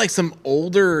like some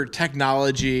older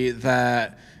technology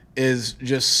that is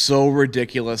just so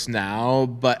ridiculous now.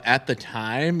 But at the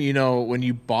time, you know, when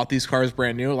you bought these cars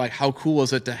brand new, like how cool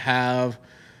was it to have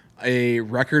a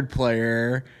record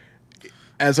player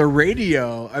as a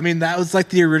radio? I mean, that was like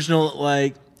the original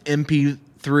like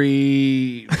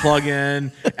MP3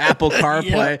 plug-in Apple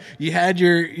CarPlay. Yep. You had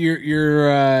your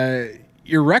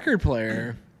record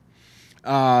player.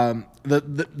 That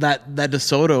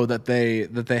DeSoto that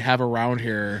they have around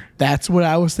here. That's what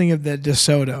I was thinking of. The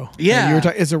DeSoto. Yeah,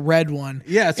 it's a red one.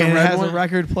 Yeah, it's and a red it has one. a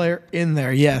record player in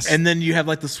there. Yes, and then you have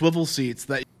like the swivel seats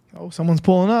that. Oh, someone's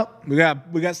pulling up. We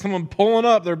got someone pulling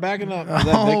up. They're backing up. Is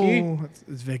that Vicky?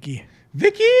 It's Vicky.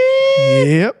 Vicky.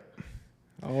 Yep.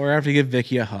 Oh, we're gonna have to give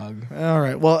Vicky a hug. All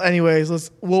right. Well,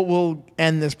 anyways, we'll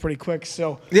end this pretty quick.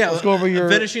 So yeah, let's go over your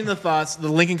finishing the thoughts. The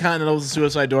Lincoln Continental is a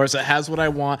Suicide Doors. It has what I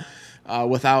want.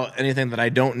 Without anything that I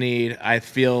don't need. I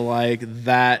feel like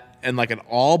that and like an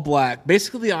all black,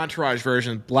 basically the Entourage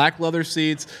version, black leather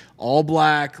seats, all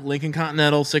black, Lincoln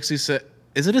Continental 66.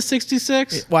 Is it a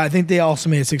 66? Well, I think they also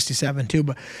made a 67 too,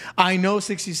 but I know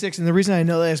 66. And the reason I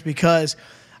know that is because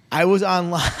I was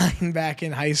online back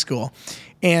in high school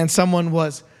and someone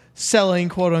was selling,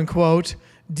 quote unquote,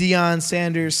 Deion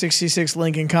Sanders 66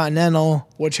 Lincoln Continental,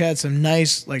 which had some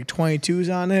nice like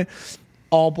 22s on it,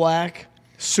 all black.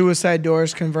 Suicide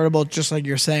Doors convertible, just like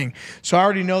you're saying. So I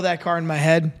already know that car in my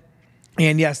head.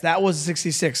 And yes, that was a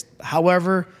 66.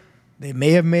 However, they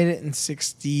may have made it in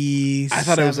 60. I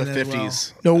thought it was a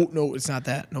 50s. Well. No, it's not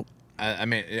that. Nope. I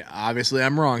mean, obviously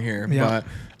I'm wrong here, yeah.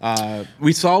 But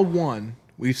we saw one.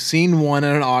 We've seen one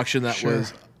at an auction that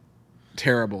was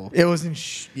terrible. It was in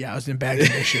bad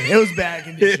condition. It was bad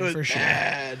condition for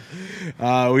bad.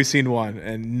 Sure. We've seen one,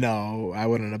 and no, I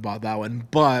wouldn't have bought that one.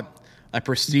 But a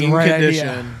pristine condition.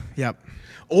 Idea. Yep.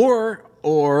 Or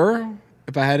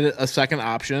if I had a second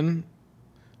option,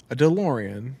 a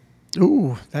DeLorean.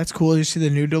 Ooh, that's cool. You see the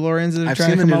new DeLoreans that I've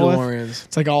trying seen to the come new out DeLoreans. With?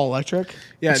 It's like all electric.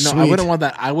 Yeah, Sweet. no, I wouldn't want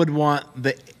that. I would want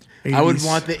the 80s. I would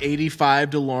want the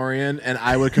 85 DeLorean, and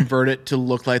I would convert it to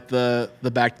look like the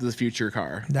Back to the Future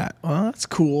car. That's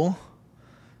cool.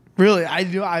 Really,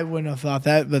 I wouldn't have thought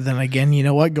that, but then again, you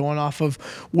know what? Going off of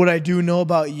what I do know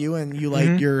about you and you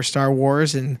like your Star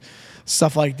Wars and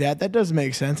stuff like that, that does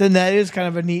make sense, and that is kind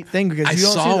of a neat thing because I you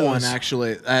don't saw see one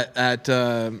actually at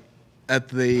at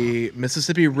the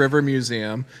Mississippi River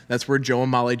Museum. That's where Joe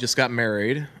and Molly just got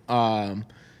married.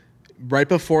 Right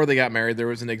before they got married, there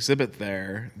was an exhibit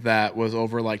there that was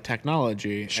over like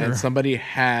technology, and somebody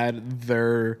had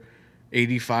their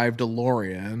 '85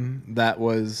 DeLorean that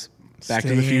was Back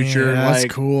to the Future, that's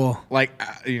like cool, like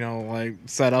like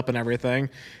set up and everything,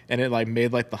 and it like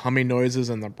made like the humming noises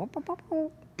and the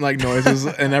like noises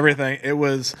and everything. It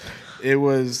was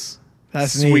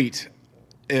That's sweet.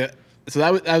 So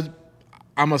that was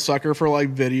I'm a sucker for like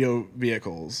video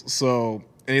vehicles. So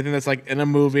anything that's like in a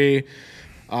movie,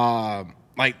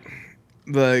 like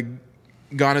the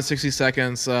Gone in 60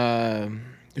 Seconds,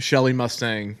 Shelly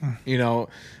Mustang, the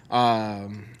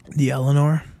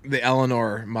Eleanor. The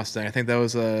Eleanor Mustang. I think that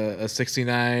was a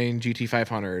 69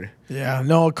 GT500. Yeah,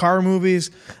 no, car movies,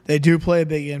 they do play a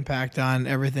big impact on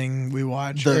everything we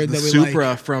watch. The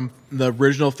Supra from the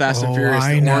original Fast and Furious,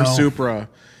 the orange Supra.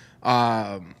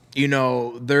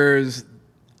 There's,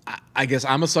 I guess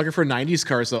I'm a sucker for 90s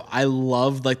cars, so I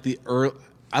love like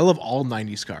I love all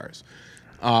 90s cars.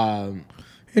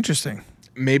 Interesting.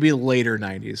 Maybe later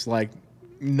 90s, like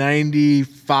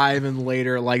 95 and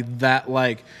later, like that,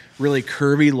 like really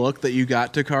curvy look that you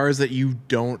got to cars that you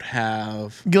don't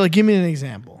have. Like, give me an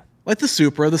example. Like the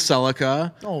Supra, the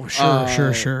Celica. Oh,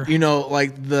 sure.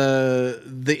 Like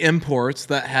the imports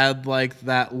that had like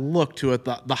that look to it.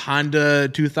 The Honda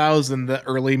 2000, the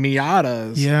early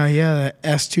Miatas. Yeah, the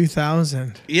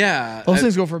S2000. Yeah. Those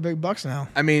things go for big bucks now.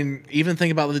 I mean, even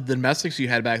think about the domestics you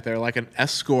had back there, like an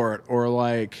Escort or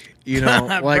like,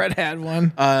 like Brett had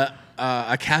one.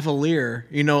 A Cavalier,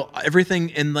 everything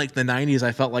in like the 90s,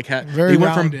 I felt like Very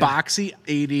went rounded. from boxy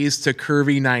 80s to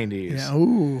curvy 90s. Yeah,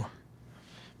 ooh.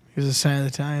 He was a sign of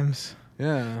the times.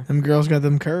 Yeah. Them girls got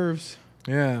them curves.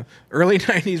 Yeah. Early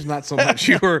 90s, not so much.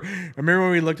 I remember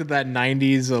when we looked at that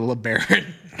 90s LeBaron.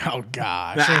 Oh,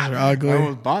 gosh. Those are ugly. I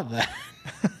almost bought that.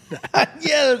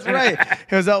 Yeah, that's right.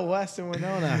 It was out west in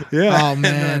Winona. Yeah. Oh, And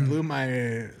then I man. blew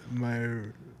my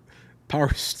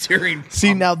power steering.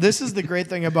 See, now this is the great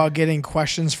thing about getting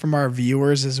questions from our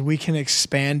viewers is we can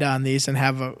expand on these and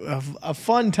have a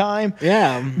fun time.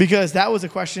 Yeah. Because that was a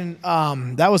question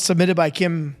that was submitted by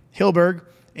Kim Hilberg,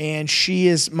 and she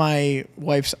is my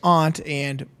wife's aunt,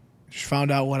 and she found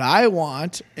out what I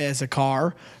want as a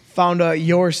car. Found out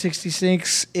your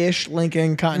 66-ish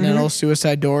Lincoln Continental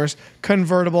suicide doors,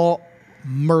 convertible,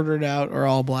 murdered out, or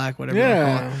all black, whatever you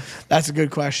call it. That's a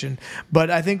good question. But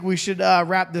I think we should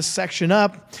wrap this section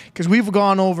up because we've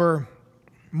gone over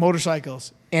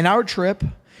motorcycles. In our trip,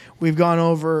 we've gone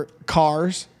over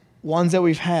cars, ones that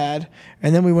we've had,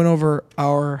 and then we went over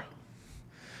our,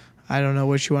 I don't know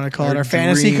what you want to call it, our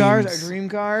fantasy cars, our dream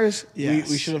cars. Yes.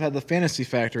 We should have had the Fantasy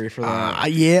Factory for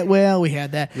that. Yeah, well, we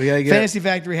had that. We gotta get- Fantasy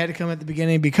Factory had to come at the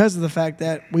beginning because of the fact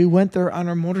that we went there on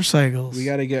our motorcycles. We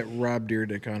got to get Rob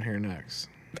Deerdick on here next.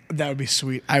 That would be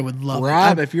sweet. I would love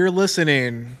Rob, it. if you're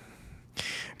listening,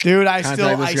 Dude, I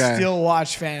contact this guy. still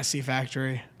watch Fantasy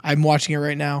Factory. I'm watching it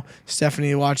right now.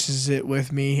 Stephanie watches it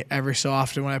with me every so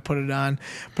often when I put it on.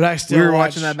 But I still we were watch,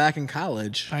 watching that back in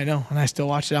college. I know, and I still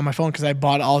watch it on my phone because I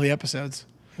bought all the episodes.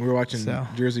 We were watching So.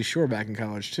 Jersey Shore back in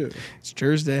college too. It's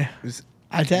Thursday. It's-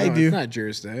 I tagged no, you. It's not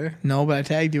Jersey. No, but I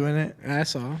tagged you in it. I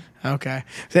saw. Okay.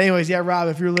 So anyways, yeah, Rob,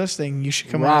 if you're listening, you should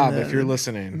come on. Rob, if you're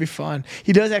listening. It'd be fun.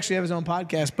 He does actually have his own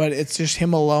podcast, but it's just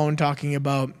him alone talking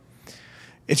about.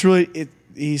 It's really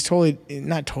he's totally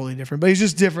not totally different, but he's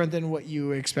just different than what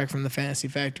you expect from the Fantasy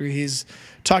Factory. He's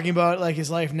talking about like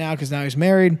his life now because now he's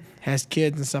married, has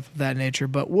kids and stuff of that nature.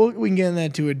 But we can get into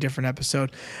that to a different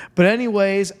episode. But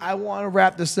anyways, I want to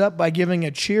wrap this up by giving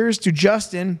a cheers to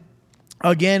Justin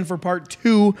again for part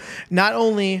 2. Not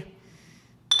only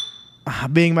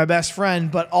being my best friend,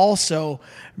 but also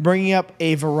bringing up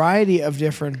a variety of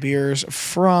different beers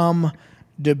from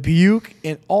Dubuque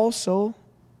and also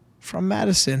from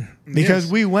Madison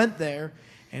because we went there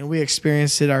and we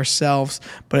experienced it ourselves,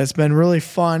 but it's been really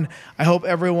fun. I hope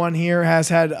everyone here has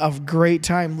had a great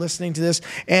time listening to this,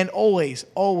 and always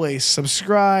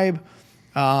subscribe,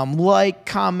 like,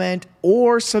 comment,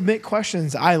 or submit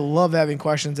questions. I love having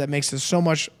questions. That makes it so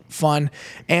much fun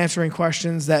answering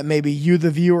questions that maybe you, the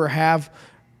viewer, have.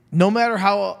 No matter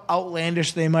how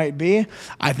outlandish they might be,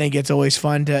 I think it's always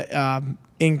fun to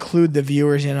include the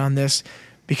viewers in on this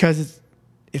because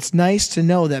it's nice to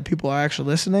know that people are actually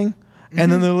listening, and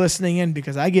then they're listening in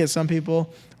because I get some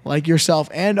people like yourself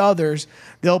and others,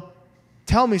 they'll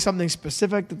tell me something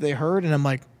specific that they heard, and I'm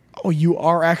like, oh, you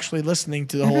are actually listening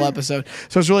to the whole episode.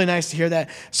 So it's really nice to hear that.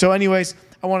 So anyways,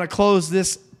 I want to close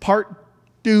this part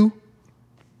 2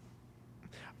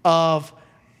 of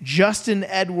Justin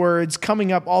Edwards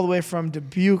coming up all the way from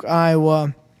Dubuque,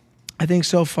 Iowa. I think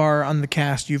so far on the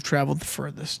cast, you've traveled the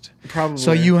furthest. Probably.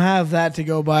 So you have that to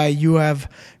go by. You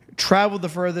have traveled the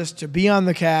furthest to be on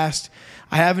the cast.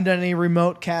 I haven't done any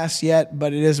remote casts yet,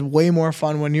 but it is way more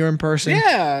fun when you're in person.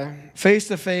 Yeah. Face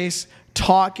to face,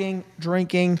 talking,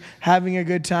 drinking, having a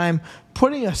good time,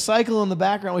 putting a cycle in the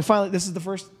background. This is the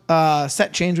first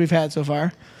set change we've had so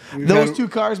far. Those two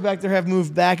cars back there have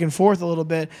moved back and forth a little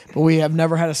bit, but we have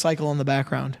never had a cycle in the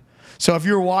background. So if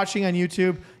you're watching on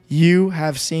YouTube, you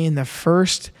have seen the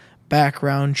first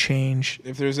background change.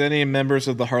 If there's any members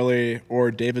of the Harley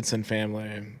or Davidson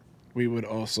family, we would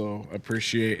also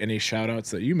appreciate any shout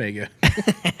outs that you may get.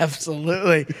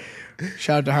 Absolutely.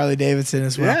 Shout out to Harley Davidson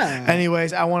as well. Yeah.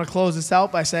 Anyways, I want to close this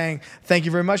out by saying thank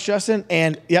you very much, Justin.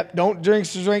 And don't drink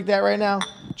that right now.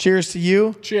 Cheers to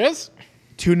you. Cheers.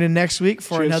 Tune in next week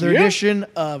for Cheers another to you. edition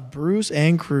of Brews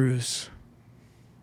and Cruise.